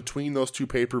slips in between those two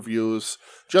pay-per-views.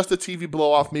 Just a TV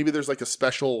blow-off. Maybe there's like a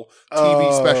special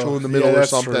TV special in the middle or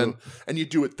something. True. And you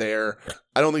do it there.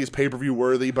 I don't think it's pay-per-view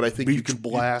worthy, but I think you could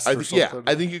blast or something. Yeah,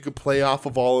 I think you could play off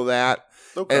of all of that.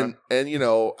 Okay. And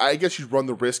I guess you'd run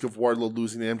the risk of Wardlow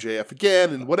losing to MJF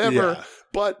again and whatever. Yeah.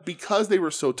 But because they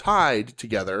were so tied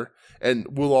together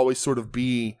and will always sort of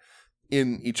be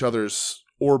in each other's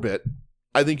orbit,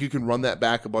 I think you can run that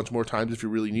back a bunch more times if you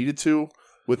really needed to,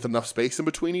 with enough space in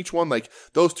between each one. Like,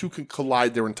 those two can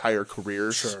collide their entire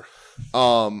careers. Sure.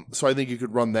 So I think you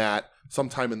could run that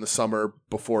sometime in the summer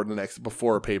before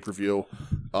a pay-per-view,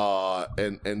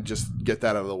 and just get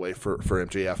that out of the way for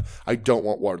MJF. I don't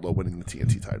want Wardlow winning the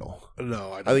TNT title.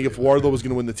 No, I think if Wardlow was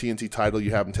going to win the TNT title,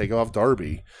 you have him take off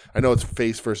Darby. I know it's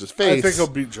face versus face. I think he'll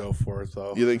beat Joe for it,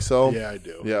 though. You think so? Yeah, I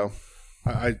do. Yeah.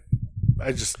 I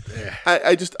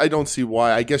I don't see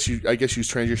why. I guess you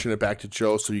transition it back to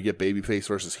Joe so you get babyface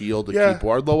versus heel to keep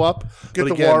Wardlow up. Get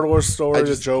the Wardlow story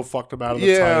that Joe fucked him out of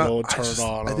the title and turn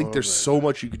on him. I think there's so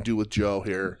much you can do with Joe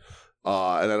here,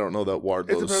 and I don't know that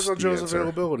Wardlow's. It depends on Joe's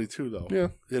availability too, though. Yeah,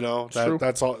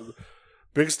 that's all.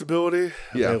 Big stability,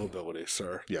 Yeah. availability,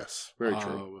 sir. Yes, very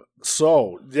true.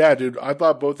 So, yeah, dude, I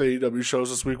thought both AEW shows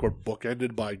this week were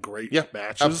bookended by great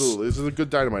matches. Absolutely. This is a good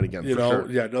Dynamite again.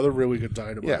 Sure. Yeah, another really good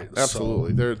Dynamite. Yeah,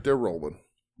 absolutely. So, they're rolling.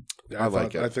 yeah, I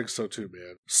like it. I think so too,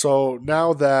 man. So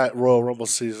now that Royal Rumble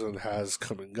season has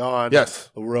come and gone, Yes,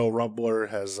 the Royal Rumbler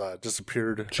has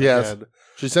disappeared. She has.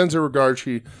 She sends her regards.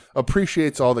 She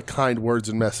appreciates all the kind words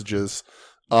and messages.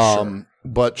 Sure.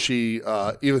 But she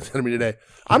even said to me today,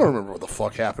 I don't remember what the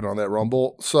fuck happened on that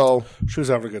Rumble. So she was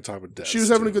having a good time with Des. she was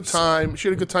having a good time. She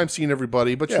had a good time seeing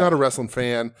everybody, but she's not a wrestling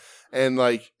fan. And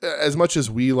like, as much as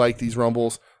we like these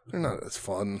Rumbles, they're not as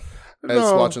fun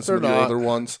as watching some of the other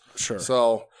ones. Sure.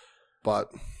 So, but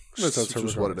That's it's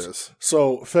just what it is.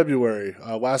 So February,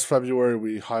 last February,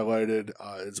 we highlighted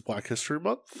it's Black History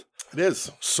Month. It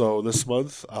is. So this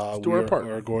month, we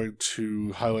are going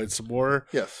to highlight some more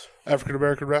Yes. African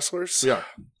American wrestlers. Yeah.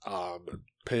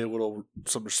 Pay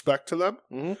some respect to them.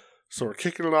 Mm-hmm. So we're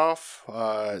kicking it off.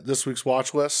 This week's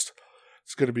watch list.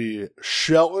 It's going to be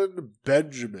Shelton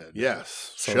Benjamin.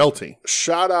 Yes. So Shelty.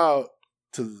 Shout out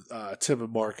to Tim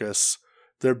and Marcus.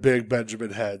 They're big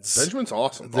Benjamin heads. Benjamin's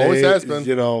awesome. Always has been.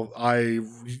 A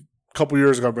couple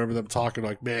years ago, I remember them talking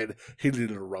like, man, he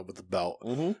needed a run with the belt.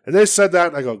 Mm-hmm. And they said that,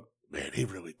 and I go, man, he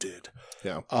really did.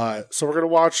 Yeah. So we're going to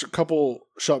watch a couple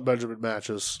Shelton Benjamin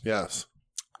matches. Yes.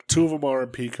 2 of them are in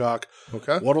Peacock.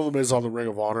 Okay. One of them is on the Ring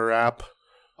of Honor app.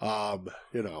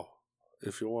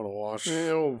 If you want to watch,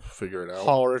 we'll figure it out.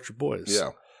 holler at your boys.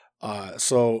 Yeah.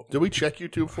 So did we check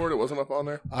YouTube for it? It wasn't up on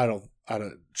there? I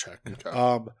didn't check.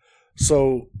 Okay.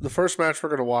 So the first match we're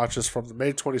going to watch is from the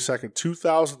May 22nd,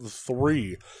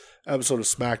 2003 episode of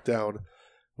SmackDown.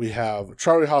 We have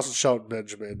Charlie Haas and Shelton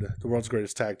Benjamin, the world's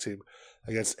greatest tag team,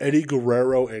 against Eddie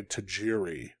Guerrero and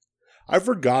Tajiri. I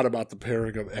forgot about the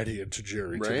pairing of Eddie and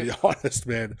Tajiri, to be honest,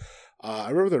 man. I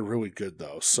remember they're really good,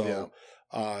 though. So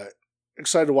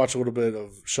excited to watch a little bit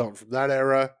of Shelton from that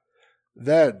era.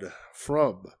 Then,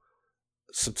 from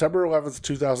September 11th,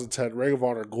 2010, Ring of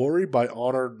Honor Glory by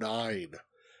Honor 9.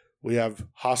 We have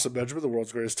Haas and Benjamin, the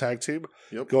world's greatest tag team,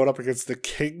 going up against the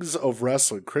Kings of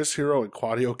Wrestling, Chris Hero and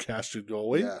Claudio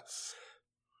Castagnoli. Yes.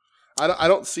 I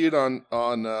don't see it on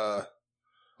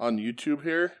YouTube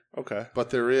here. Okay. But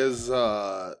there is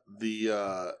the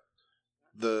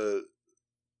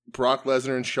Brock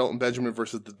Lesnar and Shelton Benjamin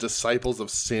versus the Disciples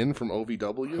of Sin from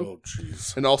OVW. Oh,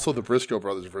 jeez. And also the Briscoe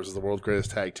Brothers versus the world's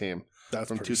greatest tag team. That's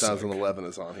from 2011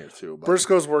 is on here too. But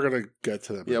Briscoes, we're going to get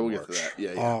to them. Yeah, we'll get to that.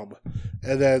 Yeah.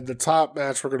 And then the top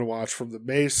match we're going to watch from the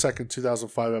May 2nd,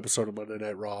 2005 episode of Monday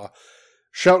Night Raw,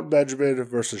 Shelton Benjamin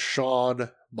versus Shawn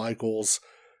Michaels.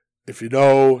 If you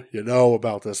know, you know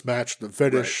about this match and the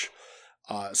finish.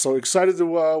 Right. So excited to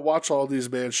watch all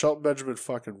these, man. Shelton Benjamin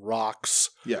fucking rocks.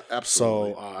 Yeah,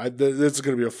 absolutely. So this is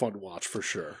going to be a fun watch for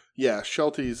sure. Yeah,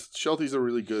 Shelty's a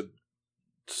really good,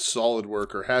 solid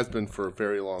worker. Has been for a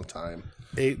very long time.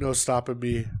 Ain't no stopping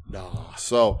me. Nah.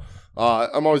 So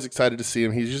I'm always excited to see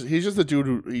him. He's just a dude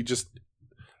who he just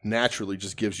naturally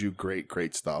just gives you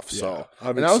great stuff. Yeah, so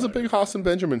I was a big Haas and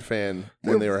Benjamin fan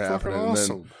when they were happening.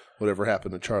 Awesome. And then whatever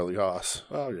happened to Charlie Haas.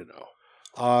 Well, you know.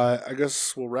 I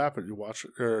guess we'll wrap it. You watch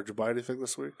it, or did you buy anything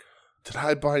this week? Did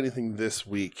I buy anything this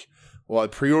week? Well, I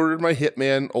pre-ordered my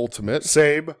Hitman Ultimate.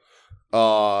 Same.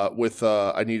 With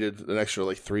I needed an extra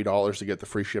like $3 to get the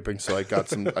free shipping, so I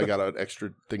got I got an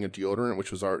extra thing of deodorant,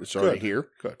 which was it's already here.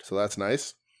 Good. So that's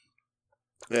nice.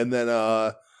 And then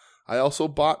I also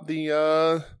bought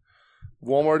the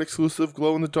Walmart exclusive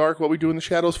glow in the dark What We Do in the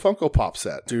Shadows Funko Pop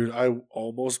set. Dude, I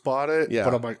almost bought it, Yeah.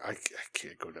 but I'm like, I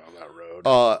can't go down that road.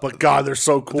 But God, they're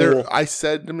so cool. I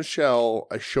said to Michelle,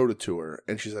 I showed it to her,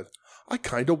 and she said, I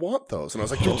kind of want those. And I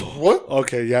was like, what?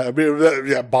 Okay, yeah, I mean,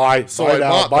 yeah, buy. So buy I now,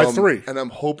 bought buy them, 3. and I'm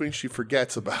hoping she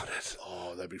forgets about it.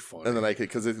 Oh, that'd be fun. And then I could,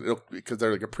 because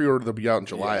they're like a pre-order, they'll be out in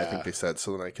July, I Yeah. think they said,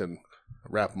 so then I can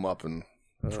wrap them up and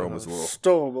throw them as a little.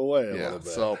 Stow them away a Yeah, little bit.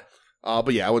 so,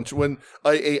 but yeah, when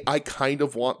I kind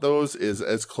of want those is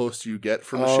as close to you get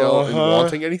from Michelle in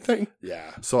wanting anything.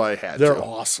 yeah, So I had they're to.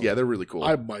 awesome. Yeah, they're really cool.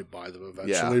 I might buy them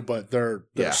eventually, but they're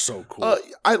so cool.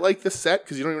 I like the set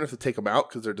because you don't even have to take them out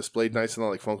because they're displayed nice and not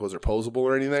like Funkos are posable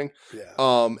or anything.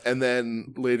 Yeah. And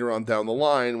then later on down the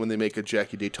line, when they make a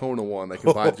Jackie Daytona one, I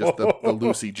can buy just the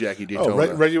Lucy Jackie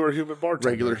Daytona. Regular human bartender.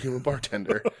 Regular human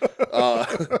bartender.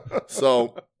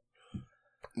 So,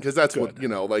 because that's what,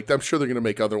 like, I'm sure they're going to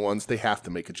make other ones. They have to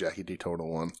make a Jackie Daytona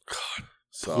one. God,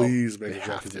 So please make they a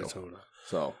have Jackie to. Daytona.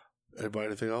 So, Anybody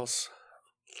anything else?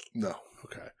 no.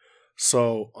 Okay.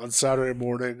 So on Saturday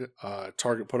morning,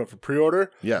 Target put up for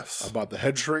pre-order. Yes. I bought the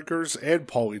Head Shrinkers and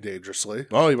Polly Dangerously.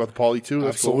 Oh, you bought the Polly too?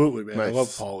 That's Absolutely, cool. man. Nice. I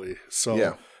love Polly. So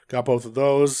Yeah. got both of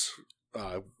those.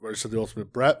 I said the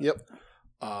Ultimate Brett. Yep.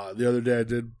 The other day I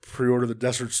did pre-order the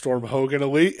Desert Storm Hogan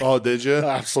Elite. Oh, did you?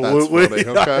 Absolutely. That's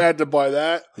funny. Okay. I had to buy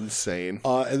that. Insane.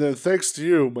 And then thanks to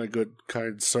you, my good,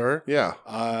 kind sir, Yeah.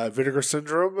 Vinegar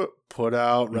Syndrome put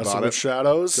out You Wrestling bought with it?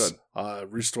 Shadows. Good.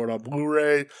 Restored on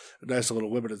Blu-ray. A nice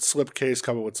little limited slipcase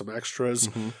coming with some extras.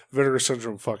 Vinegar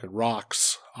Syndrome fucking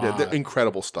rocks. Yeah, they're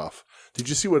incredible stuff. Did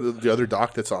you see what the other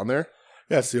doc that's on there?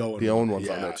 Yeah, it's the Owen. The Owen one's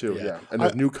on there too. Yeah. And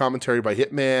there's new commentary by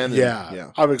Hitman. And,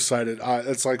 Yeah. I'm excited.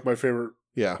 It's like my favorite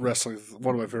Yeah. wrestling,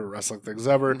 one of my favorite wrestling things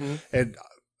ever. Mhm. And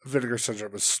Vinegar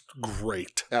Syndrome is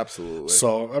great. Absolutely.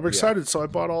 So I'm excited. So I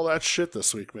bought all that shit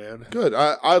this week, man. Good.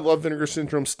 I love Vinegar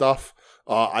Syndrome stuff.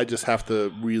 I just have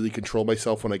to really control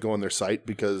myself when I go on their site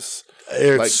because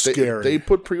It's scary. They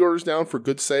put pre-orders down for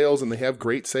good sales and they have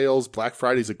great sales. Black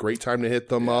Friday's a great time to hit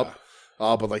them up.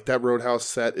 But like that Roadhouse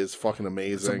set is fucking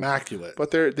amazing. It's immaculate.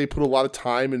 But they put a lot of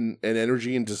time and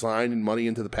energy and design and money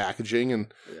into the packaging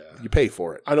and you pay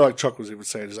for it. I know, like Chuck was even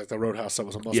saying, it's like the Roadhouse set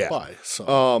was a must buy.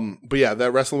 So But yeah,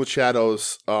 that Wrestling with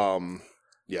Shadows,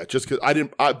 yeah, just because I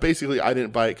didn't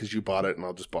buy it because you bought it and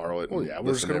I'll just borrow it. well, And yeah,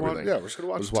 we're just gonna watch. everything. Yeah, we're just gonna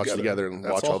watch. We'll just watch it together and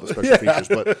That's watch all the special Yeah. features.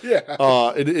 But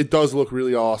yeah, it does look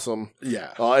really awesome.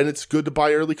 yeah, And it's good to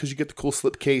buy early because you get the cool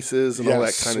slip cases and all that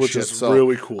Yes, kind of which shit. is So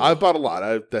really cool. I've bought a lot.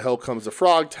 The Hell Comes to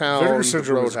Frogtown, Vinegar the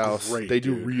Syndrome is Roadhouse. great, They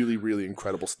do dude. really, really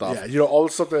incredible stuff. yeah. You know, all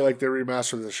the stuff they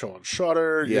remastered the show on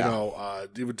Shudder. Yeah. You know,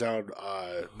 even down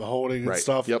Mahoning and Right.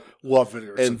 stuff. Yep. Love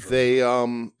Vinegar And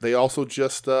Syndrome. they also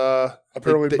just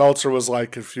Apparently, they- Meltzer was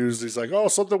like confused. He's like, "Oh,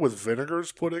 something with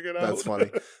vinegar's putting it out." That's funny.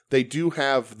 They do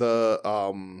have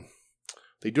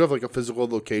they do have like a physical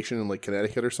location in like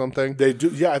Connecticut or something. They do.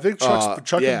 Yeah, I think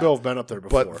Chuck yeah. and Bill have been up there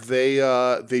before. But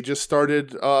they just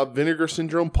started Vinegar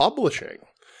Syndrome publishing.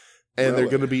 And they're Really?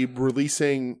 going to be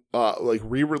releasing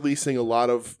re-releasing a lot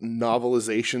of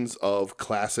novelizations of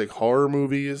classic horror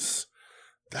movies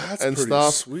That's and pretty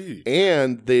stuff. sweet.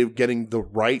 And they're getting the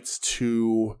rights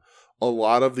to a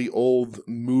lot of the old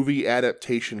movie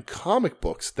adaptation comic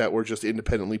books that were just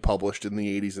independently published in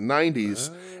the 80s and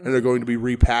 90s. And they're going to be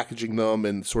repackaging them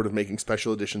and sort of making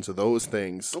special editions of those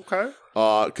things. Okay.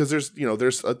 Because there's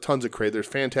tons of there's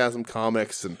Phantasm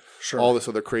Comics and Sure. all this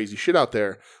other crazy shit out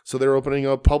there. So they're opening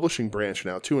a publishing branch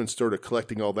now too and sort of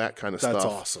collecting all that kind of That's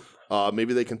stuff. awesome.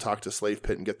 Maybe they can talk to Slave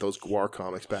Pit and get those Gwar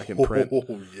comics back in print.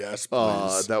 Oh, yes,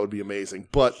 please. That would be amazing.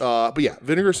 But yeah,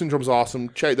 Vinegar Syndrome's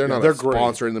awesome. They're not they're a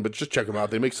sponsor in them, but just check them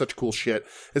out. They make such cool shit.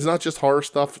 It's not just horror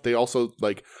stuff. They also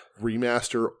like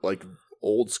remaster like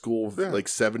old school like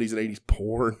 70s and 80s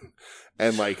porn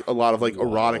and like a lot of like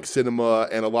erotic cinema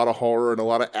and a lot of horror and a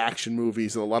lot of action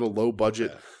movies and a lot of low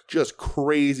budget just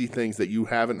crazy things that you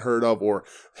haven't heard of or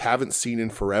haven't seen in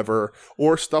forever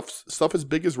or stuff as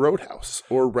big as Roadhouse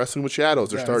or Wrestling with Shadows.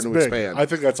 They're starting to it's big. expand. I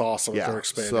think that's awesome. Yeah, They're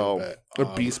expanding so a bit. or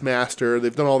Beastmaster,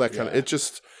 they've done all that kind of. It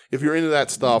just if you're into that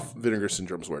stuff, Vinegar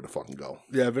Syndrome's where to fucking go.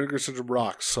 Yeah, Vinegar Syndrome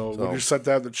rocks. So when you sent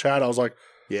that in the chat, I was like,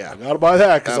 Yeah, I gotta buy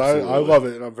that because I Absolutely. love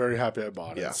it and I'm very happy I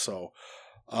bought it. Yeah. So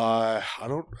I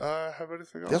don't have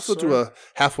anything else. they also do a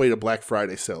halfway to Black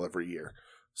Friday sale every year,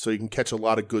 so you can catch a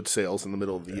lot of good sales in the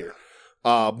middle of the year.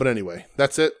 But anyway,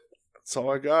 that's it. That's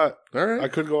all I got. All right. I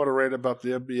could go on a rant about the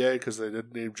NBA because they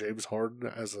didn't name James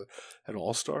Harden as an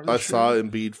All-Star. I saw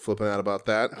Embiid flipping out about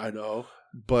that. I know.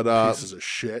 But pieces of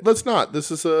shit. let's not.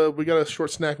 This is we got a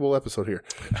short snackable episode here.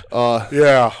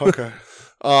 Yeah, okay.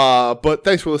 But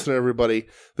thanks for listening, everybody.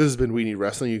 This has been We Need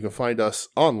Wrestling. You can find us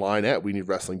online at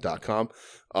WeNeedWrestling.com,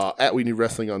 at We Need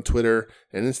Wrestling on Twitter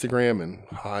and Instagram and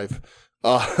Hive.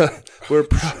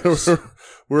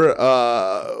 We're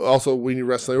also We Need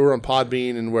Wrestling. We're on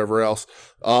Podbean and wherever else.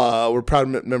 We're a proud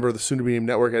member of the Soon to Be Named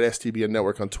Network at STBN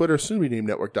Network on Twitter,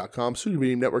 soon-to-be-named-network.com,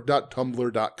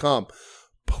 soon-to-be-named-network.tumblr.com.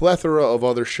 Plethora of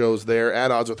other shows there.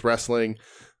 At Odds with Wrestling,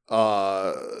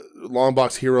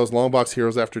 Longbox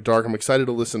Heroes After Dark. I'm excited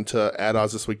to listen to At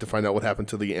Odds this week to find out what happened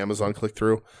to the Amazon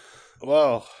click-through.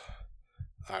 Well,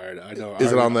 all right, I know.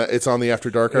 Is it on the? It's on the After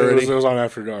Dark already. It was on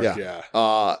After Dark. Yeah.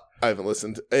 I haven't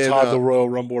listened. And, Todd the Royal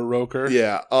Rumble Roker.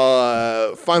 Yeah.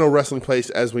 Final Wrestling Place,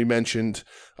 as we mentioned.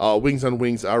 Wings on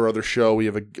Wings, our other show. We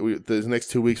have the next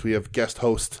 2 weeks. We have guest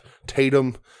host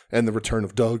Tatum and the return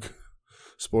of Doug.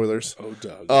 Spoilers. Oh,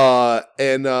 Doug.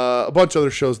 And a bunch of other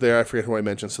shows there. I forget who I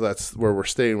mentioned, so that's where we're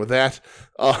staying with that.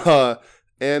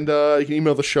 And you can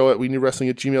email the show at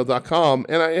weneedwrestling@gmail.com.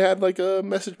 And I had like a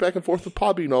message back and forth with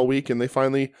Podbean all week, and they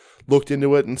finally looked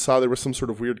into it and saw there was some sort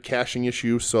of weird caching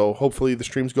issue. So hopefully the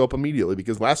streams go up immediately,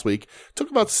 because last week it took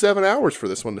about 7 hours for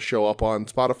this one to show up on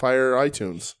Spotify or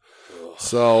iTunes.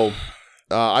 So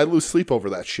I lose sleep over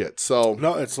that shit. So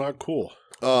no, it's not cool.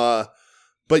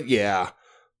 But yeah,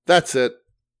 that's it.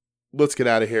 Let's get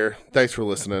out of here. Thanks for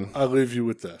listening. I'll leave you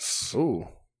with this. Ooh.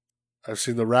 I've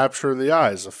seen the rapture in the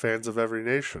eyes of fans of every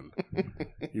nation.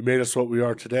 You made us what we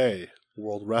are today,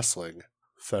 World Wrestling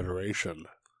Federation.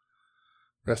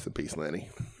 Rest in peace, Lanny.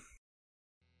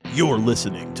 You're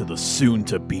listening to the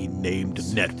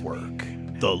soon-to-be-named network,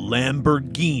 the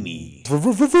Lamborghini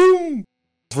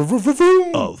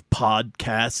of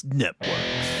podcast networks.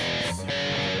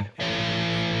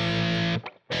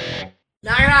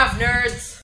 Knock it off, nerds!